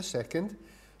to that in a second.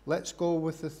 Let's go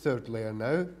with the third layer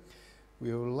now.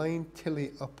 We'll line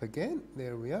Tilly up again.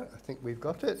 There we are. I think we've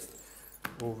got it.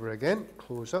 Over again,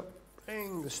 close up,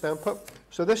 bring the stamp up.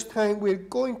 So this time we're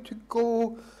going to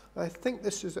go, I think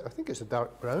it's a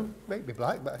dark brown. Might be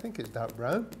black, but I think it's dark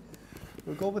brown.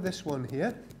 We'll go with this one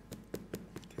here.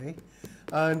 Okay.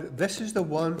 And this is the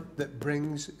one that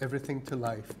brings everything to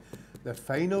life. The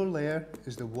final layer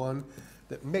is the one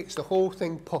that makes the whole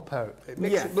thing pop out. It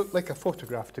makes it look like a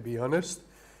photograph, to be honest.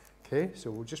 Okay,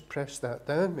 so we'll just press that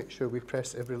down, make sure we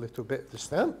press every little bit of the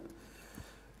stamp.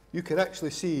 You can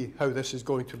actually see how this is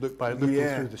going to look by looking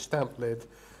through the stamp lid.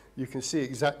 You can see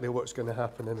exactly what's going to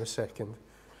happen in a second.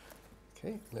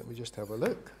 Okay, let me just have a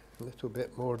look. A little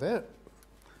bit more there.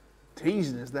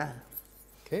 Teasing us there.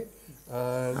 Okay,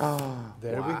 and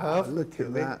there we have look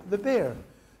at that. the bear.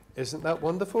 Isn't that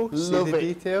wonderful? Love See the it.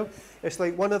 detail? It's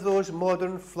like one of those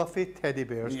modern fluffy teddy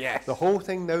bears. Yes. The whole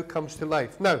thing now comes to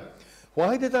life. Now,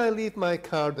 why did I leave my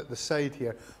card at the side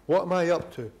here? What am I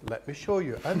up to? Let me show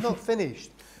you. I'm not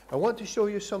finished. I want to show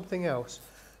you something else.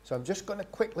 So I'm just going to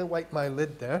quickly wipe my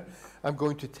lid there. I'm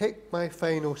going to take my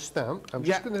final stamp. I'm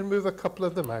just going to remove a couple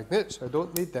of the magnets. I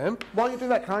don't need them. While you do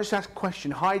that, can I just ask a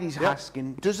question? Heidi's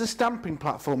asking, does the stamping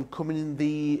platform come in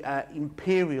the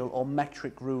imperial or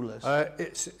metric rulers?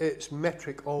 It's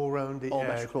metric all round the edge.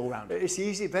 Metric all round. It's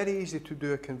easy, very easy to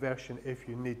do a conversion if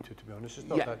you need to be honest. It's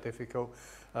not that difficult.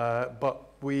 But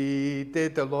we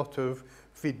did a lot of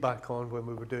feedback on when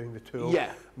we were doing the tool.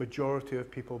 Majority of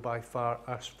people by far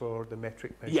asked for the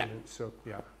metric measurements. So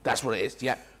that's what it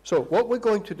is. So what we're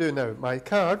going to do now, my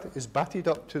card is batted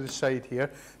up to the side here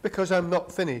because I'm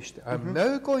not finished. I'm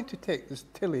now going to take this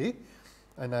Tilly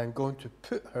and I'm going to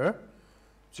put her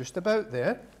just about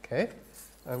there. Okay,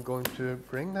 I'm going to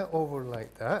bring that over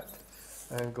like that.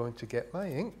 I'm going to get my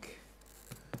ink.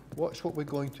 Watch what we're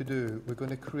going to do. We're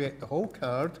going to create the whole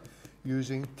card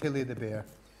using Tilly the bear.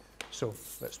 So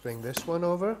let's bring this one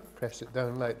over, press it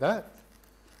down like that.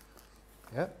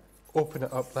 Open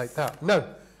it up like that. Now,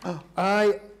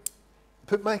 I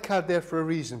put my card there for a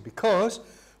reason, because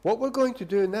what we're going to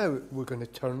do now, we're going to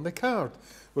turn the card.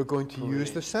 We're going to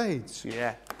use the sides.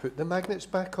 Put the magnets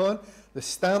back on. The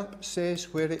stamp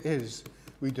says where it is.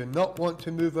 We do not want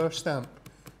to move our stamp.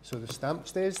 So the stamp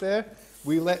stays there.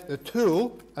 We let the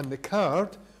tool and the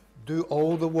card do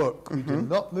all the work. We do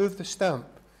not move the stamp.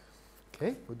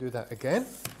 Okay, we'll do that again.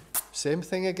 Same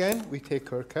thing again. We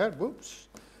take our card. Whoops,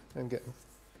 I'm getting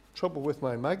trouble with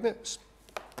my magnets.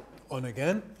 On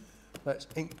again. Let's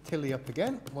ink Tilly up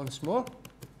again, once more.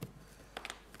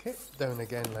 Okay, down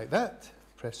again like that.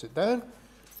 Press it down,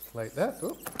 like that.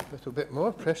 Oh, a little bit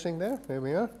more, pressing there. There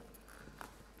we are.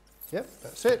 Yep,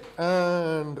 that's it.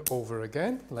 And over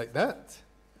again, like that.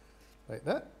 Like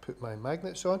that. Put my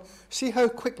magnets on. See how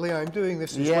quickly I'm doing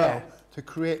this as well to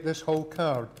create this whole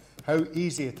card. How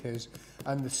easy it is.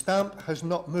 And the stamp has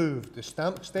not moved. The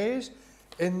stamp stays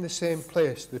in the same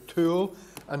place. The tool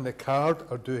and the card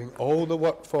are doing all the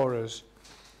work for us.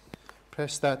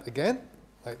 Press that again,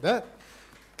 like that.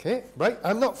 Okay, right,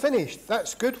 I'm not finished.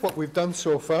 That's good what we've done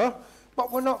so far,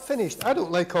 but we're not finished. I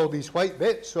don't like all these white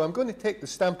bits, so I'm going to take the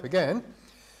stamp again,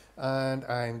 and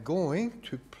I'm going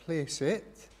to place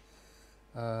it,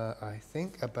 I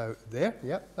think, about there.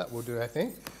 Yep, that will do, I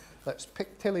think. Let's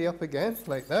pick Tilly up again,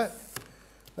 like that.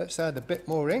 Let's add a bit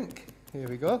more ink. Here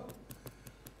we go.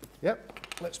 Yep.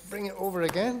 Let's bring it over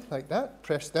again, like that.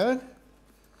 Press down.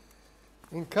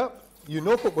 Ink up. You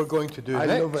know what we're going to do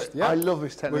next. Love it. Yeah? I love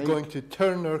this technique. We're going to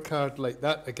turn our card like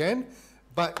that again.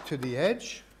 Back to the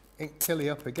edge. Ink Tilly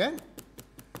up again.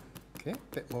 Okay,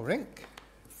 bit more ink.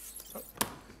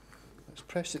 Let's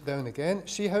press it down again.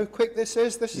 See how quick this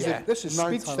is? This is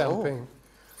speed stamping.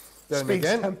 Down Speed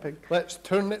again. stamping. Let's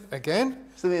turn it again.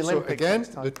 So the Olympics again,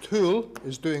 next time. the tool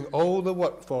is doing all the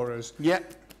work for us.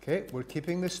 Yep. Okay, we're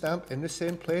keeping the stamp in the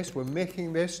same place. We're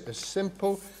making this as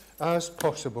simple as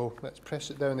possible. Let's press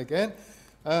it down again.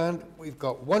 And we've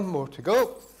got one more to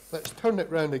go. Let's turn it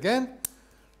round again.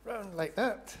 Round like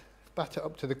that. Bat it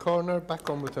up to the corner, back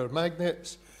on with our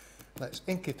magnets. Let's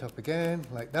ink it up again,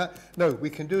 like that. Now, we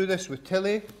can do this with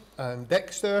Tilly and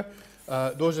Dexter.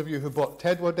 Those of you who bought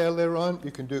Tedward earlier on,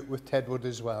 you can do it with Tedward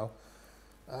as well.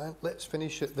 And let's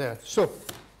finish it there. So,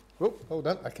 oh, hold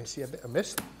on, I can see a bit of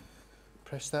mist.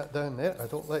 Press that down there. I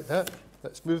don't like that.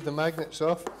 Let's move the magnets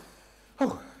off.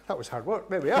 Oh, that was hard work.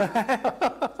 There we are.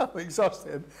 I'm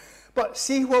exhausted. But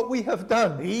see what we have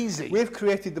done. Easy. We've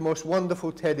created the most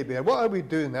wonderful teddy bear. What are we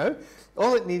doing now?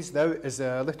 All it needs now is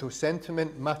a little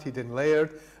sentiment matted in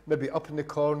Laird, maybe up in the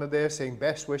corner there saying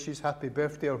best wishes, happy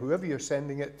birthday, or whoever you're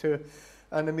sending it to.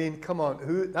 And I mean, come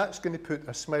on, that's going to put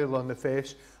a smile on the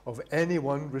face of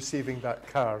anyone receiving that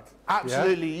card.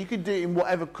 Absolutely. Yeah? You could do it in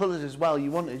whatever colours as well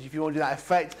you wanted. If you want to do that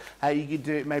effect, you could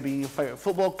do it maybe your favourite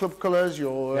football club colours,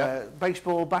 your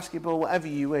baseball, basketball, whatever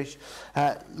you wish.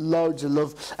 Loads of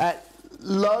love.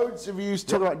 Loads of views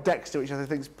talking about Dexter, which I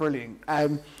think is brilliant.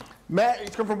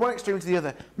 It's gone from one extreme to the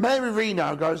other. Mary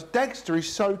Reno goes, Dexter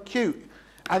is so cute.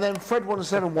 And then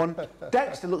Fred171,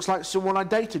 Dexter looks like someone I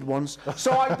dated once.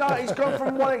 So it's gone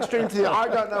from one extreme to the other.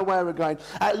 I don't know where we're going.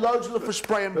 Loads of love for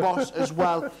Spray and Boss as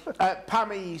well.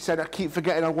 Pammy said, I keep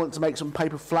forgetting I want to make some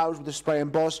paper flowers with the Spray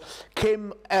and Boss.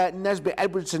 Kim Nesbitt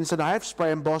Edwardson said, I have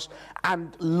Spray and Boss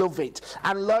and love it.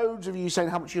 And loads of you saying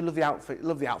how much you love the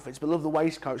outfits, but love the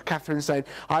waistcoats. Catherine saying,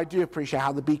 I do appreciate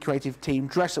how the Be Creative team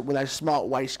dress up with those smart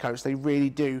waistcoats. They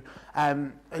really do.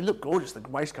 They look gorgeous, the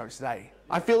waistcoats today.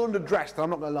 I feel underdressed, I'm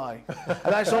not going to lie.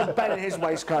 And I saw Ben in his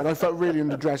waistcoat and I felt really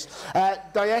underdressed.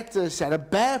 Dieta said a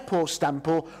bear paw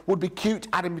stamper would be cute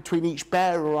adding between each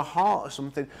bear or a heart or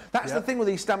something. That's the thing with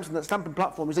these stamps and that stamping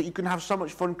platform is that you can have so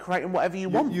much fun creating whatever you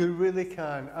want. You really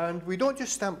can. And we don't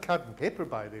just stamp card and paper,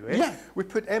 by the way. Yeah. We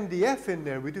put MDF in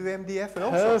there. We do MDF and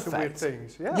all sorts of weird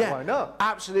things. Yeah, why not?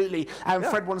 Absolutely. And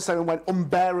Fred17 went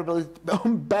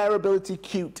unbearability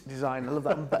cute design. I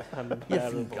love that.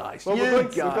 You guys. Well, we're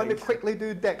going to quickly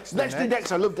do Dexter. Let's do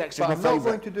Dexter. I love Dexter. But my I'm favourite. not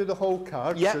going to do the whole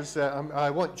card because I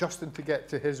want Justin to get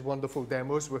to his wonderful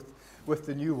demos with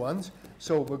the new ones.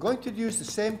 So we're going to use the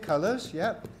same colours.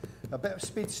 Yep. A bit of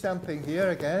speed stamping here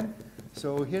again.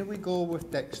 So here we go with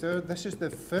Dexter. This is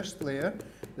the first layer.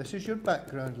 This is your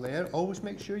background layer. Always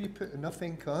make sure you put enough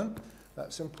ink on.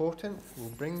 That's important. We'll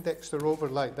bring Dexter over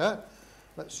like that.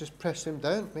 Let's just press him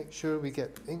down. Make sure we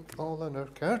get ink all on our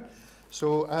card.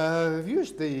 So I've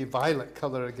used the violet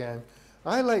colour again.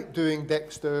 I like doing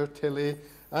Dexter, Tilly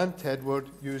and Tedward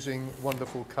using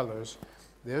wonderful colours.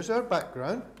 There's our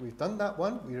background. We've done that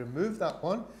one. We remove that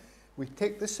one. We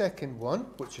take the second one,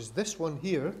 which is this one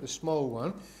here, the small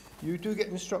one. You do get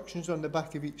instructions on the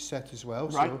back of each set as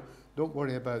well, so don't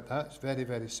worry about that. It's very,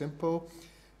 very simple.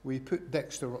 We put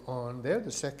Dexter on there,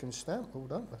 the second stamp.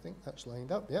 Hold on, I think that's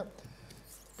lined up. Yep.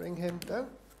 Bring him down.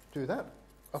 Do that.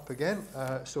 Up again.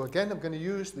 So again, I'm going to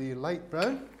use the light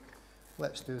brown.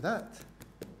 Let's do that.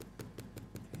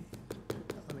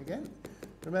 That one again.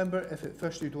 Remember, if at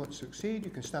first you don't succeed,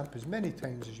 you can stamp as many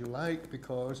times as you like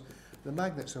because the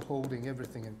magnets are holding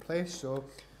everything in place, so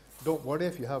don't worry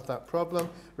if you have that problem.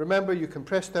 Remember, you can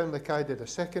press down like I did a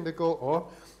second ago, or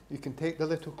you can take the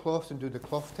little cloth and do the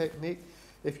cloth technique.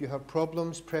 If you have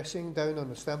problems pressing down on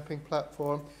the stamping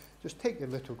platform, just take your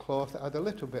little cloth, add a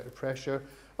little bit of pressure,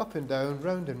 up and down,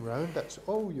 round and round. That's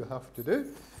all you have to do.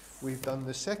 We've done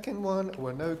the second one.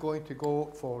 We're now going to go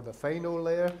for the final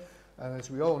layer. And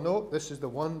as we all know, this is the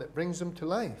one that brings them to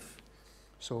life.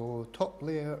 So top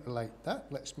layer like that.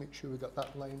 Let's make sure we got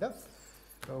that lined up.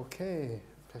 Okay,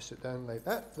 press it down like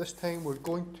that. This time we're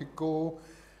going to go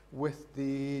with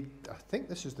the, I think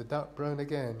this is the dark brown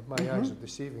again. My eyes are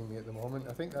deceiving me at the moment.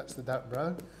 I think that's the dark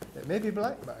brown. It may be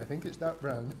black, but I think it's dark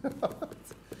brown.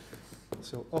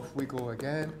 So off we go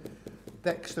again.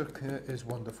 Dexter is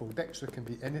wonderful. Dexter can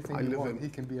be anything you want. He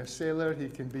can be a sailor, he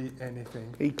can be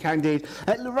anything. He can indeed.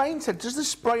 Lorraine said, does the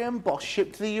spray emboss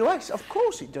ship to the US? Of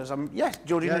course it does. Yes,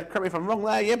 Georgie, correct me if I'm wrong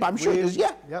there, yeah, but I'm sure it does,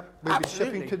 yeah. Yep, we've been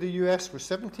shipping to the US for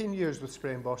 17 years with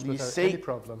spray emboss without any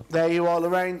problem. There you are,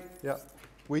 Lorraine. Yep.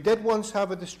 We did once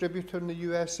have a distributor in the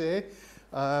USA,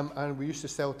 and we used to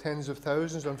sell tens of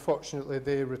thousands. Unfortunately,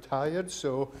 they retired,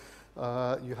 so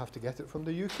you have to get it from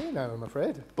the UK now, I'm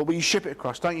afraid. But you ship it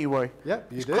across, don't you worry?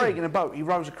 Yep, you do. Craig in a boat. He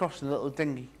rows across in a little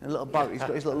dinghy, a little boat. He's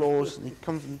got his little oars, and he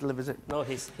comes and delivers it. No,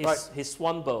 his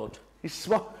swan boat. His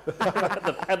swan.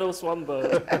 The pedal swan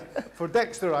boat. For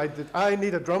Dexter, I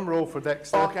need a drum roll for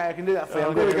Dexter. Okay, I can do that for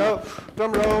you. Here we go.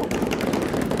 Drum roll.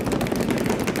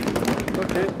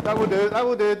 Okay, that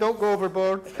will do, don't go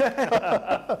overboard.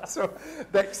 So,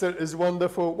 Dexter is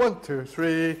wonderful. 1, 2,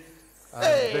 3. And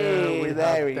hey,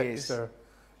 there he Dexter. Is.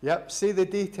 Yep, see the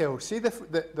detail. See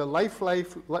the lifelike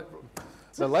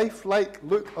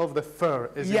look of the fur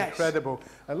is incredible.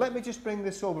 And let me just bring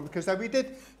this over, because we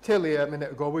did Tilly a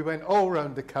minute ago. We went all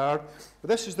around the card. But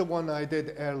this is the one I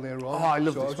did earlier on. Oh, I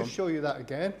love so this I'll just show you that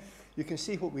again. You can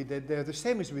see what we did there, the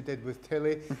same as we did with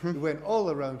Tilly. We went all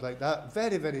around like that.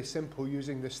 Very, very simple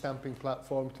using the stamping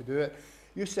platform to do it.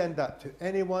 You send that to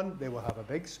anyone, they will have a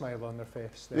big smile on their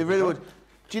face. They really would.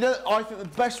 Do you know, I think the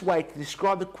best way to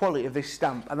describe the quality of this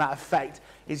stamp and that effect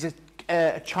is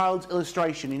a child's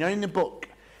illustration. You know, in the book,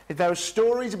 if there are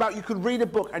stories about, you could read a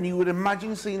book and you would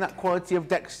imagine seeing that quality of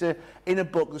Dexter in a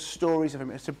book, the stories of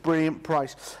him. It's a brilliant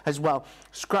price as well.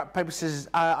 Scrap paper scissors.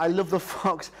 I love the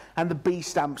fox and the bee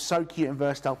stamp. So cute and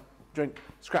versatile. Drink.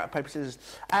 Scrap paper scissors.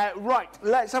 Right,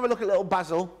 let's have a look at little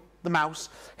Basil, the mouse.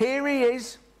 Here he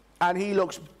is, and he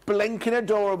looks blinking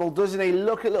adorable, doesn't he?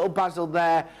 Look at little Basil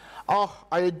there. Oh,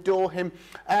 I adore him.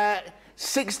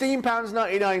 £16.99,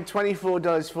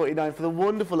 $24.49 for the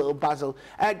wonderful little Basil.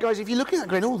 Guys, if you're looking at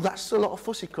that going, oh, that's a lot of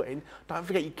fussy cutting, don't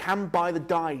forget you can buy the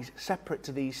dies separate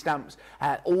to these stamps,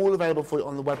 all available for you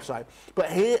on the website.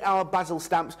 But here are Basil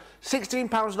stamps,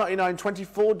 £16.99,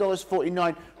 $24.49.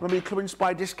 Remember your Club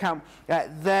Inspire discount,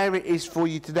 there it is for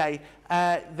you today.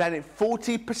 Then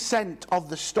 40% of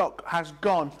the stock has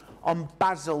gone on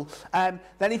Basil.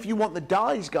 Then if you want the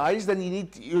dies, guys, then you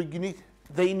need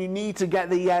to get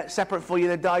the separate for you.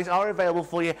 The dies are available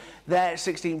for you. They're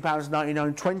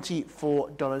 £16.99,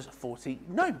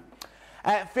 $24.49.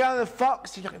 Fiona the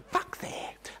Fox, you're looking fuck there.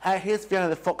 Here's Fiona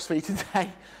the Fox for you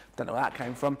today. Don't know where that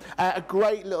came from. A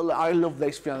great little, I love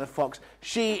this Fiona the Fox.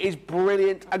 She is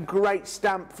brilliant. A great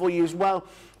stamp for you as well.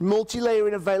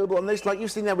 Multi-layering available on this, like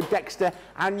you've seen there with Dexter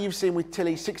and you've seen with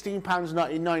Tilly.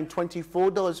 £16.99,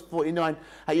 $24.49.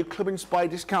 Your Club Inspire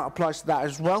discount applies to that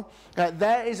as well.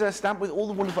 There is a stamp with all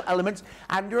the wonderful elements.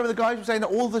 And remember, the guys were saying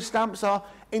that all the stamps are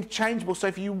interchangeable. So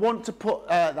if you want to put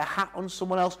the hat on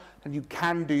someone else, then you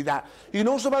can do that. You can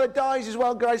also buy the dies as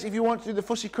well, guys, if you want to do the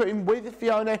fussy cutting with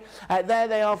Fiona. There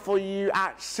they are for you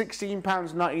at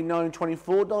 £16.99,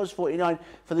 $24.49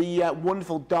 for the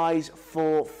wonderful dies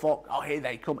for Fox. Oh, here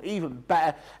they come, even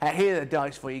better. Here are the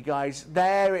dies for you guys.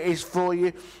 There it is for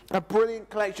you. A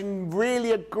brilliant collection,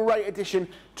 really a great addition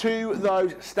to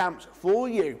those stamps for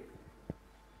you.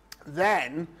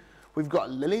 Then we've got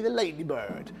Lily the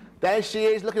Ladybird. There she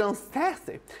is, looking all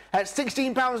thirsty. At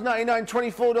 £16.99,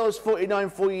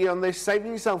 $24.49 for you on this,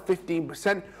 saving yourself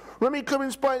 15%. Remember, your Club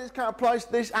Inspire discount applies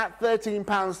to this at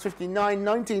 £13.59,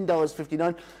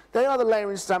 $19.59. They are the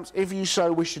layering stamps if you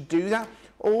so wish to do that.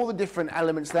 All the different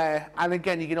elements there. And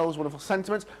again, you get all those wonderful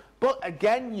sentiments. But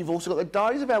again, you've also got the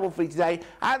dies available for you today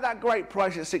at that great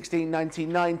price at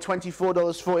 $16.99,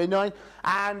 $24.49.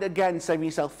 And again, saving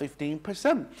yourself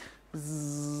 15%.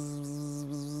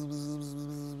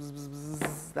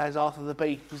 There's Arthur the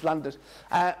Bee, he's landed.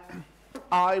 I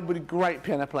would be a great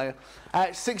piano player.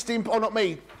 16, oh not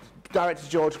me, Director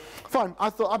George. Fine, I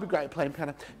thought I'd be great at playing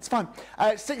piano. It's fine.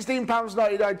 £16.99,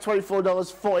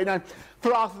 $24.49.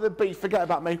 For Arthur the Bee, forget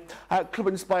about me. Club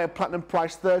Inspire Platinum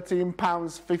price,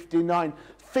 £13.59.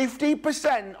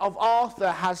 50% of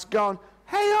Arthur has gone.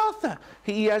 Hey Arthur,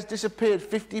 he has disappeared.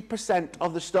 50%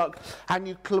 of the stock, and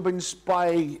your Club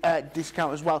Inspire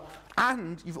discount as well.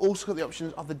 And you've also got the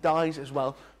options of the dies as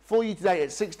well for you today at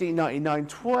 $16.99,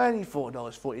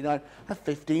 $24.49, a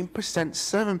 15%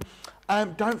 7.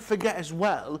 Don't forget as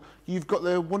well, you've got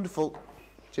the wonderful,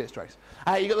 cheers Trace,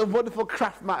 you've got the wonderful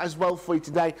craft mat as well for you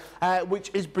today,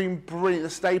 which has been brilliant, the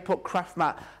Stay Put craft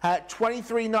mat,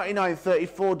 $23.99,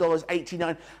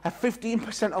 $34.89, a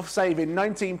 15% off saving,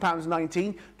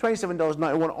 £19.19,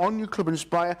 $27.91 on your Club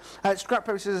Inspire. Scrap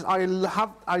paper scissors, I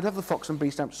love the Fox and Bee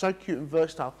stamps, so cute and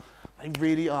versatile. They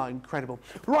really are incredible.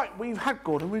 Right, we've had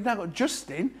Gordon, we've now got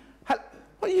Justin. What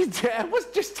are you doing? What's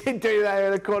Justin doing there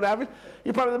in the corner?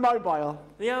 You're probably the mobile.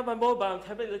 Yeah, my mobile. I'm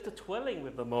having a little twirling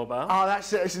with the mobile. Oh,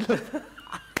 that's it.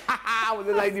 With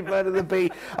the ladybird and the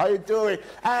bee. I adore it.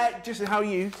 Justin, how are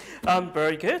you? I'm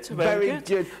very good. Very good.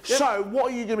 Yep. So, what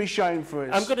are you going to be showing for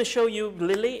us? I'm going to show you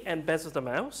Lily and Basil the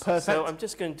Mouse. Perfect. So I'm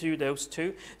just going to do those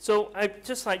two. So I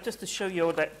just to show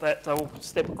you that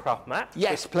step craft mat.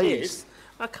 Yes, please.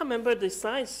 I can't remember the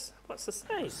size. What's the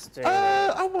size?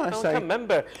 I want to say. I can't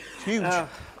remember. Huge.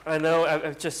 I know.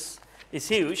 It's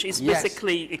huge. It's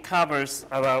basically, it covers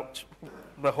about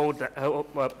the whole,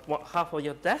 half of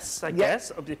your desk, I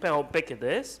guess, depending on how big it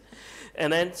is.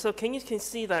 And then, so you can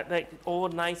see that like all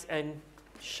nice and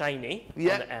shiny on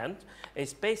the end.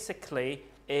 It's basically,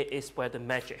 it is where the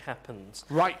magic happens.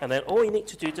 Right. And then all you need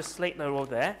to do, just slide that over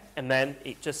there, and then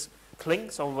it just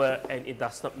clinks over and it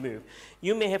does not move.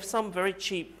 You may have some very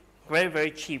cheap,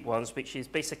 very cheap ones, which is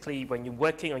basically when you're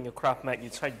working on your craft mat, you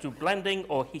try to do blending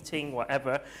or heating,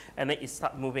 whatever, and then it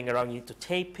starts moving around. You need to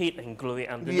tape it and glue it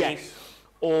underneath. Yes.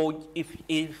 Or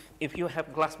if you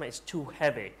have glass mat, it's too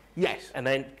heavy. Yes. And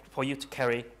then for you to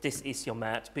carry, this is your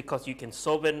mat, because you can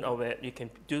solvent over it, you can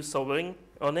do soldering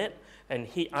on it, and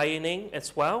heat ironing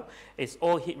as well. It's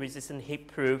all heat resistant, heat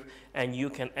proof, and you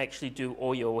can actually do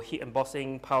all your heat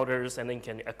embossing powders, and then you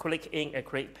can acrylic ink,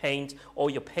 acrylic paint, all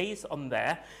your paste on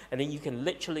there, and then you can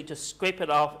literally just scrape it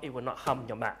off. It will not harm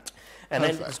your mat. And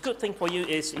then the good thing for you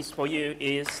is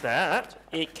that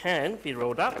it can be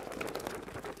rolled up,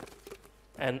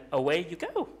 and away you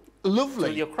go.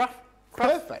 Lovely. To your craft.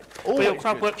 Perfect. For your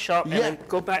craft workshop, and then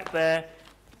go back there,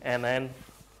 and then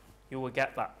you will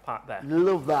get that part there.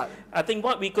 Love that. I think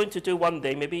what we're going to do one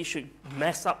day, maybe you should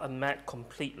mess up a mat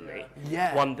completely.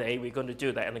 Yeah. One day we're going to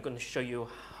do that, and I'm going to show you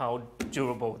how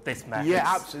durable this mat is. Yeah,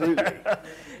 absolutely.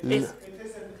 It is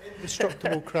an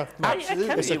indestructible craft mat. I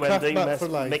can It's be a when craft doing mat for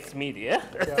life. mixed media.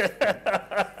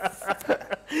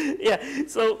 Yeah,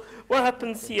 so what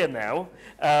happens here now,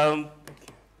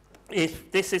 if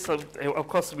this is, of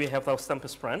course we have our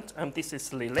stampers brand, and this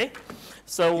is Lily.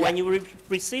 So when you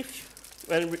receive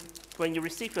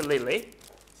a Lily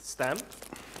stamp,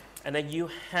 and then you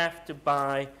have to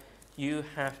buy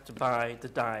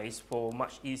the dies for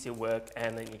much easier work,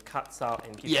 and then it cuts out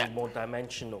and gives you more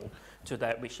dimensional to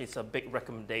that, which is a big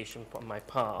recommendation from my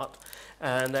part.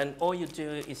 And then all you do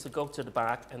is to go to the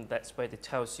back, and that's where it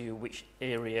tells you which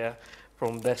area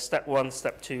from the step 1,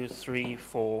 step 2, 3,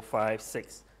 4, 5,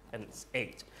 6, and it's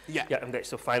 8. Yeah, and that's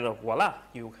the final, voila,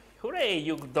 hooray,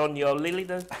 you've done your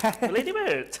ladybird.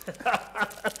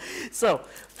 So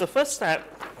the first step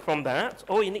from that,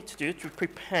 all you need to do to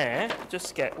prepare,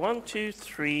 just get 1, 2,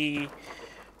 3,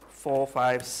 4,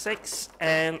 5, 6,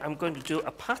 and I'm going to do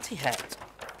a party hat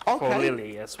for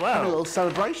Lily as well. And a little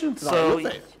celebration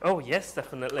tonight, oh yes,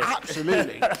 definitely.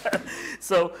 Absolutely.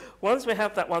 So once we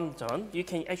have that one done, you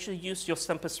can actually use your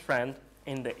stampers friend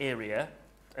in the area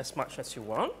as much as you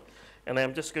want. And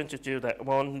I'm just going to do that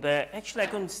one there. Actually,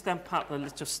 I'm going to stamp out the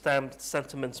little stamped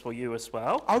sentiments for you as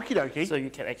well. Okie dokie. So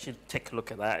you can actually take a look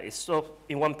at that. It's sort of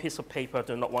in one piece of paper. I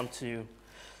do not want to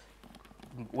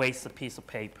waste a piece of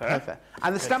paper. Perfect.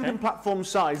 And the stamping platform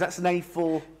size, that's an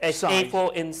A4 it's size?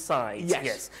 A4 inside,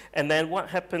 yes. And then what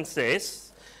happens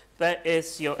is, that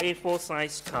is your A4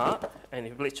 size card, and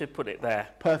you literally put it there.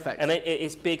 Perfect. And it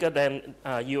is bigger than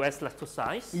US letter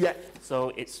size. Yeah.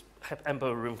 So it's have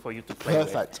ample room for you to play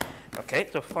with. Perfect. Okay,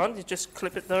 the front, you just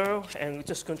clip it there, and we're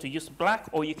just going to use black,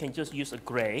 or you can just use a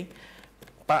grey.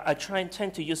 But I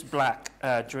tend to use black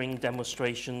during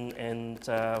demonstration and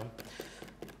not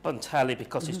entirely,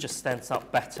 because it just stands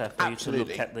out better for you to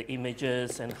look at the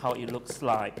images and how it looks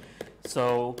like.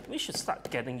 So we should start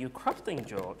getting you crafting,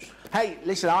 George. Hey,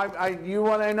 listen, you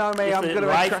want to know me? Is I'm it good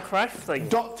live at crafting.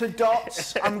 dot to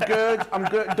dots. I'm good. I'm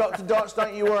good at dot to dots.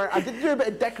 Don't you worry. I did do a bit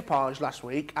of decoupage last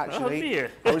week, actually. Oh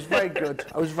dear. I was very good.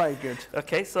 I was very good.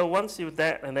 Okay, so once you do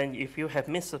that, and then if you have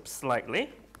missed up slightly,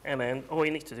 and then all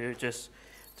you need to do is just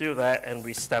do that and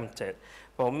re-stamp it.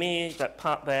 For me, that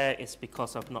part there is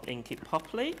because I've not inked it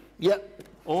properly. Yep.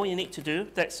 All you need to do,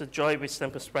 that's the joy with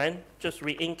stamper spread, just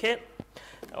re-ink it,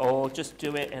 or just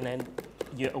do it and then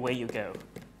away you go.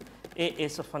 It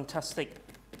is a fantastic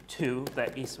tool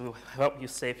that will help you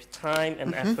save time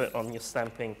and effort on your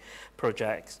stamping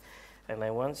projects. And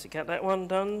then once you get that one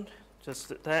done, just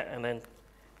do that, and then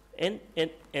and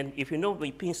if you know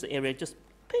we pinch the area, just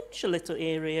pinch a little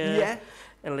area, Yeah.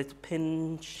 and a little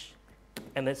pinch,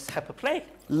 and let's have a play.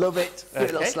 Love it. Give it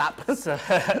a little slap. So,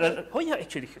 oh yeah,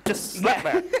 actually, just slap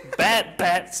that.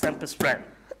 Bad stamper spread.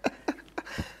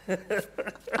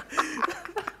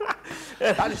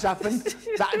 That just happened.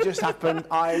 That just happened.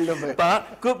 I love it.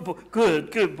 But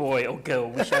good boy or girl,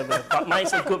 whichever. But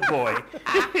mine's a good boy.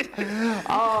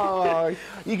 Oh,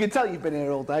 you can tell you've been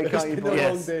here all day, can't you? It's been a boy?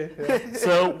 long day. Yeah.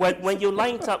 So when you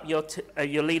lined up your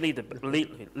Lily the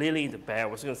bear, I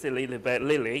was going to say Lily the bear,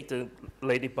 Lily the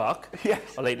ladybug, Yes.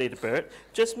 or Lily the bird,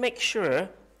 just make sure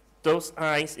those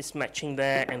eyes is matching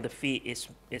there and the feet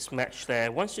is matched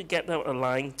there. Once you get them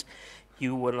aligned,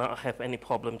 you will not have any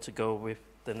problem to go with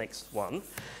the next one.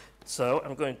 So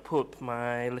I'm going to put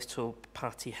my little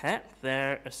party hat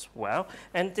there as well.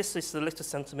 And this is the little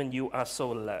sentiment you are so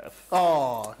love.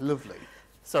 Oh, lovely.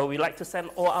 So we like to send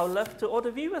all our love to all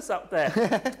the viewers out there.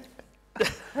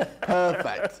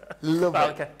 Perfect. Love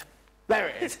it. Okay. There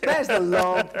it is. There's the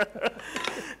love.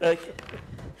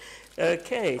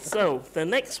 Okay, so the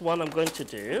next one I'm going to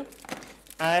do,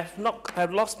 I've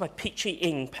lost my peachy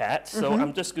ink pad, so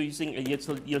I'm just using a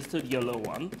little yellow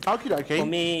one. Okie dokie. For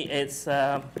me, it's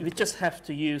we just have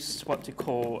to use what you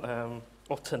call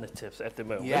alternatives at the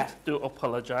moment. Yeah. Do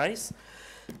apologize.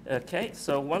 Okay,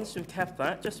 so once you have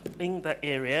that, just ink that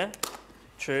area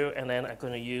through, and then I'm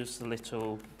going to use the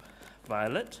little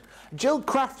violet. Jill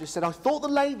Crafter said, I thought the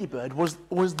ladybird was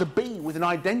the bee with an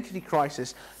identity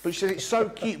crisis, but she said it's so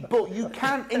cute. But you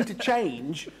can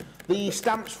interchange the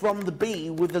stamps from the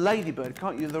bee with the ladybird,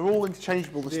 can't you? They're all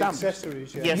interchangeable, the The stamps.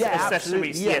 accessories, yeah. Yes, Yeah, accessories.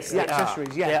 absolutely. Yes, Yeah, they accessories,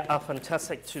 are. yeah. They are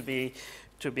fantastic to be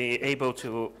able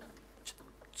to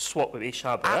swap with each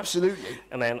other. Absolutely.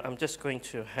 And then I'm just going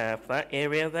to have that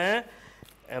area there.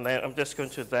 And then I'm just going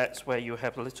to, that's where you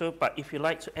have a little, but if you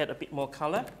like to add a bit more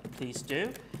color, please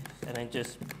do. And then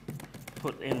just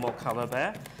put in more color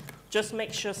there. Just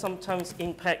make sure sometimes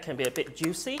ink pad can be a bit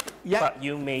juicy, but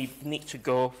you may need to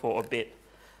go for a bit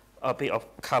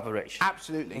of coverage.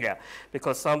 Absolutely. Yeah,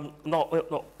 because not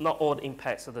all the ink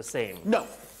pads are the same. No.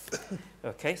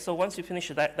 Okay, so once you finish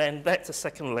that, then that's the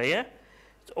second layer.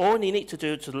 All you need to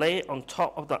do to lay it on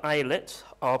top of the eyelid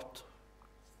of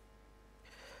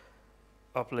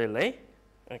Lily.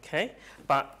 Okay,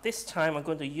 but this time I'm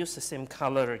going to use the same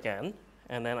color again,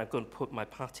 and then I'm going to put my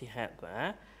party hat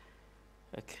there.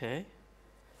 Okay.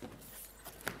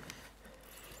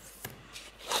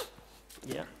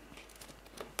 Yeah.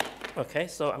 Okay,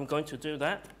 so I'm going to do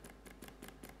that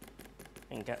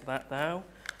and get that down,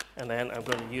 and then I'm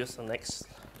going to use the next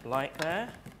light there.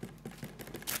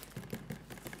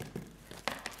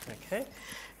 Okay,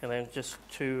 and then just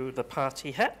to the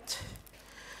party hat,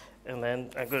 and then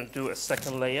I'm going to do a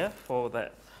second layer for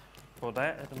that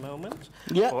at the moment.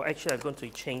 Yeah. Or actually, I'm going to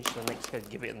change the next color,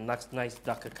 give it a nice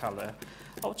darker color.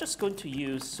 I was just going to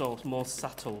use sort of more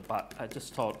subtle, but I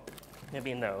just thought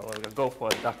maybe no, I'll go for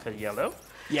a darker yellow.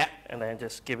 Yeah. And then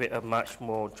just give it a much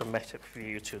more dramatic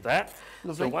view to that.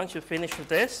 Lovely. So once you finish with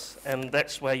this, and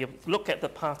that's where you look at the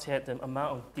party hat, the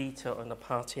amount of detail on the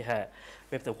party hat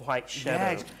with the white shadow.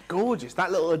 Yeah, it's gorgeous.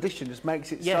 That little addition just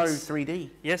makes it so 3D.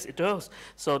 Yes, it does.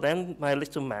 So then my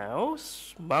little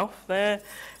mouth there,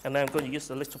 and then I'm going to use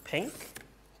a little pink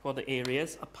for the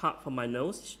areas apart from my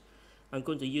nose. I'm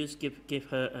going to give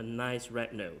her a nice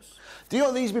red nose. Do you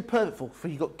want these to be perfect for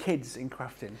you got kids in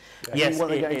crafting? Yes,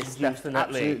 it it is definitely.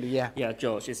 Absolutely, yeah. Yeah,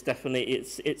 George, it's definitely,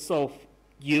 it's so,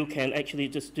 you can actually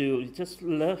just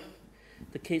love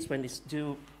the kids when it's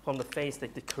do from the face, they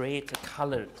create the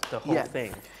color, the whole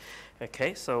thing.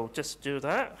 Okay, so just do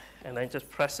that, and then just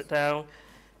press it down,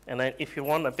 and then if you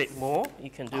want a bit more, you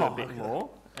can do a bit more,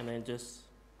 and then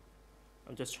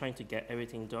I'm just trying to get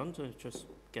everything done, to just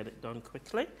get it done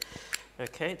quickly.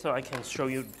 Okay, so I can show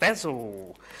you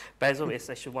basil. Basil is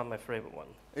actually one of my favorite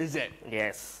ones. Is it?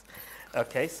 Yes.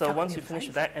 Okay, so once you finish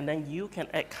that, and then you can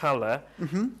add color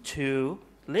to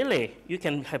Lily. You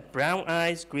can have brown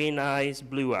eyes, green eyes,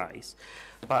 blue eyes.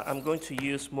 but I'm going to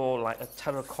use more like a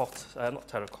terracotta, not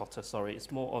terracotta, sorry,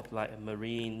 it's more of like a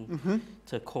marine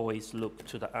turquoise look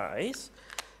to the eyes.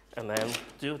 And then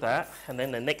do that, and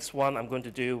then the next one I'm going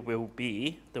to do will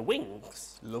be the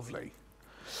wings. Lovely.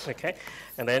 Okay,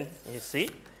 and then you see.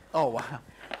 Oh, wow.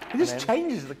 It just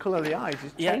changes the colour of the eyes.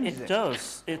 Yeah, it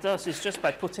does. It does. It's just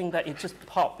by putting that, it just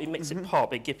pop. It makes it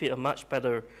pop. It gives it a much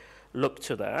better look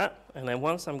to that. And then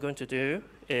once I'm going to do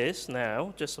is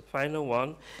now, just the final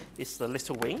one, is the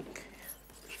little wing.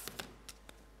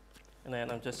 And then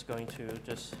I'm just going to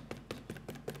just...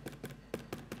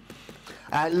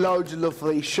 Loads of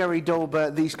lovely. Sherry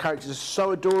Dolber, these characters are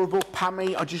so adorable.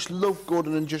 Pammy, I just love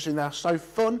Gordon and Justin. They're so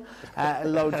fun.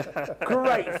 Loads of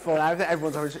great fun. I think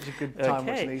everyone's having such a good time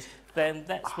watching these. Then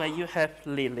that's where you have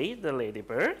Lily, the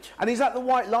ladybird. And is that the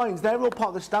white lines? They're all part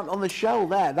of the stamp on the shell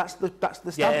there. That's the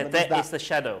stamp. Yeah, that is the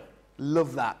shadow.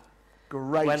 Love that.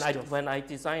 Great stuff. When I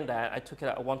designed that, I took it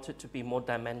out. I wanted it to be more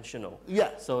dimensional.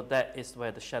 Yeah. So that is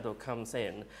where the shadow comes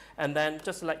in. And then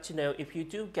just to let you know, if you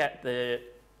do get the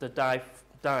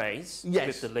dies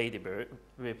with the ladybird,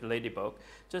 with ladybug,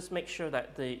 just make sure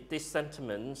that this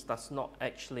sentiment does not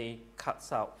actually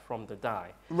cuts out from the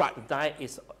die. Right. The die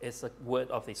is a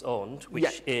word of its own,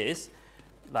 which is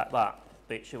like that.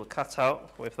 Which you will cut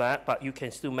out with that, but you can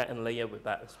still mat and layer with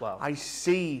that as well. I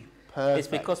see. Perfect. It's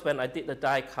because when I did the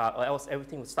die cut, or else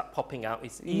everything would start popping out.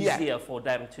 It's easier for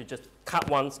them to just cut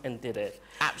once and did it.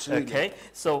 Absolutely. Okay.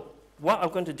 So what I'm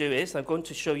going to do is I'm going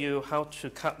to show you how to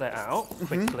cut that out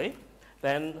quickly.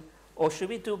 Then, or should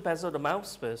we do bezel the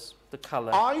mouse first, the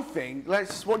colour? I think,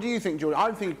 what do you think, George?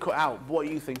 I'm thinking cut out. What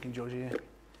are you thinking, Georgie?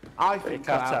 I think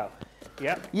cut out.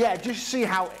 Yeah? Yeah, just see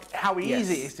how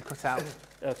easy it is to cut out.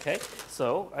 Okay,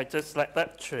 so I just let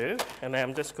that through, and then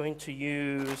I'm just going to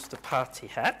use the party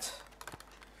hat.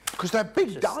 Because they're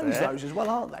big dies, those, as well,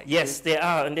 aren't they? Yes, they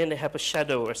are, and then they have a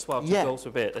shadow as well to go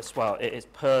with it as well. It is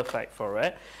perfect for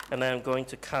it. And then I'm going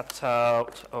to cut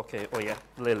out,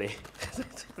 Lily.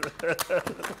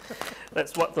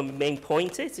 That's what the main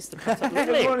point is to cut out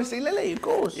Lily. You want to see Lily, of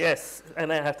course. Yes,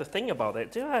 and I have to think about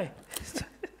it, do I?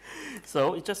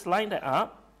 So you just line that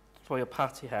up for your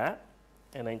party hat,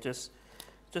 and then just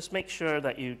make sure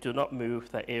that you do not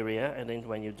move that area, and then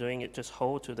when you're doing it, just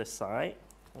hold to the side,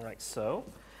 like so.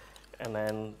 And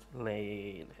then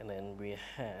we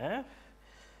have,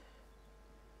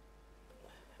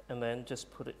 and then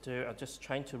just put it there. I'm just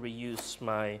trying to reuse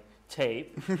my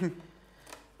tape.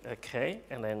 Okay,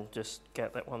 and then just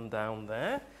get that one down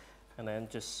there, and then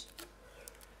just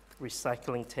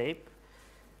recycling tape,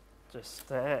 just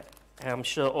there. And I'm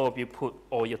sure all of you put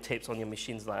all your tapes on your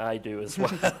machines like I do as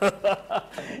well.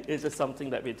 It's just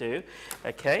something that we do.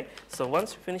 Okay, so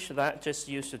once you finish that, just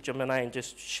use the Gemini and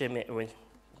just shim it with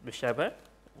whichever,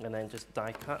 and then just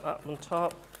die cut up on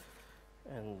top,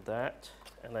 and that,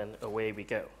 and then away we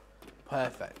go.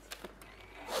 Perfect.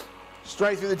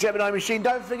 Straight through the Gemini machine.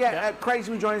 Don't forget,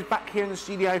 Crazy will join us back here in the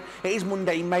studio. It is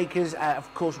Monday Makers.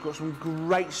 Of course, we've got some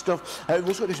great stuff. We've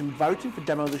also got to do some voting for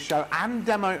Demo of the Show and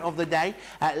Demo of the Day.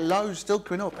 Loads still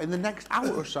coming up in the next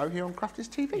hour or so here on Crafters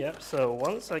TV. Yep, so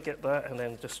once I get that, and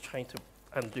then just trying to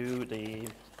undo the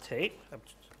tape.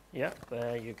 Yeah,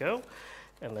 there you go.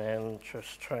 And then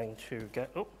just trying to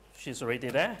get, oh, she's already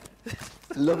there.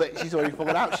 Love it, she's already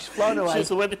fallen out, she's flown away.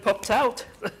 She's already popped out.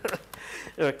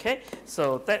 Okay,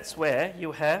 so that's where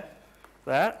you have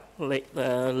that,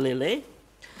 Lily.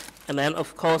 And then,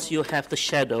 of course, you have the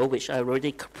shadow, which I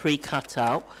already pre-cut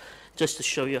out, just to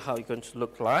show you how it's going to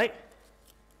look like.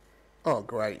 Oh,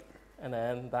 great. And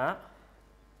then that,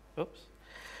 oops.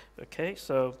 Okay,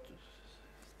 so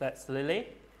that's Lily.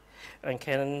 And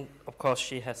Ken, of course,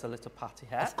 she has a little party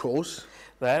hat. Of course.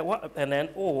 There, and then,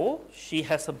 she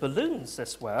has a balloons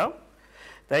as well.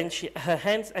 Then her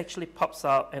hands actually pops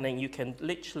out, and then you can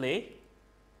literally,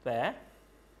 there,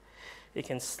 you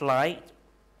can slide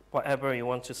whatever you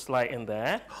want to slide in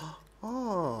there.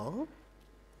 Oh.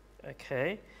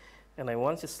 Okay, and then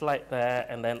once you slide there,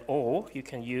 and then, you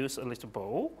can use a little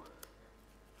bowl,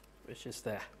 which is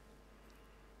there.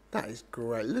 That is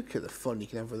great. Look at the fun you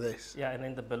can have with this. Yeah, and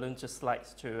then the balloon just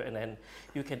slides through, and then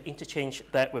you can interchange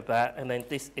that with that, and then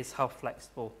this is how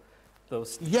flexible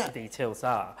those details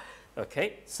are.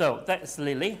 Okay, so that's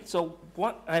Lily. So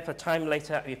what I have a time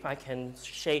later if I can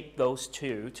shape those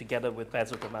two together with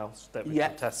Basil the Mouse. That would be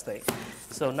fantastic.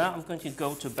 So now I'm going to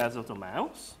go to Basil the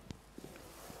Mouse.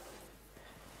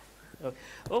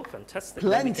 Oh, fantastic.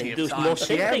 Plenty do of time. more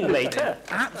shaping later.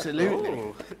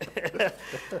 Absolutely.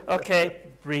 Okay,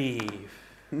 breathe.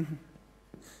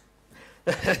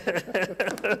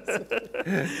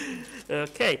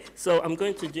 Okay, so I'm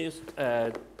going to just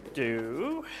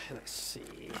let's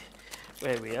see.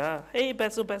 Where we are. Hey,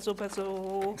 Basil, Basil,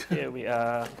 Basil. Here we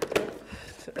are.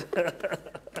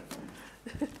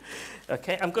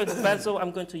 Okay, I'm going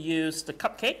to use the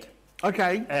cupcake.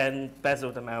 Okay. And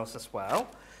Basil the mouse as well.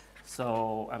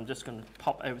 So I'm just going to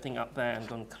pop everything up there. I'm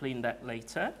going to clean that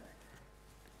later.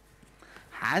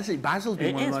 Has it? Basil's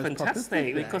been one of the most popular fantastic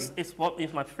today. because it's what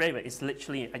is my favorite. It's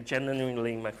literally,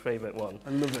 genuinely my favorite one. I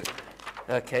love it.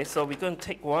 Okay, so we're going to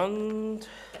take 1,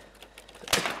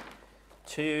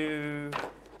 2,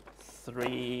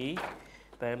 3.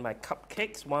 Then my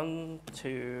cupcakes, 1,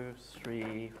 2,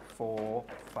 3, 4,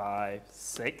 5,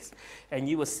 6. And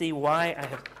you will see why I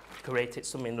have created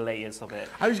so many layers of it.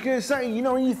 I was going to say, you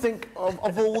know, when you think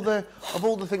of all the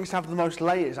things to have the most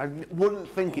layers, I wouldn't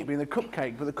think it'd be the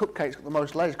cupcake, but the cupcake's got the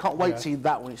most layers. Can't wait to see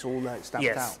that when it's all stamped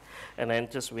out. And then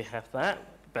just we have that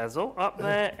basil up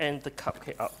there and the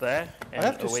cupcake up there. I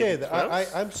have to say that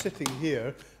I'm sitting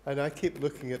here and I keep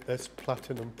looking at this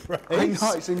platinum price. I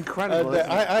know, it's incredible.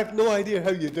 And, I have no idea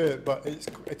how you do it, but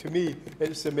to me,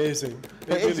 it's amazing.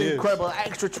 It is incredible.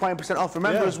 Extra 20% off.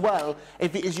 Remember as well,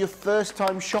 if it is your first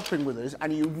time shopping with us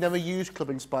and you've never used Club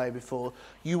Inspire before,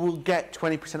 you will get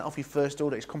 20% off your first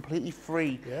order. It's completely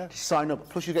free to sign up.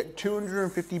 Plus, you get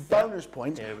 250 bonus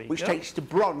points, which takes you to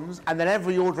bronze, and then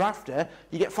every order after,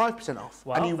 you get 5% off.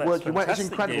 Wow, and you work your way. It's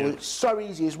incredible. Deal. It's so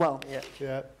easy as well.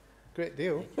 Yeah. Great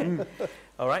deal.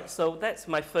 All right, so that's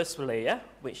my first layer,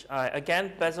 which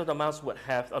again, Basil the mouse would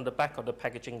have on the back of the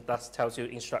packaging, that tells you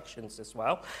instructions as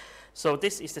well. So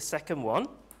this is the second one.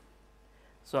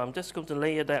 So I'm just going to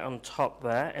layer that on top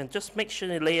there, and just make sure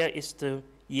the layer is the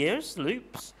ears,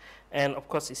 loops, and of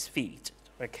course his feet,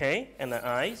 okay? And the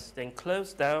eyes, then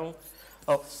close down.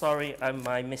 Oh, sorry,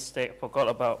 my mistake, I forgot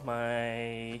about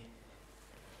my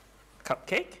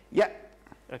cupcake. Yeah.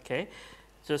 Okay.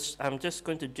 I'm just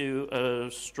going to do a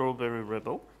strawberry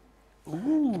ribble.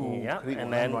 Ooh. Yeah,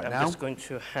 and then I'm just going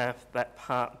to have that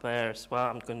part there as well.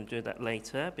 I'm going to do that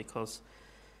later because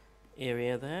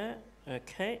area there.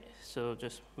 Okay, so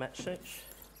just match it.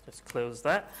 Just close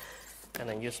that, and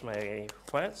then use my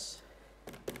quest.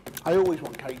 I always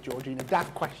want cake, Georgina.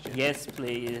 Daft question. Yes,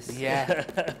 please. Yeah.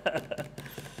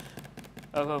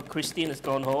 Oh, Christina's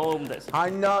gone home. I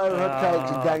know her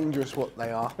cakes are dangerous. What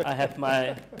they are. I have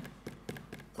my.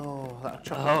 Oh, that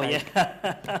chocolate cake.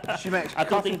 Yeah. She makes I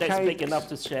don't think that's cakes, big enough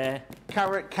to share.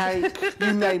 Carrot cake,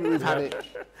 you name it, we've had it.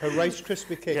 Her Rice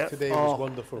Krispie cake today was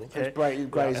wonderful. Okay. It's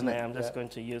great, isn't it? I'm just going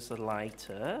to use a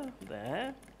lighter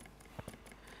there.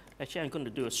 Actually, I'm going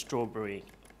to do a strawberry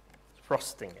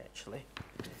frosting, actually,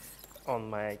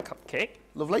 on my cupcake.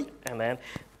 Lovely. And then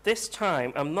this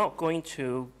time, I'm not going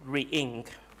to re-ink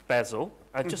basil.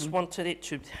 I just wanted it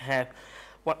to have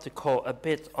what they call a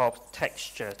bit of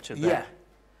texture to that.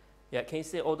 Yeah, can you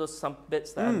see all those some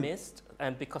bits that I missed?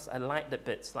 And because I like the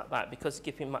bits like that, because it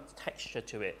gives me much texture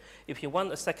to it. If you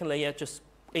want a second layer, just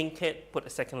ink it, put a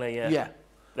second layer. Yeah.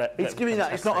 It's giving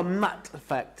that, it's not a matte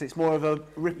effect, it's more of a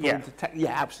ripple into texture.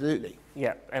 Yeah, absolutely.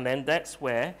 Yeah, and then that's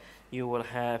where you will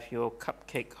have your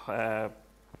cupcake,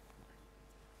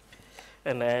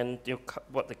 and then your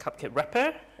the cupcake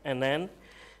wrapper, and then,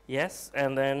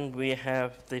 and then we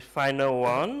have the final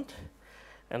one.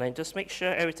 And then just make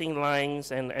sure everything lines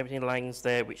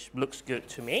there, which looks good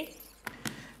to me.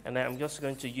 And then I'm just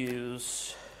going to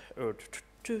use. I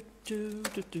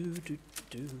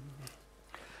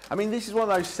mean, this is one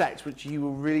of those sets which you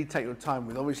will really take your time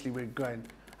with. Obviously, we're going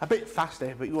a bit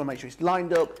faster, but you want to make sure it's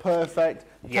lined up, perfect.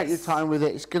 Take your time with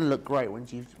it. It's going to look great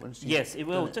once you. Yes, it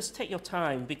will. Just take your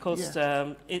time because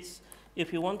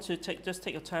if you want to just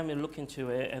take your time and look into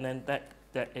it, and then that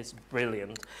is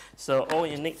brilliant. So all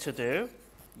you need to do.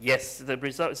 Yes, the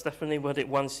result is definitely what it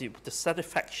wants you. The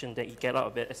satisfaction that you get out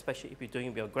of it, especially if you're doing it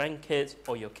with your grandkids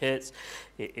or your kids,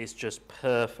 it is just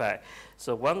perfect.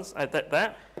 So once I did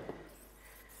that,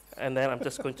 and then I'm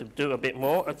just going to do a bit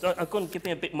more. I'm going to give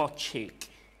me a bit more cheek.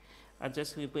 I'm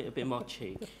just going to give it a bit more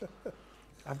cheek.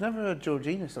 I've never heard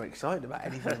Georgina so excited about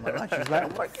anything in my life. She's like, oh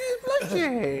my God,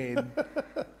 blushing.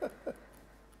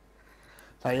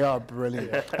 They are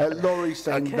brilliant. Laurie's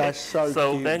saying they're so cute.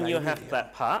 So then you have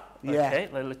that part, okay,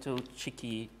 the little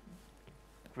cheeky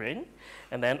grin.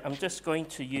 And then I'm just going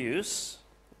to use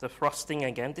the frosting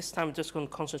again. This time I'm just going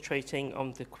to concentrating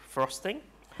on the frosting.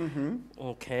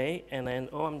 Okay, and then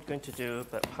all I'm going to do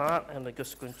that part, and I'm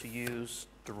just going to use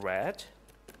the red.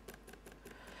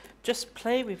 Just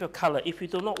play with your color. If you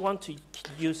do not want to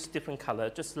use different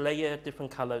color, just layer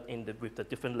different color with the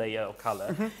different layer of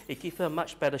color. It gives a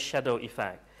much better shadow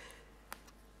effect.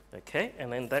 Okay,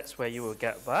 and then that's where you will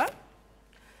get that.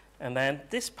 And then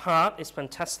this part is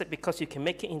fantastic because you can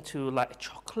make it into like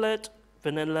chocolate,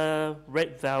 vanilla,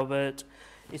 red velvet.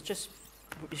 It's just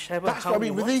whichever That's how what I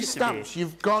you mean. With want these it to be. stamps,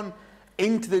 you've gone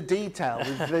into the detail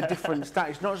with the different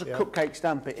stamps. It's not just a cupcake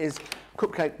stamp, it is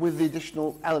cupcake with the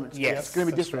additional elements. Yes, It's going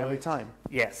to be that's different every right. time.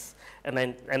 Yes, and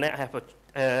then I have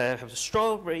a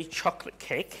strawberry chocolate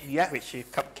cake, which you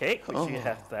cupcake, which you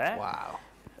have there. Wow.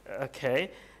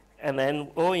 Okay, and then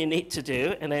all you need to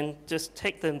do, and then just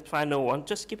take the final one,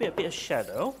 just give it a bit of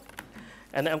shadow,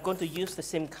 and I'm going to use the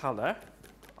same color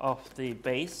of the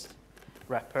base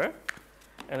wrapper,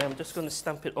 and I'm just going to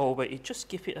stamp it over. It just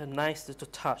give it a nice little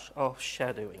touch of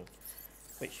shadowing,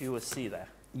 which you will see there.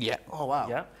 Yeah. Oh, wow.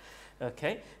 Yeah.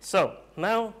 Okay. So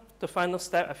now the final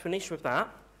step. I finished with that.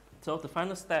 So the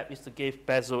final step is to give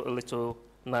Basil a little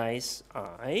nice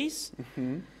eyes.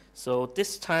 So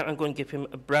this time I'm going to give him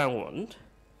a brown one.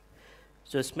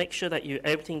 Just make sure that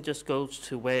everything just goes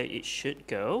to where it should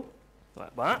go,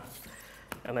 like that,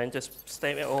 and then just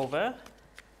stamp it over.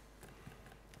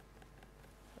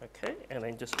 Okay, and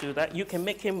then just do that. You can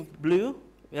make him blue,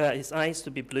 his eyes to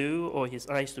be blue, or his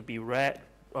eyes to be red.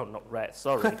 Oh, not red,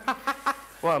 sorry.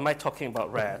 What am I talking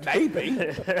about, red?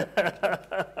 Maybe.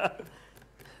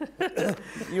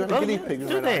 You had a guinea pig with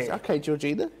do red they? eyes. Okay,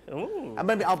 Georgina. Ooh. And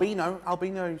maybe albino.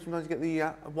 Albino, sometimes you get the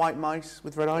white mice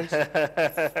with red eyes.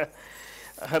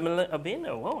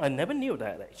 Albino, well, I never knew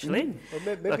that, actually.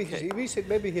 Well, maybe we said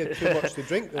maybe he had too much to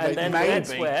drink. And then Maybe.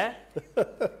 that's where...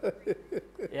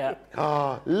 yeah,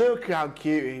 Oh, look how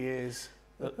cute he is.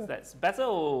 look, that's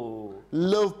Basil.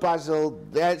 Love Basil.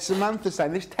 Samantha's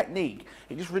saying this technique,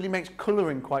 it just really makes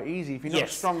colouring quite easy. If you're not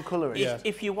Yes. strong colouring.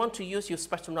 If you want to use your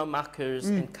spectrum markers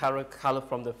and colour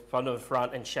from the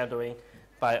front and shadowing,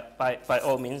 by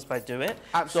all means, do it.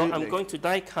 Absolutely. So I'm going to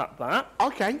die cut that.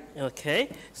 Okay. Okay,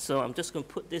 so I'm just going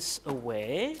to put this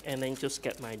away and then just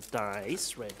get my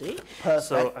dies ready. Perfect.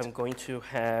 So I'm going to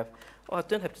have, oh, I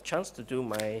don't have the chance to do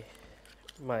my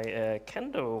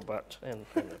candle, but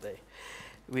anyway,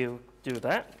 we'll do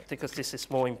that because this is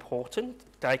more important,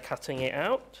 die cutting it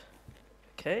out.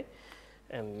 Okay,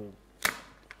 and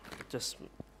just,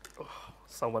 oh,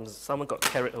 someone got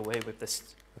carried away with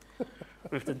this.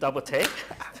 With the double tape.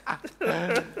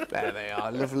 There they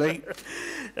are, lovely.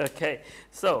 Okay,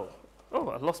 so, oh,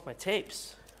 I lost my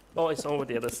tapes. Oh, it's over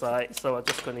the other side, so I'm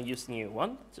just going to use new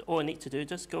one. So all I need to do is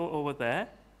just go over there,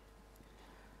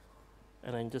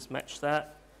 and then just match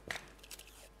that,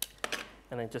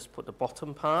 and then just put the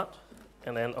bottom part,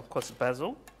 and then, of course,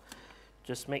 Basil.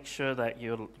 Just make sure that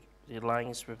your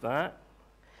lines with that.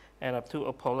 And I have to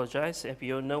apologize. If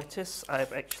you'll notice,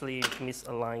 I've actually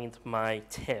misaligned my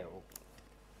tail.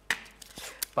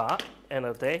 But, end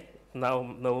of the day,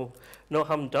 now no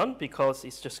harm done because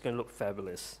it's just going to look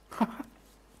fabulous.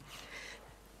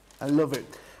 I love it.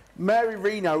 Mary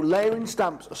Reno, layering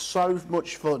stamps are so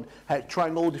much fun.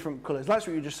 Trying all different colours. That's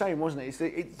what you were just saying, wasn't it?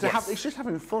 It's just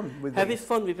having fun with Having these.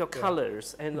 fun with your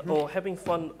colours and or having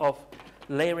fun of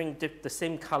layering the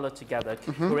same colour together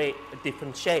to create a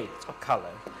different shades of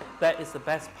colour. That is the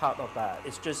best part of that.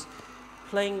 It's just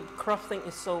crafting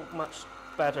is so much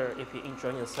better if you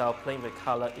enjoy yourself playing with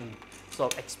colour in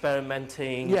sort of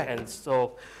experimenting and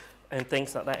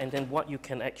things like that. And then what you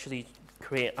can actually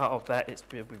create out of that is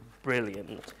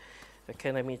brilliant.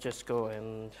 Okay, let me just go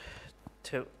and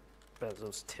tilt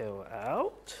Basil's tail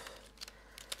out.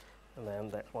 And then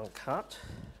that one cut.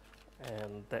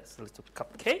 And that's a little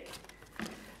cupcake.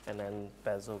 And then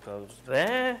Basil goes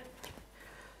there.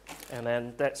 And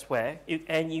then that's where,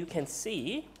 you can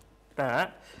see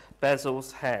that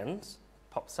Basil's hands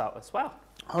pops out as well.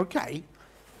 Okay.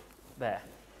 There.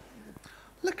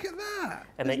 Look at that.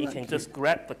 And then you can just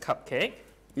grab the cupcake.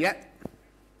 Yep.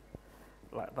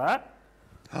 Like that.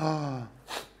 Ah.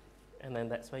 And then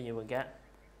that's where you will get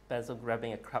Basil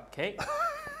grabbing a cupcake.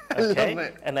 I love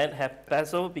it. And then have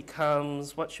Basil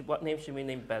becomes, what name should we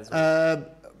name Basil?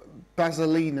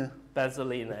 Basilina.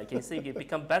 Basilina. You can see you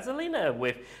become Basilina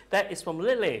with, that is from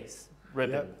Lily's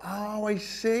ribbon. Oh, I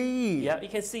see. Yeah, you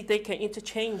can see they can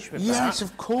interchange with that. Yes,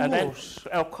 of course. And then,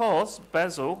 of course,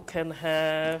 Basil can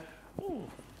have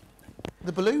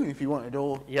the balloon if you wanted,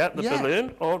 or the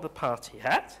balloon or the party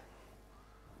hat.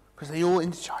 Because they all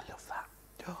interchange. I love that.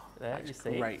 Oh, There, you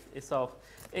see, great. it's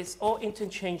all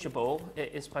interchangeable.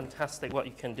 It is fantastic what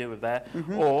you can do with that.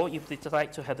 Or if you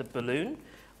like to have a balloon,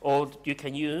 or you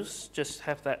can just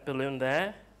have that balloon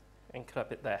there and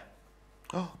clap it there.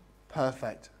 Oh,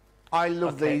 perfect. I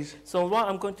love these. So what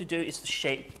I'm going to do is to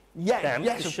shape them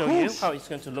yes, to of show you course. how it's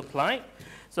going to look like.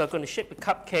 So I'm going to shape the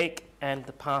cupcake and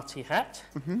the party hat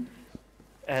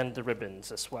and the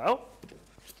ribbons as well.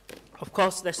 Of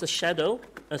course, there's a shadow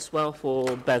as well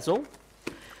for Basil,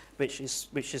 which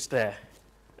is there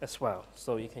as well.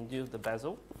 So you can do the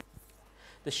Basil.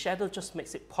 the shadow just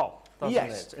makes it pop, doesn't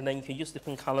Yes. it? And then you can use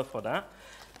different color for that.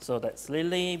 So that's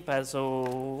lily,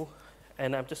 basil,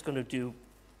 and I'm just going to do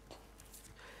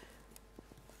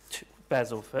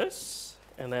basil first,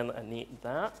 and then I need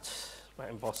that, my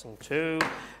embossing too,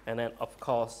 and then of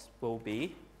course will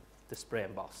be the spray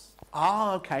emboss.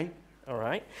 Ah, okay. All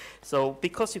right. So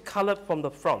because you color from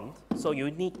the front, so you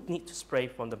need to spray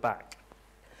from the back.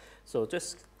 So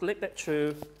just click that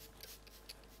through,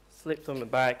 slip from the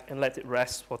back, and let it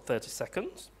rest for 30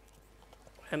 seconds.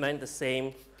 And then the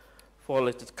same for a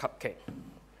little cupcake.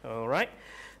 All right.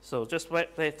 So just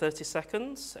wait there 30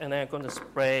 seconds, and then I'm going to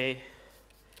spray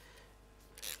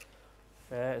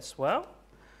there as well.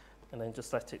 And then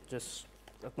just let it just,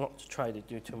 not to try to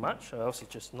do too much, or else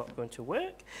it's just not going to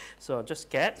work. So I'll just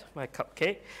get my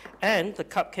cupcake. And the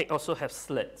cupcake also has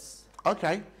slits.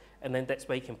 Okay. And then that's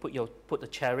where you can put the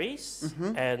cherries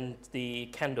and the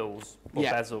candles for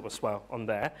basil as well on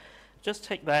there. Just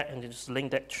take that and just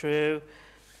link that through.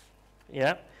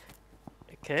 Yeah.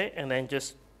 Okay, and then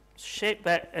just shape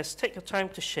that. Take your time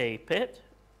to shape it.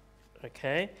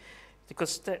 Okay,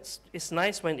 because it's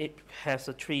nice when it has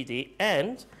a 3D.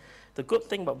 And the good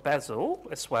thing about basil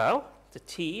as well, the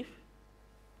teeth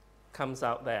comes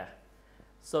out there.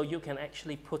 So you can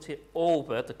actually put it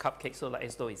over the cupcake so like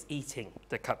as though it's eating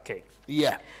the cupcake.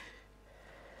 Yeah.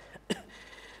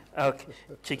 Okay,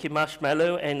 cheeky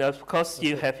marshmallow, and of course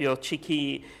you have your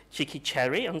cheeky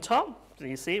cherry on top.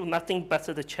 You see, nothing but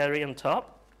the cherry on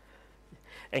top,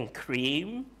 and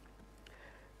cream.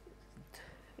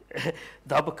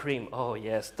 Double cream, oh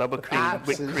yes, double cream,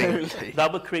 whipped cream.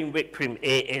 Double cream, whipped cream,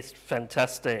 it is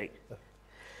fantastic.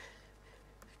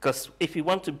 Because if you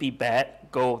want to be bad,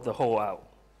 go the whole out.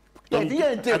 Yeah, if you're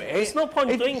going to do it, there's no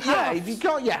point doing half. If you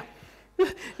got,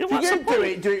 if you're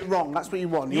going to do it wrong, that's what you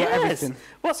want. You want everything.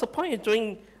 What's the point of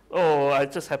doing, oh, I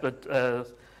just have a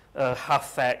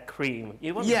half-fat cream.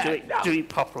 You want to do it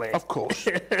properly. Of course.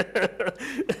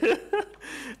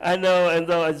 I know,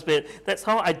 it's been, that's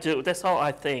how I do, that's how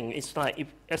I think. It's like,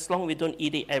 as long as we don't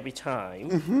eat it every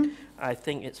time, I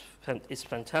think it's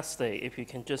fantastic. If you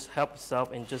can just help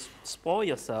yourself and just spoil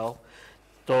yourself,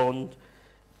 don't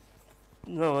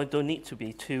need to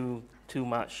be too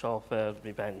much of a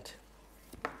event.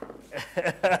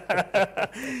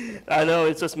 I know,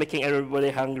 it's just making everybody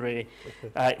hungry.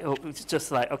 It's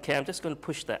just like, okay, I'm just going to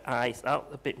push the eyes out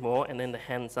a bit more and then the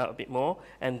hands out a bit more,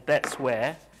 and that's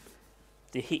where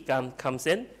the heat gun comes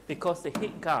in, because the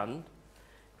heat gun,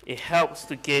 it helps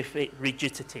to give it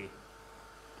rigidity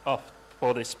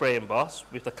for the spray emboss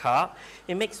with the car.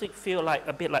 It makes it feel like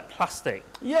a bit like plastic.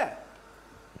 Yeah.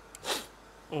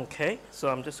 Okay, so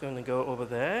I'm just going to go over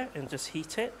there and just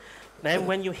heat it. Then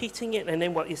when you're heating it and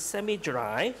then what is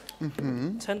semi-dry,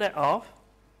 turn that off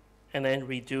and then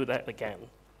redo that again.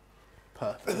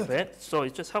 Perfect. So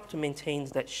it just helps to maintain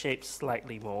that shape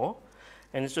slightly more,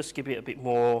 and it's just give it a bit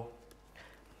more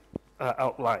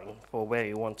outline for where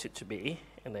you want it to be,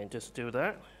 and then just do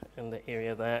that in the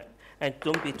area there. And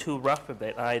don't be too rough with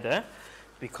it either,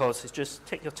 because it's just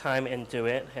take your time and do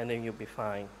it, and then you'll be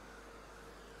fine.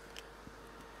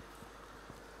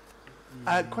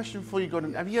 Question for you,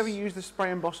 Gordon. Have you ever used the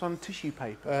spray emboss on tissue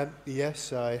paper?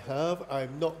 Yes, I have.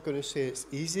 I'm not going to say it's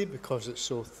easy because it's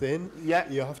so thin. Yeah.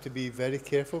 You have to be very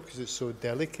careful because it's so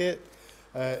delicate.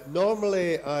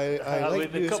 Normally, I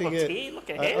like using a cup of it. Tea? Look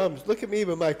at him. Look at me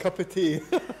with my cup of tea.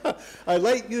 I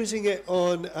like using it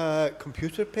on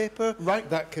computer paper. Right.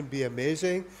 That can be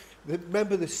amazing.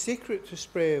 Remember, the secret to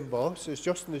spray emboss, as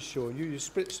Justin has shown you, you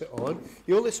spritz it on.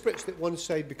 You only spritz it one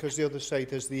side because the other side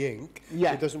has the ink.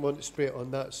 Yeah. He doesn't want to spray it on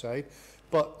that side.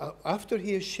 But after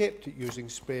he has shaped it using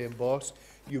spray emboss,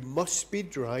 you must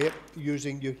speed dry it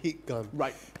using your heat gun.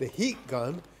 Right. The heat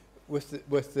gun,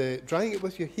 drying it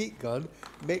with your heat gun,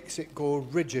 makes it go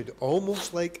rigid,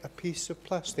 almost like a piece of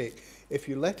plastic. If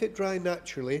you let it dry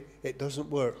naturally, it doesn't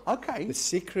work. Okay. The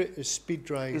secret is speed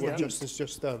drying, what Justin's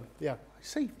just done. Yeah.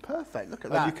 See, perfect. Look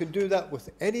at And that. you can do that with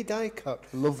any die cut.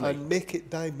 Lovely. And make it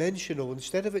dimensional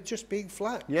instead of it just being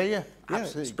flat. Yeah,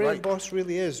 absolutely. Spray Great. emboss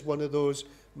really is one of those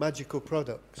magical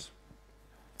products.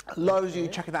 Loads of you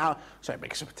checking that out. Sorry,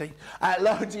 make a cup of tea.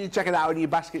 Loads of you checking that out in your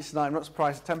baskets tonight. I'm not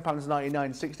surprised. £10.99,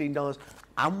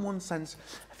 $16.01,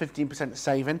 15%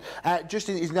 saving.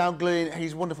 Justin is now gluing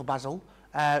his wonderful basil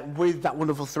with that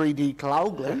wonderful 3D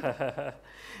cloud glue.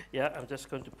 Yeah, I'm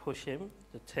just going to push him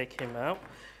to take him out.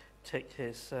 Take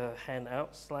his hand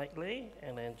out slightly,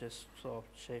 and then just sort of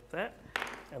shape that.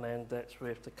 And then that's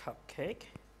with the cupcake,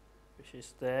 which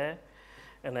is there.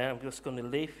 And then I'm just going to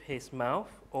leave his mouth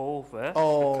over the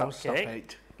cupcake. Stop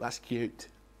it. That's cute.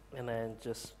 And then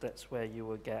just, that's where you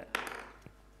will get.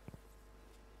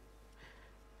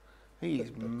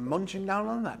 He's munching down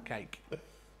on that cake.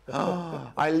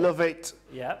 Oh, I love it.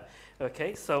 Yeah.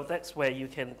 Okay, so that's where you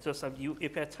can just, if you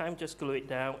have time, just glue it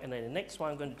down. And then the next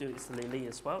one I'm going to do is Lily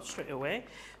as well, straight away,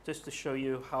 just to show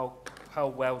you how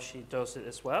well she does it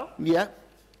as well. Yeah.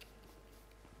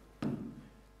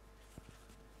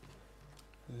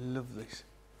 Love this.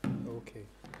 Okay,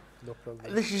 no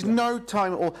problem. This is no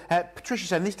time at all. Patricia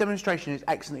saying this demonstration is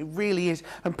excellent. It really is.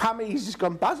 And Pammy's just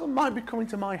gone, Basil might be coming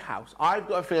to my house. I've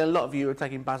got a feeling a lot of you are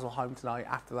taking Basil home tonight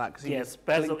after that. Yes,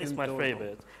 Basil is my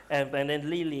favourite. And then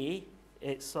Lily,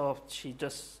 it's sort of,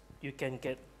 you can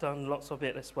get done lots of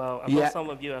it as well. I know some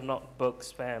of you are not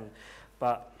books fan,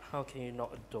 but how can you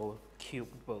not adore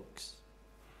cute books?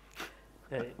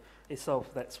 It's sort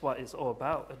of, that's what it's all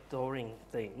about, adoring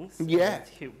things. Yeah.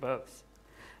 Cute books.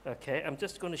 Okay, I'm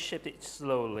just going to shift it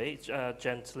slowly,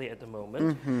 gently at the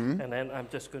moment. And then I'm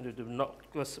just going to do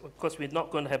of course we're not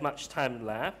going to have much time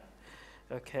left.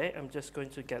 Okay, I'm just going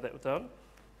to get that done.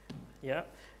 Yeah.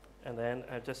 And then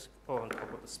I just go on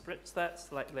top of the spritz that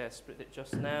slightly. I spritz it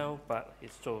just now, but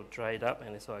it's still dried up,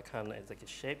 and so I can't like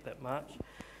shape that much.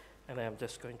 And then I'm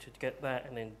just going to get that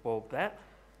and then bulb that.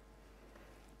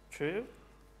 True.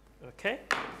 Okay.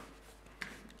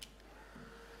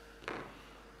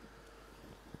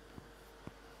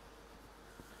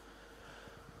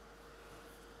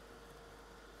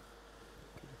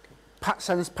 Pat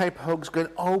sends paper hugs going,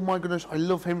 oh my goodness, I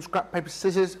love him. Scrap paper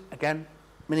scissors. Again,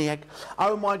 mini egg.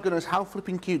 Oh my goodness, how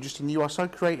flipping cute, Justin. You are so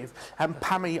creative. And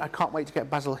Pammy, I can't wait to get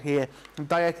Basil here. And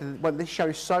Dieta, well, this show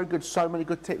is so good, so many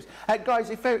good tips. Guys,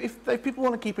 if people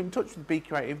want to keep in touch with Be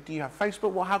Creative, do you have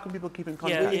Facebook? Well, how can people keep in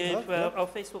contact? Yeah, well, our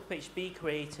Facebook page, Be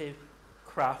Creative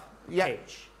Craft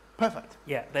page. Perfect.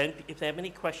 Yeah, then if they have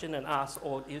any question and ask,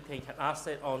 or you can ask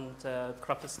it on the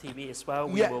Crafters TV as well,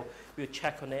 we'll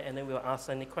check on it and then we'll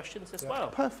ask any questions as well.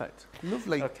 Perfect.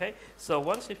 Lovely. Okay, so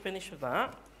once you finish with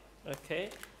that, okay,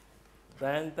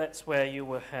 then that's where you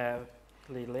will have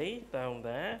Lily down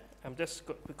there. I'm just,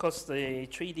 because the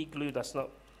 3D glue does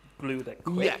not glue that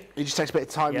quick. Yeah, it just takes a bit of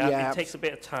time. Yeah, it takes a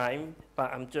bit of time,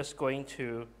 but I'm just going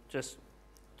to just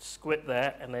squid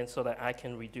that and then so that I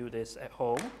can redo this at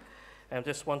home. I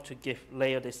just want to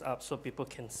layer this up so people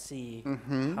can see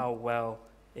how well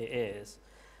it is.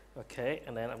 Okay,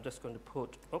 and then I'm just going to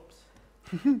put,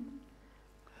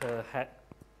 her hat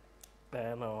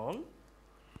band on,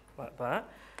 like that.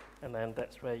 And then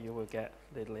that's where you will get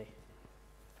Lily.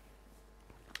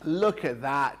 Look at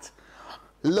that.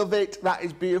 Love it. That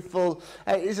is beautiful.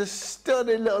 It is a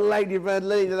stunning little ladybird,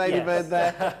 Lily the ladybird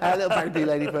there. A little baby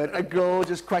ladybird. A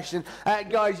gorgeous question.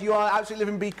 Guys, you are absolutely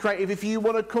living Be Creative. If you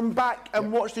want to come back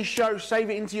and watch the show,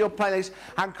 save it into your playlist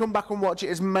and come back and watch it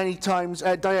as many times.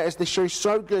 Diet, the show is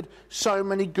so good. So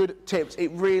many good tips.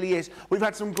 It really is. We've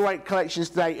had some great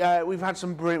collections today. We've had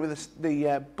some brilliant with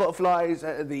the butterflies,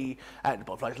 the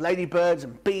butterflies, ladybirds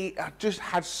and bee. I just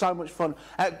had so much fun.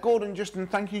 Gordon, Justin,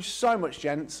 thank you so much,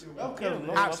 gents. You're welcome.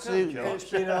 Absolutely. It's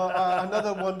been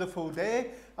another wonderful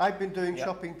day. I've been doing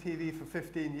shopping TV for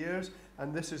 15 years,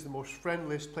 and this is the most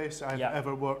friendliest place I've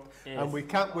ever worked. And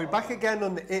we're back again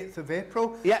on the 8th of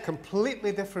April.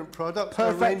 Completely different products,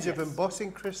 a range of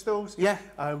embossing crystals.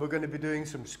 And we're going to be doing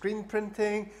some screen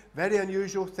printing, very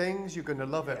unusual things. You're going to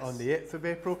love it on the 8th of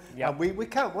April. And we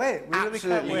can't wait. We really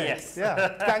can't wait.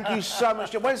 Thank you so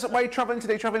much. Where are you travelling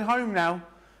today? Travelling home now?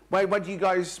 Where do you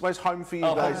guys, where's home for you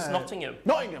guys? It's Nottingham.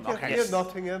 Nottingham, okay. Yeah,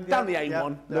 Nottingham. Down the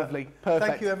A1, lovely, perfect.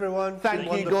 Thank you, everyone. Thank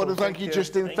you, Gordon. Thank you,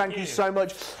 Justin. Thank you so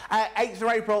much. 8th of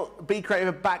April, Be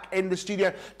Creative back in the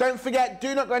studio. Don't forget,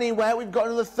 do not go anywhere. We've got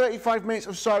another 35 minutes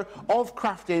or so of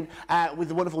crafting with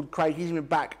the wonderful Craig. He's going to be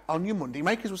back on your Monday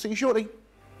Makers. We'll see you shortly.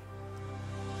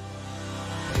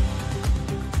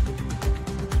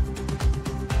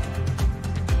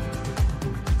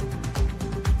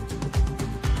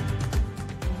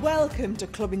 Welcome to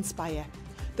Club Inspire,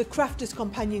 the crafters'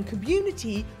 companion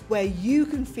community where you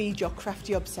can feed your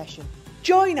crafty obsession.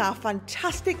 Join our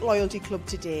fantastic loyalty club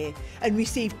today and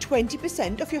receive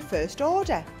 20% of your first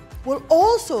order. We'll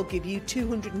also give you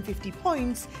 250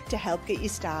 points to help get you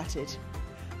started.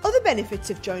 Other benefits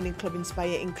of joining Club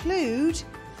Inspire include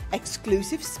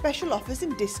exclusive special offers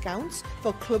and discounts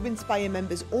for Club Inspire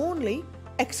members only,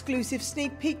 exclusive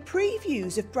sneak peek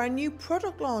previews of brand new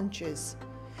product launches,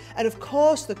 and of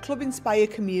course the Club Inspire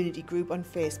community group on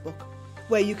Facebook,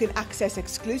 where you can access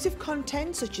exclusive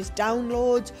content such as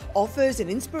downloads, offers and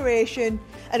inspiration,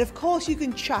 and of course you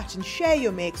can chat and share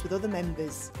your makes with other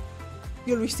members.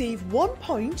 You'll receive 1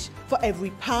 point for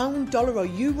every £1, dollar or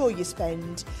euro you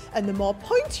spend, and the more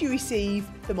points you receive,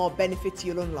 the more benefits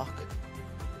you'll unlock.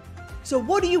 So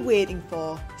what are you waiting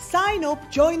for? Sign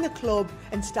up, join the club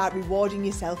and start rewarding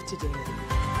yourself today.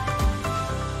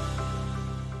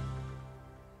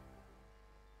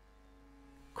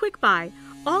 Buy,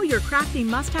 all your crafting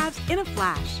must-haves in a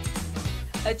flash.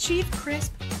 Achieve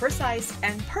crisp, precise,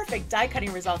 and perfect die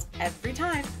cutting results every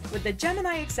time with the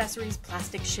Gemini Accessories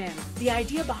Plastic Shim. The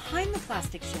idea behind the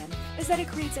plastic shim is that it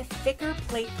creates a thicker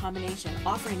plate combination,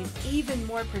 offering an even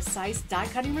more precise die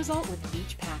cutting result with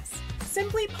each pass.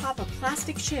 Simply pop a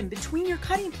plastic shim between your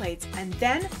cutting plates and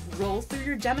then roll through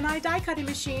your Gemini die cutting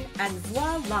machine and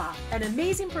voila, an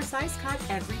amazing precise cut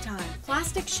every time.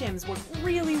 Plastic shims work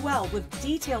really well with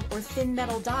detailed or thin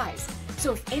metal dies.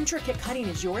 So if intricate cutting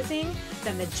is your thing,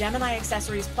 then the Gemini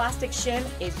Accessories Plastic Shim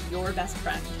is your best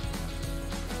friend.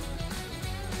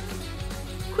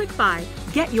 Quick Buy,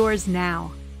 get yours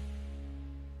now.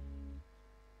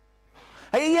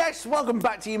 Hey, yes, welcome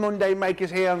back to your Monday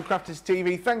Makers here on Crafters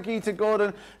TV. Thank you to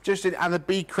Gordon, Justin and the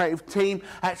Be Creative team.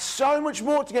 So much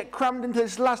more to get crammed into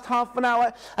this last half an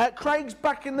hour. Craig's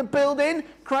back in the building.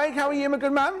 Craig, how are you, my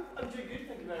good man? I'm doing good,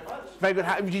 thank you very much. Very good.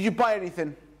 Did you buy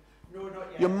anything? No,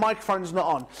 not yet. Your microphone's not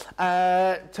on.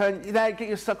 Turn there, get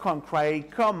your stuck on,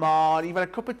 Craig. Come on, you've had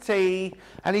a cup of tea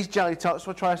and these jelly tots.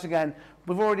 We'll try this again.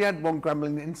 We've already had one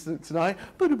gremlin incident tonight.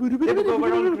 There we go,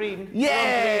 we're on green.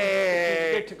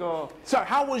 Yeah! Good to go. So,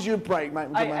 how was your break, mate?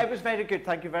 It was very good,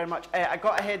 thank you very much. I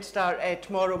got a head start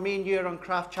tomorrow. Me and you are on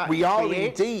Craft Chat. We are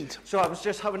indeed. So I was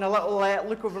just having a little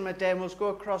look over my demos, go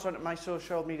across onto my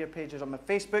social media pages on my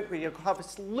Facebook, where you'll have a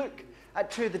look at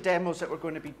 2 of the demos that we're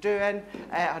going to be doing.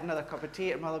 I had another cup of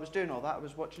tea, and while I was doing all that, I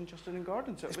was watching Justin and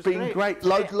Gordon, so it was been great.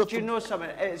 Do you know something?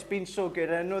 It's been so good.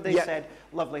 I know they said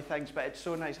lovely things, but it's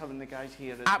so nice having the guys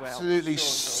here as well. Absolutely,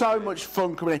 so much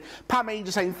fun coming in. Pammy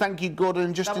just saying thank you, Gordon,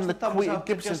 and Justin the Quitty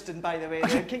Gibson. Justin, by the way,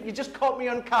 you just caught me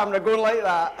on camera going like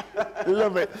that.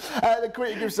 Love it. The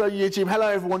Quitty Gibson on YouTube. Hello,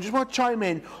 everyone. Just want to chime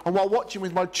in on while watching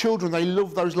with my children. They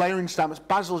love those layering stamps.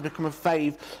 Basil's become a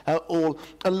fave. All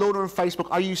and Lorna on Facebook.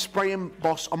 I use Spray and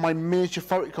Boss on my miniature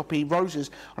photocopy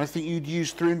roses, and I think you'd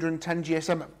use 310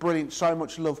 GSM. Brilliant. So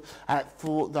much love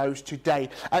for those today.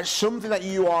 Something that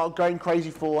you are going crazy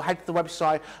for, head to the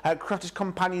website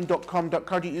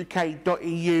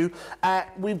crafterscompanion.com.co.uk.eu.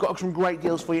 We've got some great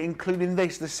deals for you, including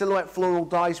this, the Silhouette Floral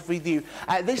Dies with you.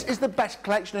 This is the best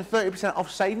collection of 30%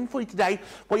 off saving for you today,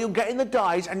 where you're getting the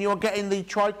dies and you're getting the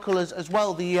tricolours as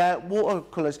well, the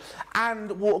watercolours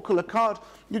and watercolour card.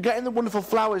 You're getting the wonderful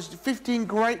flowers, 15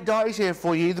 great dies here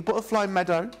for you, the Butterfly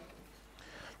Meadow.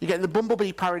 You're getting the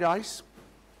Bumblebee Paradise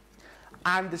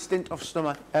and the Stint of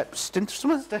Summer. Stint of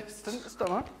Summer? Stint of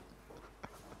Summer.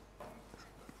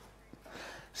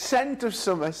 Scent of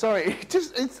Summer, sorry,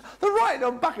 it's the writing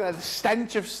on back of that, the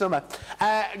stench of summer.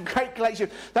 Great collection.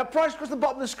 That price across the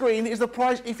bottom of the screen is the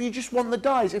price if you just want the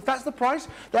dies. If that's the price,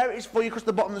 there it is for you across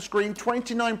the bottom of the screen,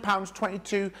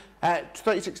 £29.22,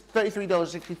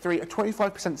 $33.63, a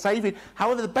 25% saving.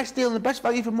 However, the best deal and the best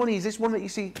value for money is this one that you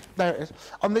see, there it is,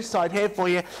 on this side here for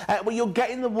you, where you're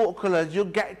getting the watercolours, you'll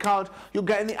get a card, you're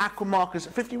getting the aqua markers,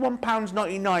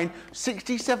 £51.99,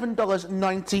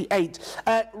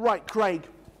 $67.98. Right, Craig.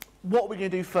 What are we going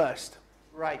to do first?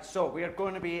 Right, so we are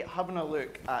going to be having a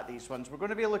look at these ones. We're going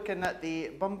to be looking at the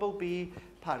Bumblebee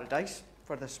Paradise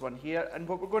for this one here, and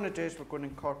what we're going to do is we're going to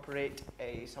incorporate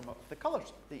some of the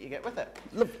colours that you get with it.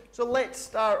 So let's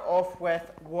start off with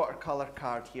watercolour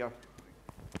card here.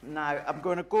 Now, I'm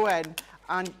going to go in,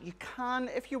 and you can,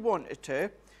 if you wanted to,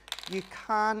 you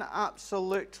can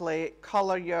absolutely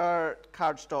colour your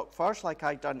cardstock first, like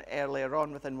I done earlier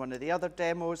on within one of the other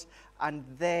demos, and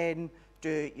then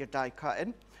do your die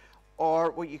cutting. Or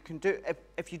what you can do,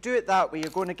 if you do it that way, you're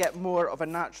going to get more of a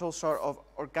natural sort of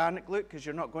organic look, because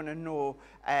you're not going to know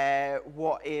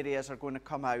what areas are going to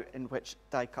come out in which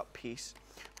die cut piece.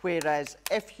 Whereas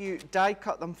if you die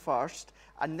cut them first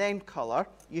and then colour,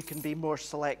 you can be more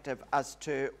selective as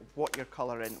to what you're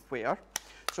colouring where.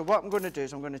 So what I'm going to do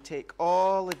is I'm going to take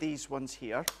all of these ones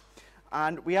here,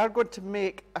 and we are going to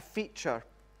make a feature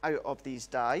out of these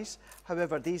dies.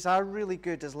 However, these are really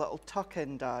good as little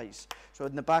tuck-in dies. So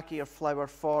in the back of your flower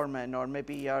forming, or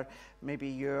maybe your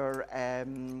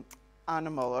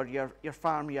animal or your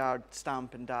farmyard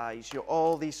stamping dies,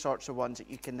 all these sorts of ones that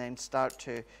you can then start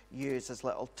to use as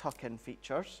little tuck-in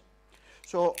features.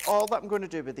 So all that I'm going to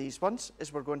do with these ones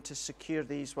is we're going to secure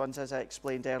these ones, as I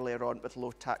explained earlier on, with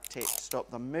low tack tape to stop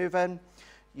them moving.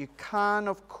 You can,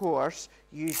 of course,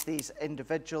 use these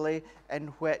individually, in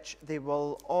which they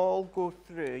will all go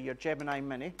through your Gemini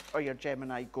Mini or your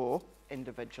Gemini Go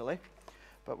individually.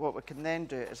 But what we can then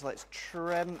do is let's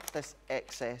trim this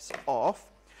excess off.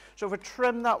 So if we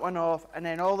trim that one off, and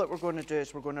then all that we're going to do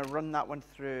is we're going to run that one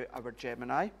through our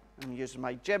Gemini. I'm using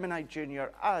my Gemini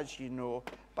Junior, as you know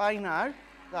by now.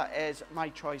 That is my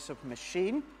choice of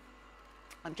machine.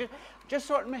 I'm just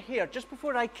sorting my hair. Just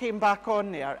before I came back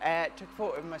on there, took a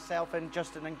photo of myself and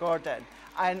Justin and Gordon,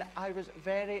 and I was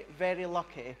very, very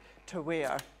lucky to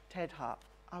wear Ted hat.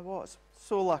 I was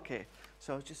so lucky.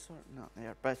 So I was just sorting that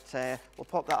there, but we'll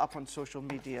pop that up on social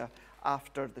media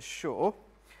after the show.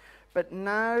 But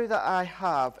now that I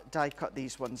have die cut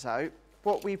these ones out,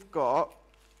 what we've got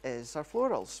is our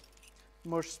florals,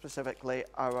 more specifically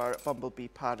our Bumblebee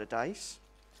Paradise.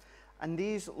 And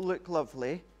these look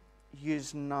lovely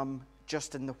using them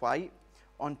just in the white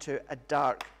onto a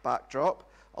dark backdrop.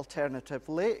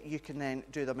 Alternatively, you can then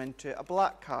do them into a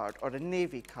black card or a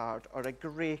navy card or a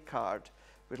grey card.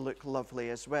 Would look lovely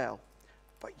as well.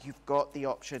 But you've got the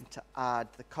option to add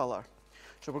the colour.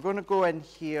 So we're going to go in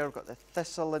here, we've got the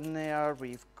thistle in there,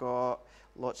 we've got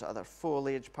lots of other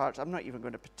foliage parts. I'm not even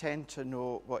going to pretend to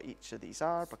know what each of these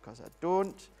are because I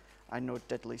don't. I know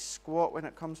diddly squat when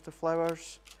it comes to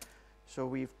flowers. So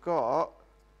we've got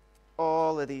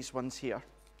all of these ones here.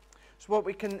 So what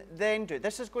we can then do,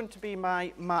 this is going to be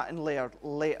my mat and Laird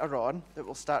later on that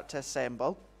we'll start to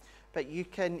assemble, but you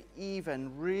can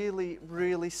even really,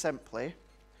 really simply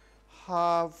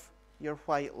have your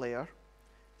white layer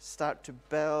start to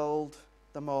build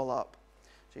them all up.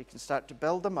 So you can start to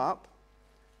build them up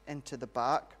into the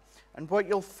back, and what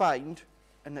you'll find,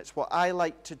 and it's what I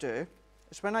like to do,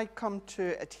 is when I come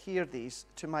to adhere these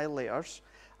to my layers,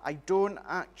 I don't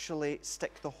actually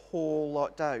stick the whole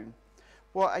lot down.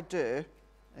 What I do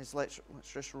is let's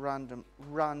just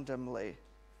randomly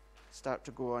start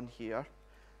to go on here.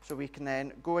 So we can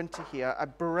then go into here, I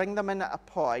bring them in at a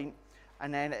point,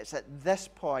 and then it's at this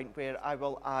point where I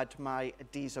will add my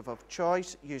adhesive of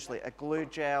choice, usually a glue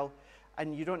gel,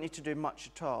 and you don't need to do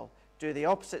much at all. Do the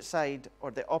opposite side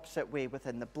or the opposite way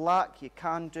within the black, you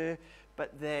can do,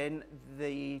 but then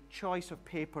the choice of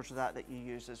papers that you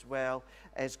use as well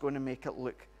is going to make it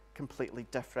look completely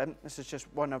different. This is just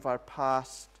one of our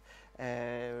past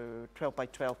 12 by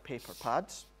 12 paper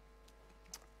pads.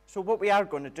 So what we are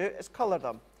going to do is colour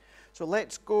them. So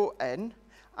let's go in,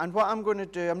 and what I'm going to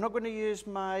do, I'm not going to use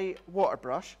my water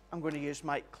brush, I'm going to use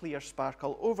my clear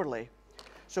sparkle overlay.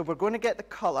 So we're going to get the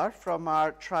colour from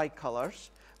our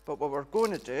tricolours, but what we're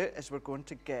going to do is we're going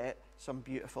to get some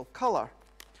beautiful colour.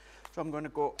 So I'm going to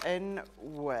go in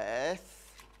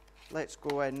with, let's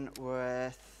go in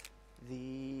with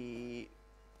the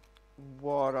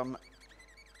warm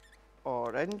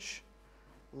orange.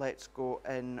 Let's go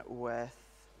in with,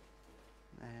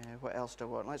 what else do I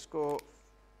want? Let's go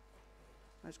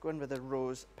in with the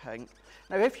rose pink.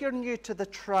 Now, if you're new to the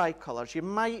tricolours, you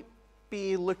might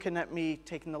be looking at me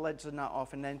taking the lids on that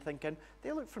off and then thinking,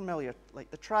 they look familiar, like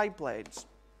the tri-blends.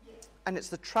 Yeah. And it's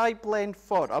the tri-blend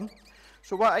forum.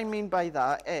 So what I mean by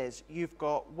that is you've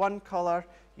got one colour,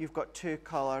 you've got two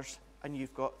colours, and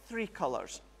you've got three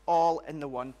colours, all in the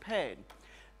one pen.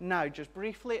 Now, just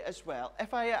briefly as well,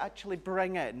 if I actually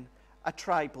bring in a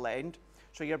tri-blend,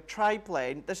 so your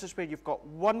tri-blend, this is where you've got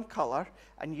one colour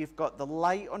and you've got the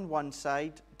light on one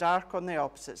side, dark on the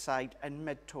opposite side, and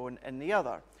mid-tone in the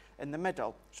other, in the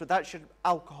middle. So that's your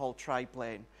alcohol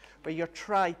tri-blend. Where your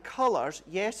tri-colours,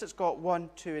 yes, it's got 1,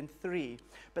 2, and 3,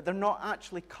 but they're not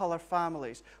actually colour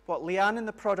families. What Leanne and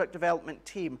the product development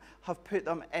team have put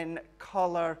them in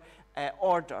colour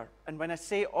order. And when I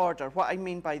say order, what I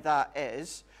mean by that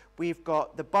is we've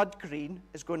got the bud green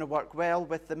is going to work well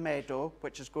with the meadow,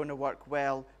 which is going to work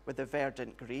well with the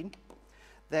verdant green.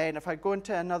 Then if I go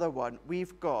into another one,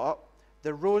 we've got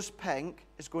the rose pink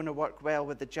is going to work well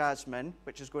with the jasmine,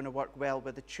 which is going to work well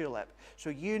with the tulip.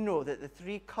 So you know that the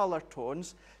three colour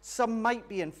tones, some might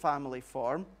be in family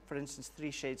form, for instance, 3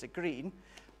 shades of green,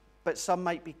 but some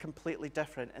might be completely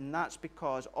different, and that's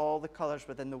because all the colours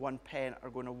within the one pen are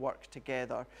going to work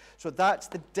together. So that's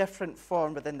the different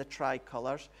form within the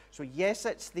tricolours. So yes,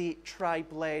 it's the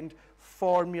tri-blend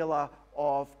formula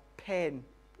of pen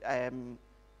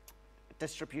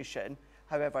distribution,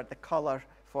 however, the colour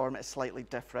form is slightly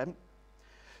different.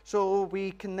 So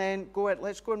we can then go in,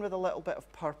 let's go in with a little bit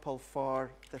of purple for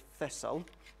the thistle.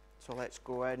 So let's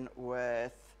go in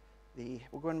with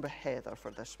we'll go in with heather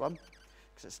for this one,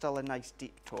 because it's still a nice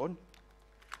deep tone.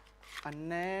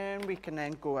 And then we can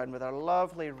then go in with our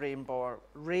lovely rainbow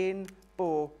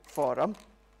forum.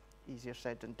 Easier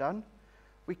said than done.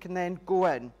 We can then go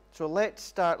in. So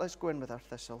let's go in with our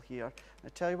thistle here. And I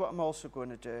tell you what I'm also going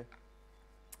to do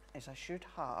is I should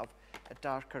have a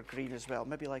darker green as well,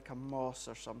 maybe like a moss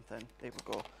or something. There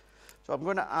we go. So I'm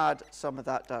going to add some of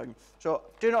that down. So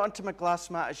doing it onto my glass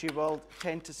mat, as you will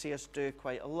tend to see us do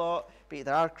quite a lot, be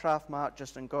either our craft mat,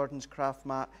 Justin Gordon's craft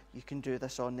mat, you can do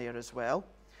this on there as well.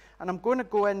 And I'm going to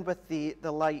go in with the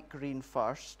light green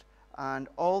first, and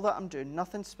all that I'm doing,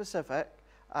 nothing specific,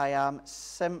 I am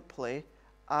simply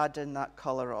adding that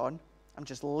colour on. I'm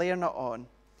just layering it on.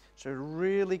 So a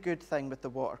really good thing with the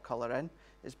watercolouring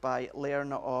is by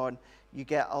layering it on, you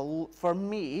get, for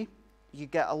me, you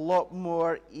get a lot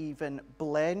more even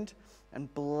blend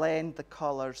and blend the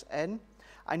colours in.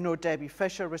 I know Debbie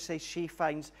Fisher would say she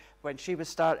finds when she was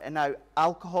starting out,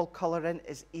 alcohol colouring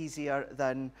is easier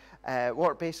than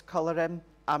water-based colouring.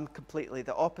 I'm completely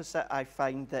the opposite. I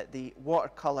find that the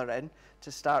watercolouring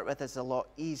to start with is a lot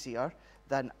easier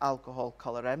than alcohol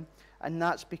colouring, and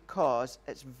that's because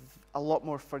it's a lot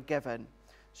more forgiving.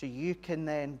 So you can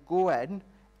then go in,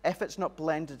 if it's not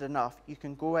blended enough, you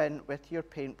can go in with your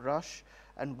paintbrush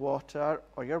and water,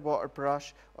 or your water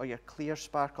brush, or your clear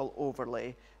sparkle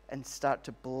overlay, and start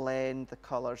to blend the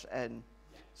colours in.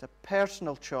 It's a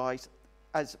personal choice,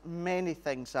 as many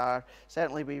things are.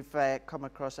 Certainly we've come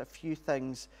across a few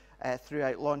things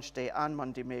throughout launch day and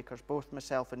Monday Makers, both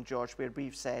myself and George, where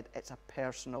we've said it's a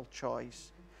personal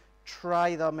choice.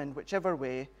 Try them in whichever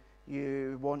way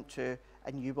you want to,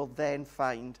 and you will then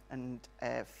find and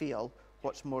feel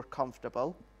what's more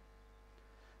comfortable.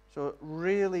 So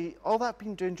really, all that I've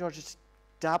been doing, George, is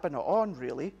dabbing it on,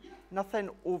 really. Nothing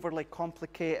overly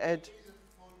complicated.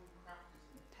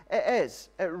 It is.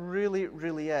 It really,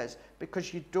 really is.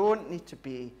 Because you don't need to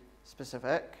be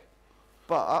specific.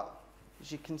 But,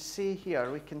 as you can see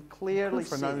here, we can clearly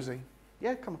see... nosy.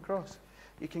 Yeah, come across.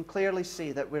 You can clearly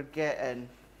see that we're getting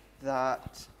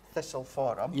that thistle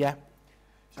form. Yeah.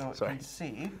 So Sorry. you can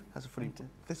see... That's a funny...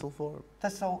 Thistle form.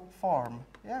 Thistle form,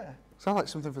 yeah. Sounds like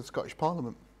something for the Scottish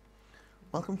Parliament.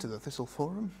 Welcome to the Thistle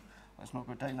Forum. Let's not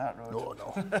go down that road.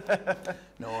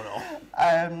 No.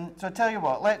 So I tell you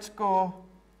what, let's go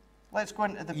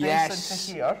into the base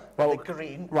into here, well, the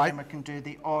green, right. and then we can do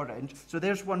the orange. So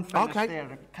there's one finish Okay.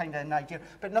 there, kind of an idea,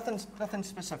 but nothing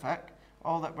specific.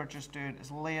 All that we're just doing is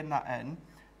laying that in.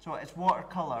 So it's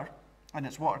watercolour, and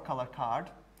it's watercolour card.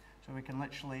 So we can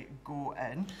literally go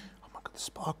in. Oh my God, the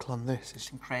sparkle on this is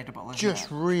incredible, isn't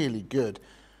just it? really good.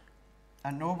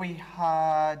 I know we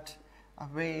had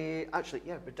actually,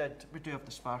 yeah, we do have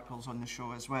the sparkles on the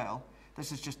show as well.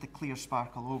 This is just the clear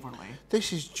sparkle overlay.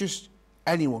 This is just,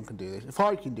 anyone can do this. If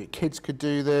I can do it, kids could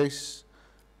do this.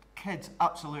 Kids,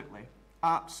 absolutely.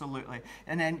 Absolutely.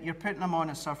 And then you're putting them on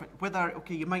a surface, whether,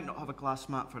 okay, you might not have a glass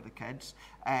mat for the kids,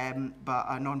 but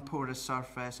a non-porous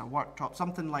surface, a worktop,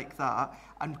 something like that.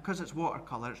 And because it's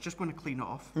watercolour, it's just going to clean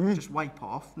off, just wipe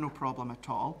off, no problem at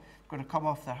all. It's going to come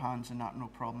off their hands and that, no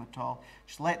problem at all.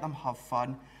 Just let them have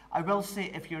fun. I will say,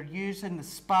 if you're using the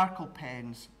sparkle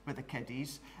pens with the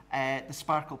kiddies, the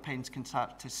sparkle pens can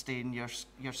start to stain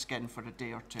your skin for a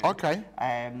day or two. Okay.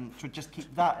 So just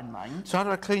keep that in mind. So how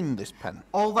do I clean this pen?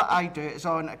 All that I do is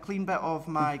on a clean bit of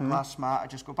my glass mat, I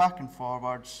just go back and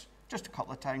forwards just a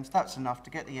couple of times. That's enough to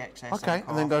get the excess Okay, ink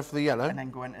and then off, go for the yellow. and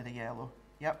then go into the yellow.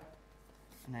 Yep.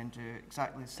 And then do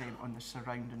exactly the same on the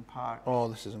surrounding part. Oh,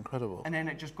 this is incredible. And then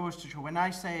it just goes to show, when I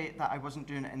say that I wasn't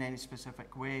doing it in any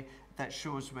specific way, that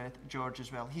shows with George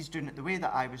as well. He's doing it the way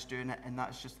that I was doing it, and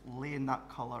that's just laying that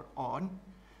colour on.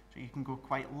 So you can go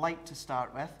quite light to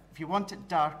start with. If you want it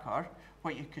darker,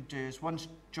 what you could do is, once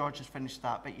George has finished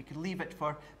that bit, you could leave it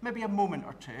for maybe a moment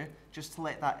or two, just to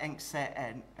let that ink set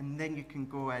in, and then you can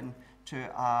go in to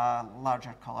a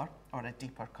larger colour, or a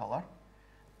deeper colour.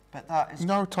 But that is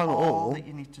no time all at all that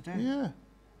you need to do. Yeah.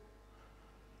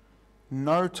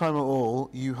 No time at all.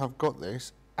 You have got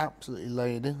this absolutely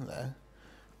laid in there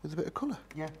with a bit of colour.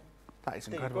 Yeah. That is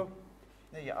There you incredible. go.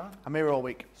 There you are. I'm here all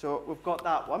week. So we've got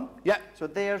that one. Yeah. So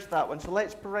there's that one. So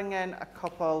let's bring in a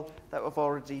couple that we've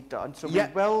already done. So Yeah.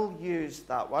 we will use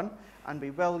that one, and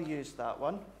we will use that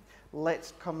one.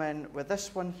 Let's come in with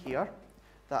this one here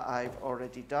that I've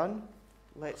already done.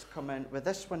 Let's come in with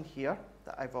this one here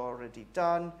that I've already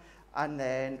done. And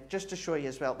then, just to show you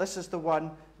as well, this is the one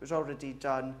that was already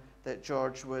done that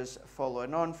George was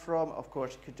following on from. Of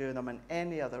course, you could do them in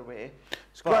any other way.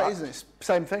 It's great, isn't it?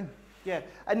 Same thing. Yeah,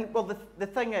 and well, the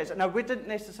thing is, now we didn't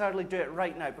necessarily do it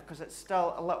right now because it's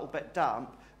still a little bit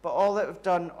damp, but all that we've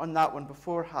done on that one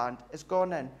beforehand is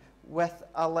gone in with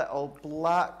a little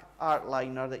black art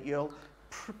liner that you'll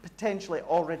potentially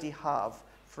already have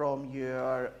from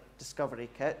your Discovery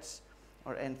kits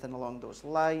or anything along those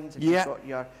lines. If you've got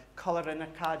your Colouring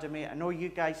Academy, I know you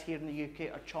guys here in the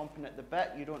UK are chomping at the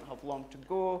bit, you don't have long to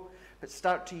go, but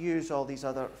start to use all these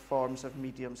other forms of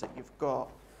mediums that you've got.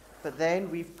 But then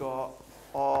we've got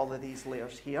all of these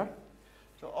layers here.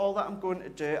 So all that I'm going to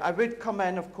do, I would come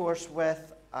in, of course,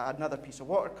 with another piece of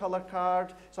watercolour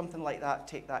card, something like that,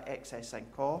 take that excess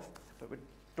ink off, but we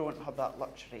don't have that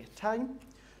luxury of time.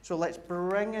 So let's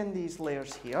bring in these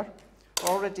layers here.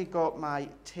 Already got my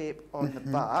tape on the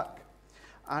back,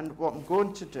 And what I'm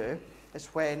going to do is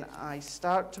when I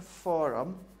start to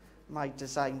form my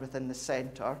design within the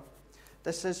centre,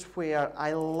 this is where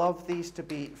I love these to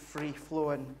be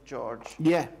free-flowing, George.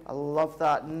 Yeah. I love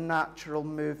that natural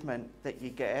movement that you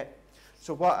get.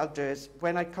 So what I'll do is,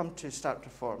 when I come to start to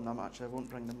form them, actually I won't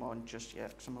bring them on just yet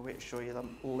because I'm going to wait to show you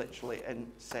them literally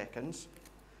in seconds.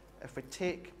 If we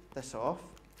take this off,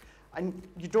 and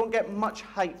you don't get much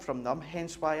height from them,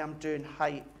 hence why I'm doing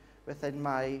height within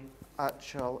my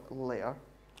actual layer.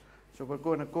 So we're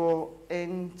going to go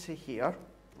into here.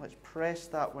 Let's press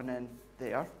that one in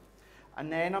there.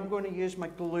 And then I'm going to use my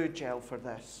glue gel for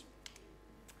this.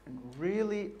 And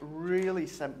really, really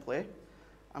simply,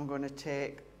 I'm going to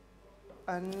take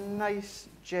a nice,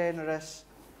 generous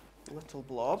little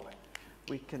blob.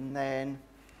 We can then,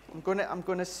 I'm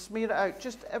going to smear it out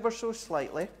just ever so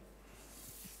slightly.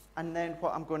 And then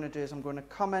what I'm going to do is I'm going to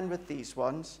come in with these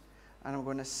ones and I'm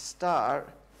going to start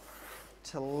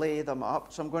to lay them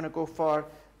up. So I'm going to go for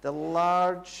the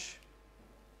large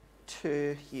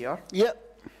two here.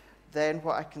 Yep. Then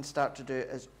what I can start to do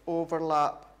is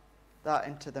overlap that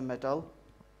into the middle.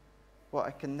 What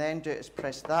I can then do is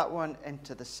press that one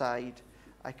into the side.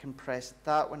 I can press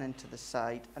that one into the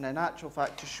side. And in actual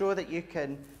fact, to show that you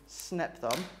can snip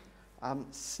them, I'm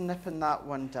snipping that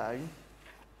one down.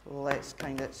 Let's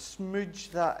kind of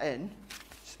smooch that in.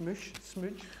 Smoosh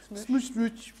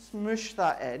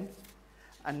that in.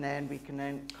 And then we can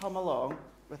then come along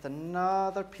with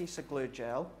another piece of glue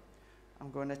gel. I'm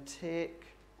going to take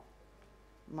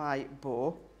my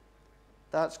bow.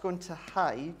 That's going to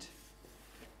hide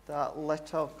that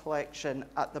little collection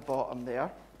at the bottom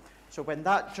there. So when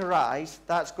that dries,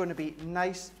 that's going to be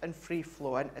nice and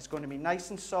free-flowing. It's going to be nice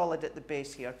and solid at the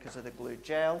base here because of the glue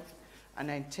gel. And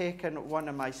then taking one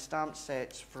of my stamp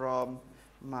sets from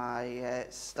my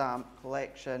stamp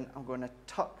collection, I'm going to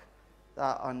tuck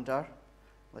that under.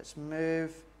 Let's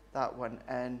move that one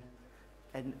in.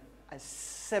 And as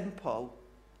simple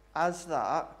as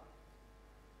that,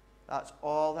 that's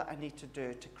all that I need to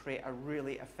do to create a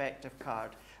really effective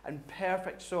card. And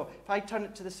perfect. So if I turn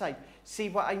it to the side, see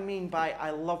what I mean by I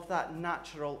love that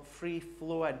natural,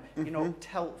 free-flowing, you know,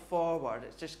 tilt forward.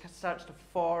 It just starts to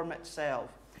form itself.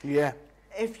 Yeah.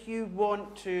 If you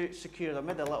want to secure them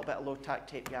with a little bit of low-tack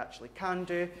tape, you actually can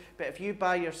do. But if you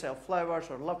buy yourself flowers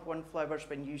or loved one flowers,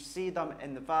 when you see them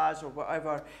in the vase or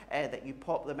whatever that you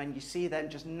pop them in, you see them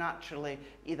just naturally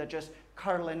either just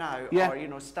curling out or, you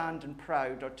know, standing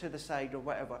proud or to the side or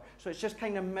whatever. So it's just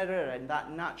kind of mirroring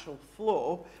that natural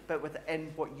flow, but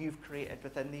within what you've created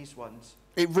within these ones.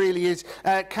 It really is.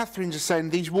 Catherine's just saying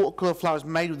these watercolour flowers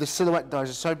made with the silhouette dies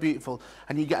are so beautiful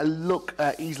and you get a look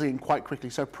easily and quite quickly,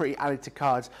 so pretty added to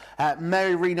cards.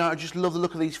 Mary Reno, I just love the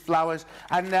look of these flowers.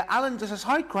 And Alan just says,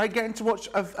 hi Craig, getting to watch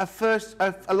a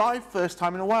live first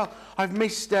time in a while. I've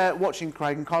missed watching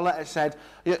Craig, and Carletta said,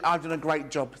 yeah, I've done a great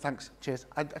job, thanks, cheers.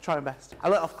 I try my best. I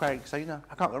let off Craig, so you know,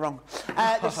 I can't go wrong.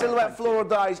 The silhouette floral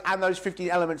dies and those 15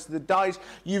 elements to the dies.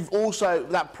 You've also,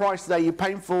 that price there, you're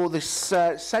paying for this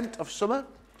scent of summer.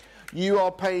 You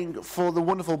are paying for the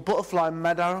wonderful butterfly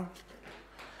meadow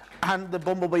and the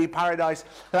bumblebee paradise.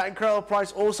 That incredible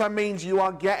price also means you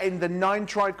are getting the 9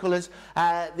 tricolours,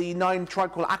 the 9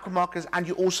 tricolour aqua markers, and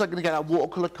you're also going to get that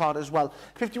watercolour card as well.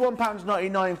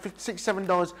 £51.99,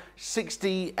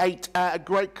 $67.68, a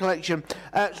great collection.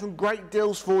 Some great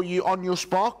deals for you on your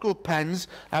sparkle pens.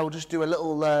 I will just do a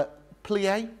little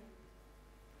plie.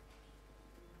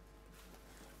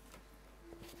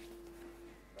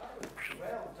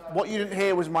 What you didn't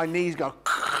hear was my knees go.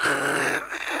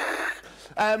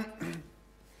 The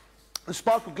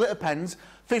sparkle glitter pens,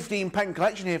 15 pen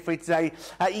collection here for you today.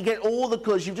 You get all the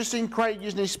colours. You've just seen Craig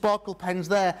using his sparkle pens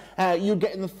there. You're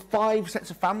getting the 5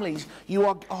 sets of families. You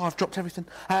are, oh, I've dropped everything.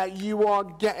 You are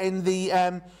getting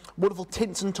the wonderful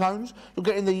tints and tones. You're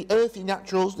getting the earthy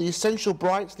naturals, the essential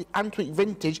brights, the antique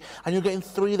vintage, and you're getting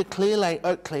 3 of the clear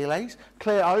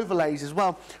overlays as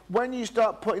well. When you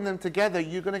start putting them together,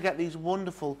 you're going to get these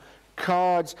wonderful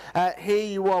cards. Here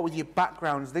you are with your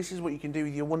backgrounds. This is what you can do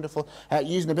with your wonderful,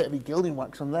 using a bit of your gilding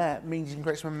wax on there. It means you can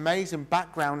create some amazing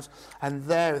backgrounds, and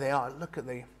there they are. Look at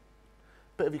the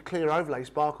bit of your clear overlay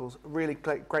sparkles. Really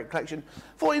great collection.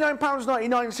 £49.99,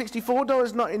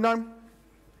 $64.99.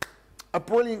 A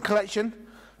brilliant collection.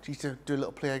 Just to do a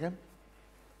little play again,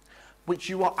 which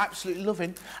you are absolutely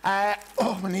loving.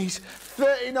 Oh, my knees.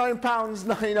 £39.99,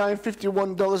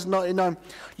 $51.99.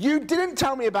 You didn't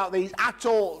tell me about these at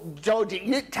all, Georgie.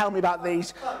 You didn't tell me about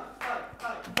these.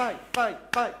 Bye.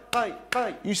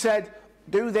 You said,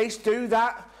 do this, do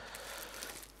that.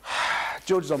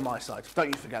 George is on my side,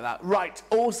 don't you forget that. Right,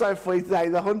 also for you today,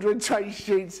 the 120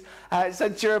 sheets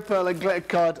Centura Pearl and Glitter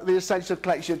card, the Essential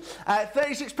Collection.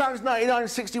 £36.99,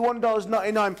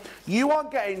 $61.99. You are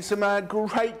getting some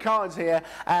great cards here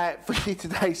for you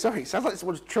today. Sorry, it sounds like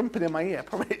someone's trumping in my ear.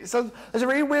 Probably, there's a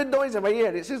really weird noise in my ear,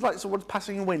 and it sounds like someone's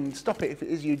passing wind. Stop it if it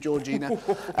is you, Georgina.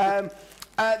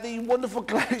 The wonderful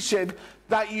collection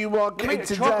that you are getting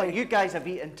today. You guys have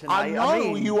eaten tonight. I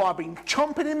know, you are being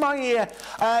chomping in my ear.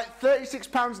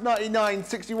 £36.99,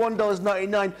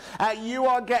 $61.99. You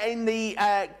are getting the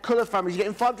colour families. You're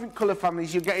getting 5 different colour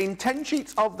families. You're getting 10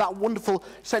 sheets of that wonderful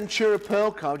Centura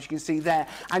Pearl card, you can see there.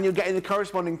 And you're getting the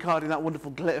corresponding card in that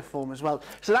wonderful glitter form as well.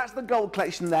 So that's the gold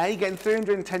collection there. You're getting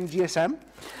 310 GSM.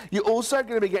 You're also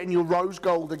going to be getting your rose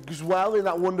gold as well in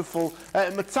that wonderful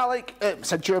metallic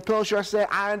Centura Pearl, should I say,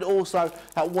 and also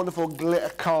that wonderful glitter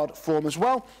card form as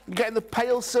well. You're getting the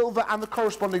pale silver and the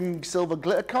corresponding silver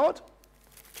glitter card.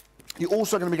 You're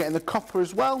also going to be getting the copper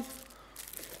as well.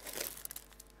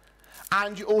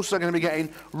 And you're also going to be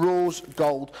getting rose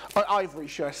gold, or ivory,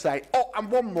 should I say. Oh,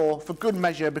 and one more for good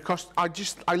measure, because I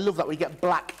love that we get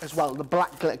black as well. The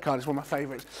black glitter card is one of my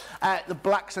favourites. The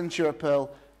black Centura Pearl.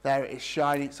 There it is,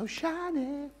 shiny, so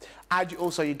shiny. And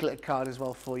also your glitter card as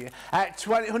well for you.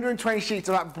 120 sheets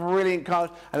of that brilliant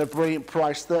card at a brilliant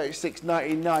price,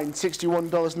 $36.99,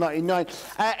 $61.99.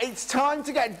 It's time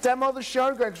to get demo of the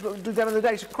show going, because we're going to do demo of the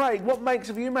day. So Craig, what makes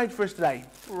have you made for us today?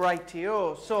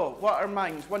 Rightio. So, what are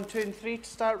mine? 1, 2 and 3 to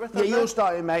start with? Yeah, you're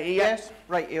starting, mate. Yes,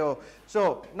 rightio.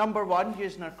 So, number 1,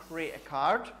 using our creator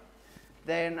card.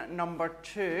 Then number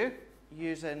 2,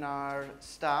 using our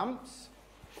stamps.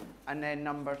 And then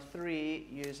number 3,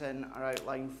 using our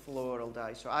outline floral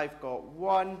die. So I've got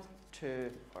 1, 2,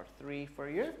 or 3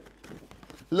 for you.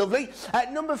 Lovely.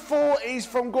 Number 4 is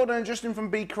from Gordon and Justin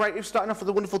from Be Creative, starting off with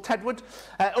the wonderful Tedwood.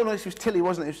 Oh no, this was Tilly,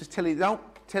 wasn't it? It was just Tilly. No,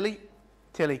 Tilly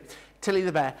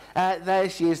the bear. There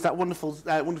she is, that wonderful,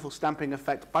 wonderful stamping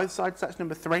effect. Both sides, that's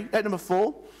number 3. Number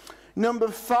 4. Number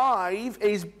 5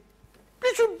 is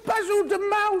little Basil the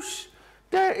Mouse.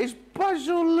 There is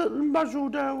Basil, little Basil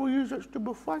there, we'll use that's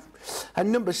number 5.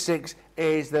 And number 6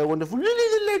 is the wonderful Lily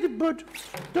the Ladybird.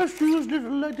 There she is,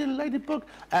 little ladybug.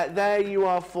 There you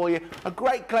are for you. A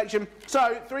great collection.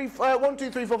 So, 1, 2,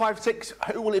 3, 4, 5, 6.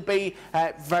 Who will it be?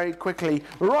 Very quickly.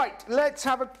 Right, let's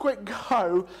have a quick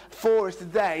go for us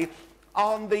today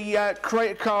on the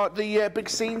creator card, the Big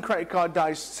Scene creator card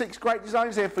dies. 6 great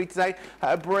designs here for you today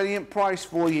at a brilliant price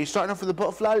for you. Starting off with the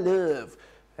Butterfly Love.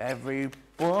 Every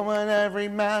woman, every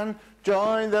man,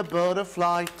 join the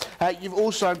butterfly. You've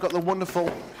also got the wonderful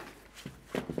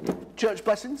Church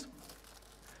Blessings,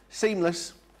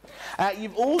 Seamless.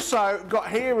 You've also got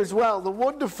here as well the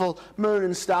wonderful Moon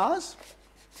and Stars,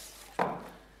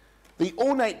 the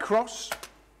Ornate Cross.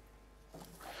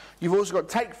 You've also got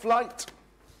Take Flight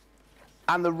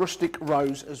and the Rustic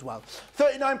Rose as well.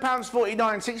 £39.49,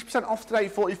 60% off today,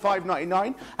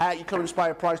 $45.99. Your Club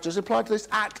Inspire price does apply to this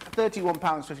at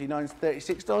 £31.59,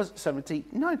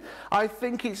 $36.79. I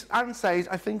think it's, Anne says,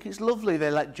 I think it's lovely they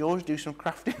let George do some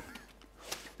crafting.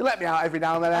 They let me out every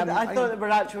now and then. I thought they were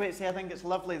actually going to say, I think it's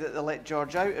lovely that they let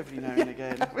George out every now and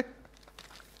again.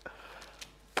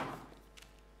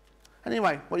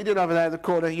 Anyway, what are you doing over there in the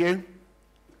corner, you?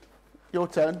 Your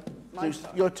turn.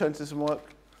 Your turn to some work.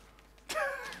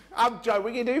 I'm Joe, what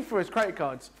are you going to do for us, credit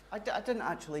cards? I didn't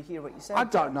actually hear what you said. I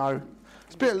don't know.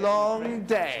 It's been a long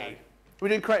day. We're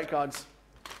doing credit cards.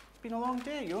 It's been a long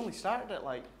day. You only started at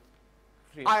like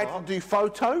 3 I o'clock. had to do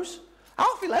photos.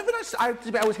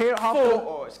 11:30, I was here at half.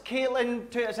 Photos. Caitlin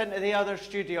took us into the other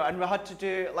studio and we had to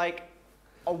do like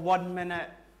a 1-minute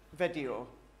video.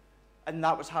 And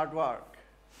that was hard work.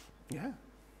 Yeah.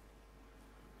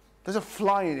 There's a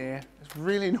fly in here. It's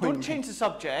really annoying. Don't change the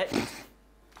subject.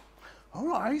 All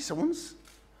right, someone's.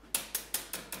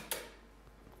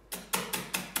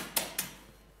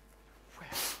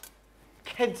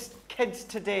 Kids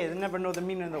today, they never know the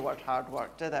meaning of the word hard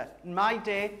work, do they? In my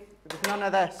day, there was none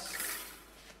of this.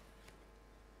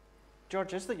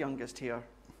 George is the youngest here.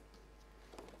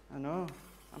 I know.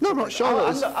 No, not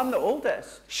Charlotte. I'm the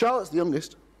oldest. Charlotte's the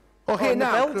youngest. Oh, here in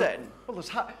now. The building. Well,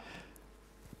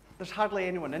 there's hardly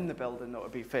anyone in the building, though, to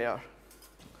be fair.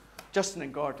 Justin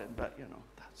and Gordon, but, you know,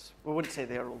 we wouldn't say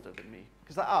they're older than me,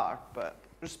 because they are, but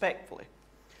respectfully.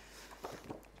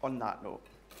 On that note,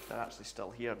 they're actually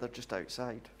still here. They're just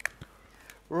outside.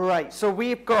 Right, so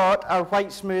we've got our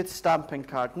white smooth stamping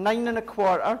card, 9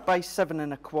 1/4 by 7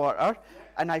 1/4,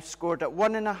 and I've scored at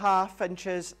 1.5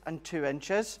 inches and 2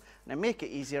 inches. And to make it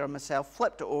easier on myself,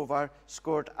 flipped it over,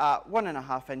 scored at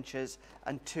 1.5 inches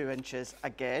and 2 inches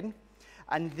again.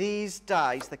 And these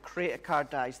dies, the creator card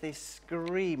dies, they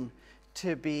scream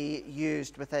to be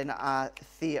used within a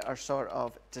theatre sort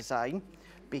of design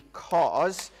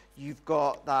because you've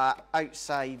got that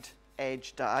outside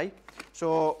edge die.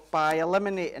 So by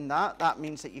eliminating that, that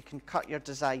means that you can cut your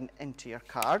design into your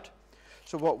card.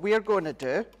 So what we're going to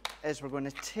do is we're going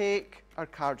to take our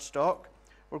cardstock,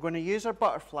 we're going to use our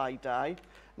butterfly die.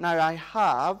 Now I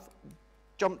have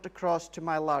jumped across to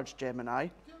my large Gemini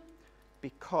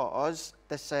because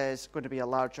this is going to be a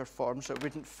larger form, so it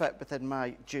wouldn't fit within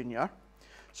my junior.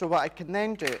 So what I can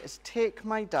then do is take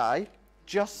my die,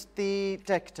 just the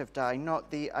decorative die, not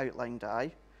the outline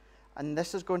die, and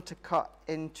this is going to cut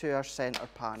into our centre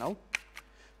panel.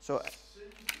 So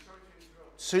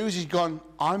Susie's gone,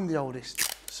 I'm the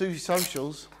oldest. Susie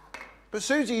Socials. But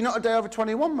Susie, you're not a day over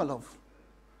 21, my love.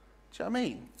 Do you know what I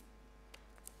mean?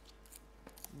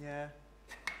 yeah,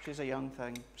 she's a young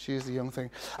thing. She is the young thing.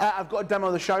 I've got a demo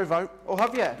of the show vote. Oh,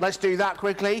 have you? Let's do that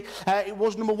quickly. It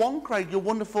was number 1, Craig. Your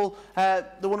wonderful, the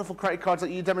wonderful creative cards that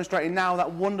you're demonstrating now.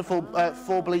 That wonderful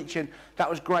for bleaching. That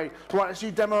was great. Right, let's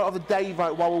do demo of the day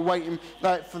vote while we're waiting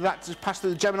for that to pass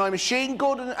through the Gemini machine.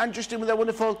 Gordon and Justin with their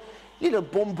wonderful little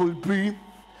bumblebee.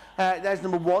 There's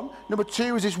number 1. Number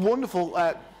 2 is this wonderful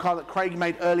card that Craig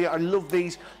made earlier. I love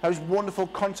these. Those wonderful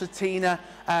concertina.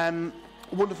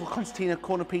 Wonderful concertina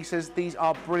corner pieces. These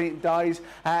are brilliant dies.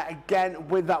 Again,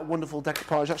 with that wonderful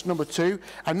decoupage. That's number 2.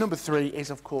 And number 3 is,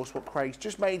 of course, what Craig's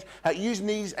just made. Using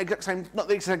these exact same, not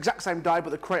the exact same die,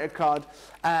 but the creator card.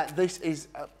 This is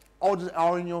odds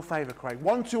are in your favour, Craig.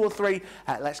 1, 2 or 3.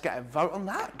 Let's get a vote on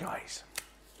that, guys.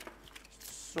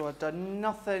 So I've done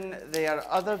nothing there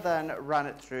other than ran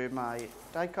it through my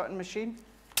die cutting machine.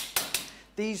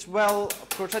 These will, of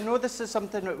course, I know this is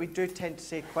something that we do tend to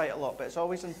say quite a lot, but it's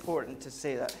always important to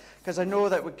say that because I know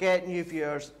that we get new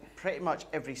viewers pretty much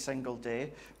every single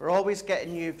day. We're always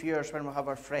getting new viewers when we have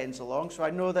our friends along. So I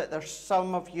know that there's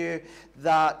some of you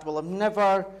that will have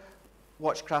never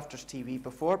watched Crafters TV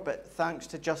before, but thanks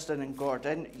to Justin and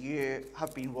Gordon, you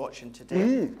have been watching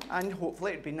today. And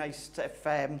hopefully it'd be nice if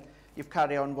you've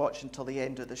carried on watching till the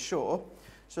end of the show.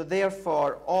 So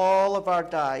therefore, all of our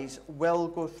dies will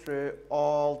go through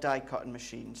all die cutting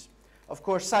machines. Of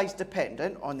course, size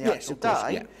dependent on the actual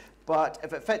die, but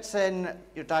if it fits in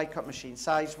your die cut machine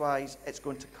size-wise, it's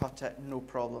going to cut it no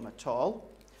problem at all.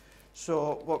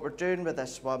 So what we're doing with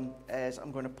this one is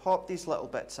I'm going to pop these little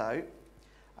bits out,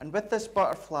 and with this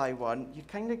butterfly one, you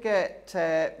kind of get,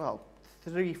 well,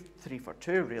 three for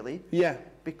 2 really. Yeah.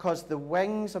 Because the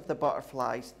wings of the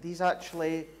butterflies, these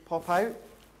actually pop out.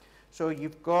 So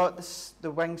you've got this,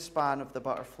 the wingspan of the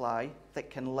butterfly that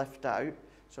can lift out.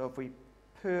 So if we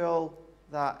pull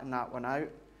that and that one out,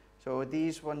 so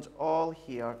these ones all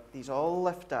here, these all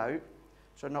lift out.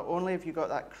 So not only have you got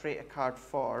that create a card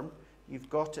form, you've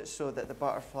got it so that the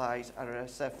butterflies are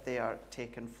as if they are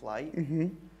taking flight.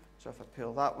 So if I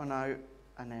pull that one out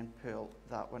and then pull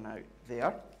that one out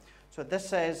there. So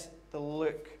this is the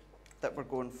look that we're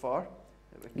going for.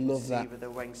 That we can see with the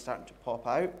wings starting to pop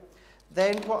out.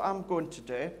 Then what I'm going to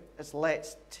do is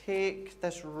let's take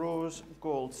this rose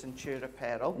gold Centura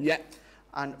Pearl. Yeah.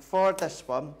 And for this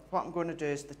one, what I'm going to do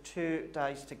is the 2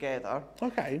 dies together.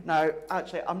 Okay. Now,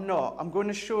 actually, I'm not. I'm going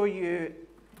to show you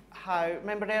how,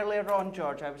 remember earlier on,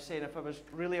 George, I was saying if I was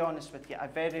really honest with you, I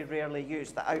very rarely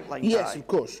use the outline die. Yes, of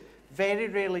course. Very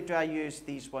rarely do I use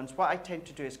these ones. What I tend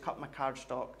to do is cut my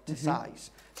cardstock to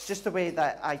size. It's just the way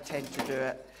that I tend to do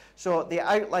it. So the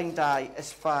outline die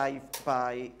is 5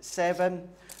 by 7.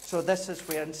 So this is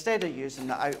where instead of using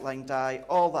the outline die,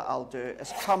 all that I'll do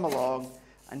is come along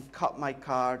and cut my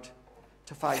card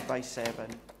to 5 by 7.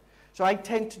 So I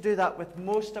tend to do that with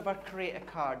most of our create a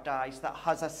card dies that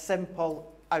has a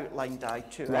simple outline die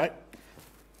to it.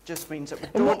 Just means that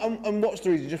we don't... And what's the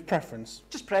reason? Just preference?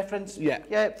 Just preference. Yeah.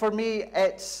 Yeah, for me,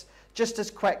 it's just as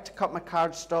quick to cut my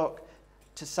cardstock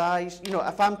to size. You know,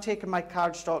 if I'm taking my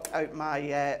cardstock out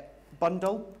my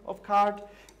bundle of card,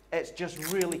 it's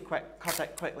just really quick, cut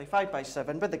it quickly, 5 by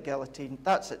 7 with the guillotine,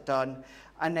 that's it done.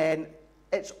 And then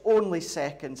it's only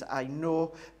seconds, I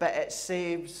know, but it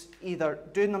saves either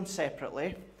doing them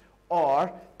separately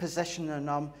or positioning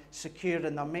them,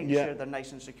 securing them, making sure they're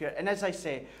nice and secure. And as I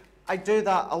say, I do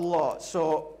that a lot,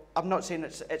 so I'm not saying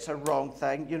it's a wrong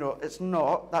thing, you know, it's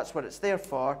not, that's what it's there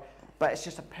for, but it's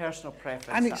just a personal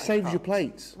preference. And it saves your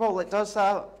plates. Well, it does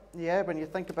that, yeah, when you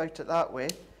think about it that way,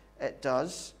 it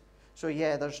does. So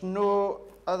yeah, there's no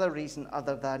other reason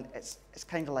other than it's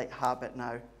kind of like habit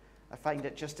now. I find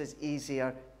it just as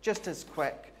easier, just as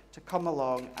quick to come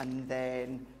along and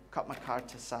then cut my card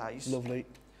to size. Lovely.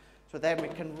 So then we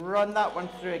can run that one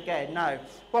through again. Now,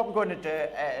 what I'm going to do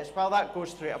is, while that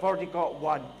goes through, I've already got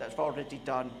one that's already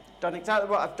done. Done exactly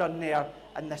what I've done there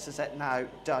and this is it now,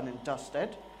 done and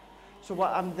dusted. So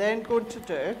what I'm then going to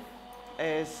do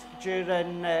is,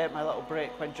 during my little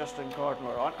break when Justin and Gordon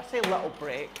were on, I say little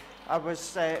break, I was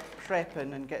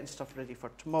prepping and getting stuff ready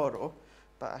for tomorrow,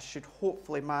 but I should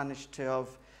hopefully manage to have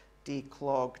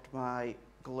declogged my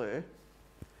glue.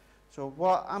 So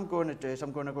what I'm going to do is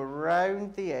I'm going to go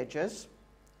round the edges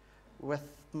with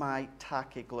my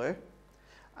tacky glue,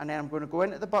 and then I'm going to go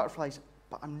into the butterflies,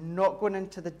 but I'm not going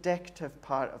into the decorative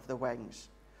part of the wings.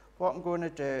 What I'm going to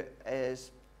do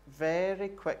is very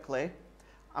quickly,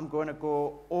 I'm going to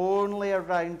go only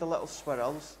around the little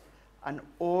swirls and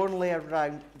only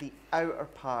around the outer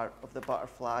part of the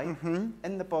butterfly,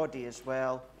 in the body as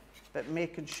well, but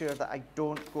making sure that I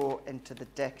don't go into the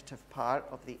decorative part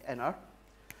of the inner.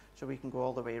 So we can go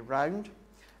all the way round.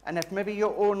 And if maybe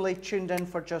you only tuned in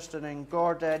for Justin and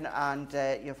Gordon and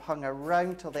you've hung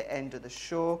around till the end of the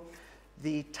show,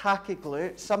 the tacky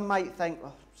glue, some might think,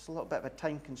 well, it's a little bit of a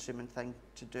time-consuming thing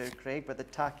to do, Craig, with the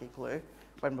tacky glue,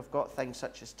 when we've got things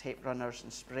such as tape runners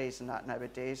and sprays and that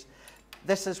nowadays.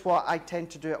 This is what I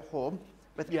tend to do at home.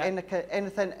 With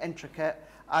anything intricate,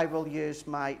 I will use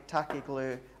my tacky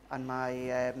glue and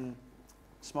my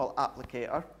small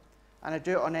applicator. And I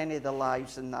do it on any of the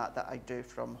lives and that I do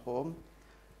from home.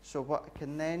 So what I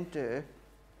can then do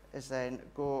is then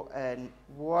go and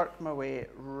work my way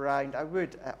round. I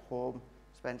would at home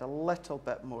spend a little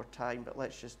bit more time, but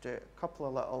let's just do a couple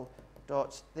of little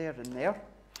dots there and there.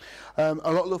 A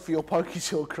lot of love for your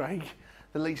Poketool, Craig.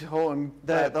 The Lisa Horton.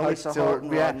 The Lisa Horton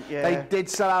one, yeah. They did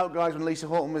sell out, guys, when Lisa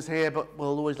Horton was here, but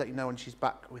we'll always let you know when she's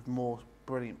back with more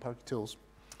brilliant Poketools.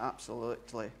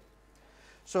 Absolutely.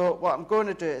 So what I'm going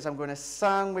to do is I'm going to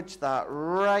sandwich that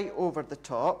right over the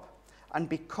top. And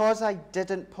because I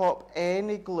didn't pop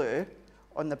any glue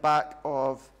on the back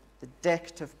of the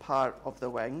decorative part of the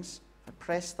wings, if I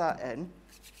press that in,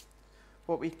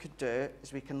 what we could do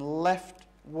is we can lift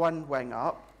one wing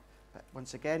up. But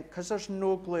once again, because there's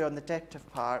no glue on the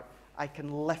decorative part, I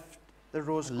can lift the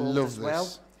rose gold as well.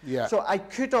 Yeah. So I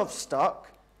could have stuck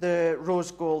the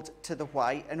rose gold to the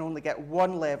white and only get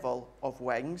one level of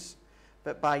wings.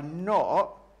 But by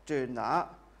not doing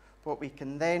that, what we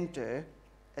can then do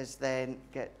is then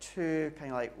get two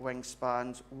kind of like wing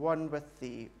spans, one with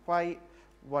the white,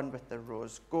 one with the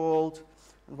rose gold.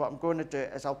 And what I'm going to do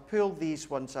is I'll pull these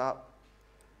ones up,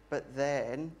 but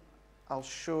then I'll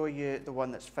show you the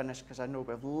one that's finished, because I know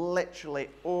we've literally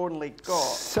only got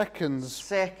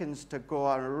seconds to go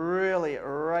on, really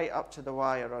right up to the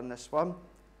wire on this one.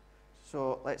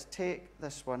 So let's take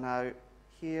this one out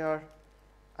here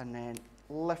and then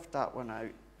lift that one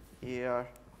out here.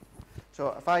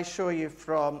 So if I show you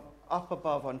from up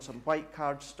above on some white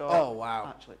cardstock. Oh, wow.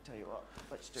 Actually, tell you what,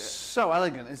 let's do it. So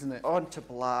elegant, isn't it? Onto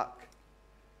black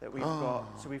that we've got.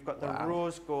 So we've got the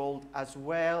rose gold as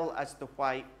well as the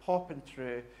white popping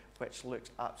through, which looks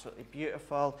absolutely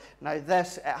beautiful. Now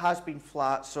this, it has been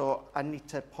flat, so I need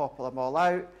to pop them all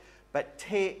out. But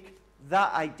take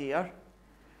that idea,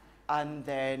 and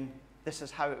then this is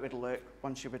how it would look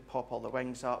once you would pop all the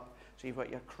wings up. So you've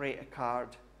got your create a card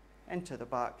into the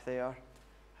back there.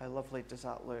 How lovely does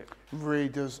that look? It really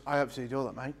does. I absolutely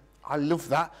adore that, mate. I love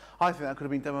that. I think that could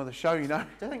have been demo of the show, you know.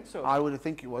 Do you think so? I would have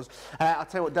think it was. I'll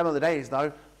tell you what demo of the day is,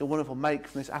 though. The wonderful make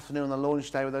from this afternoon on the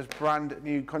launch day with those brand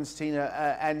new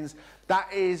concertina ends.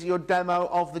 That is your demo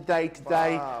of the day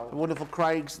today. Wow. The wonderful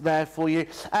Craig's there for you.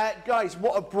 Guys,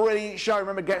 what a brilliant show.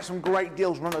 Remember, get some great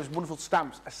deals. Remember those wonderful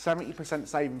stamps, a 70%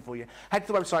 saving for you. Head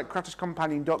to the website,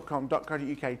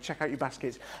 crafterscompanion.com.co.uk. Check out your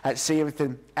baskets. See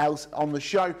everything else on the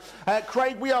show.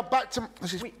 Craig, we are back to...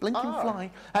 This is blinking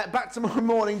fly. Back tomorrow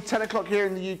morning, 10 o'clock here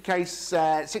in the UK,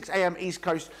 6 a.m. East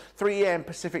Coast, 3 a.m.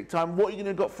 Pacific time. What are you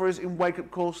going to got for us in Wake Up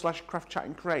Call / Craft Chat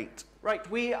and Create? Right,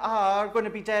 we are going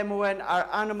to be demoing our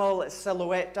animal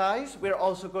silhouette dies. We're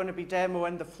also going to be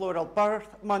demoing the floral birth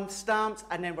month stamps,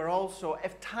 and then we're also,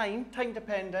 if time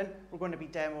dependent, we're going to be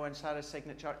demoing Sarah's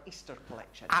signature Easter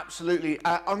collection. Absolutely.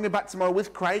 I'm going to be back tomorrow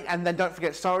with Craig, and then don't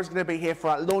forget, Sarah's going to be here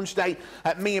for our launch day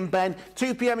at me and Ben,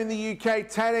 2 p.m. in the UK,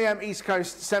 10 a.m. East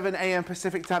Coast, 7 a.m.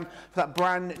 Pacific time for that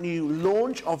brand new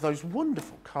launch of those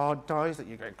wonderful card dies that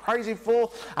you're going crazy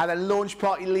for. And then launch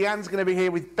party, Leanne's going to be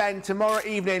here with Ben tomorrow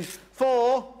evening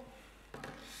for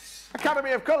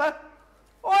Academy of Colour.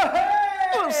 Oh,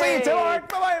 hey! We'll see you tomorrow.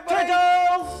 Bye-bye, everybody.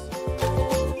 Toodles!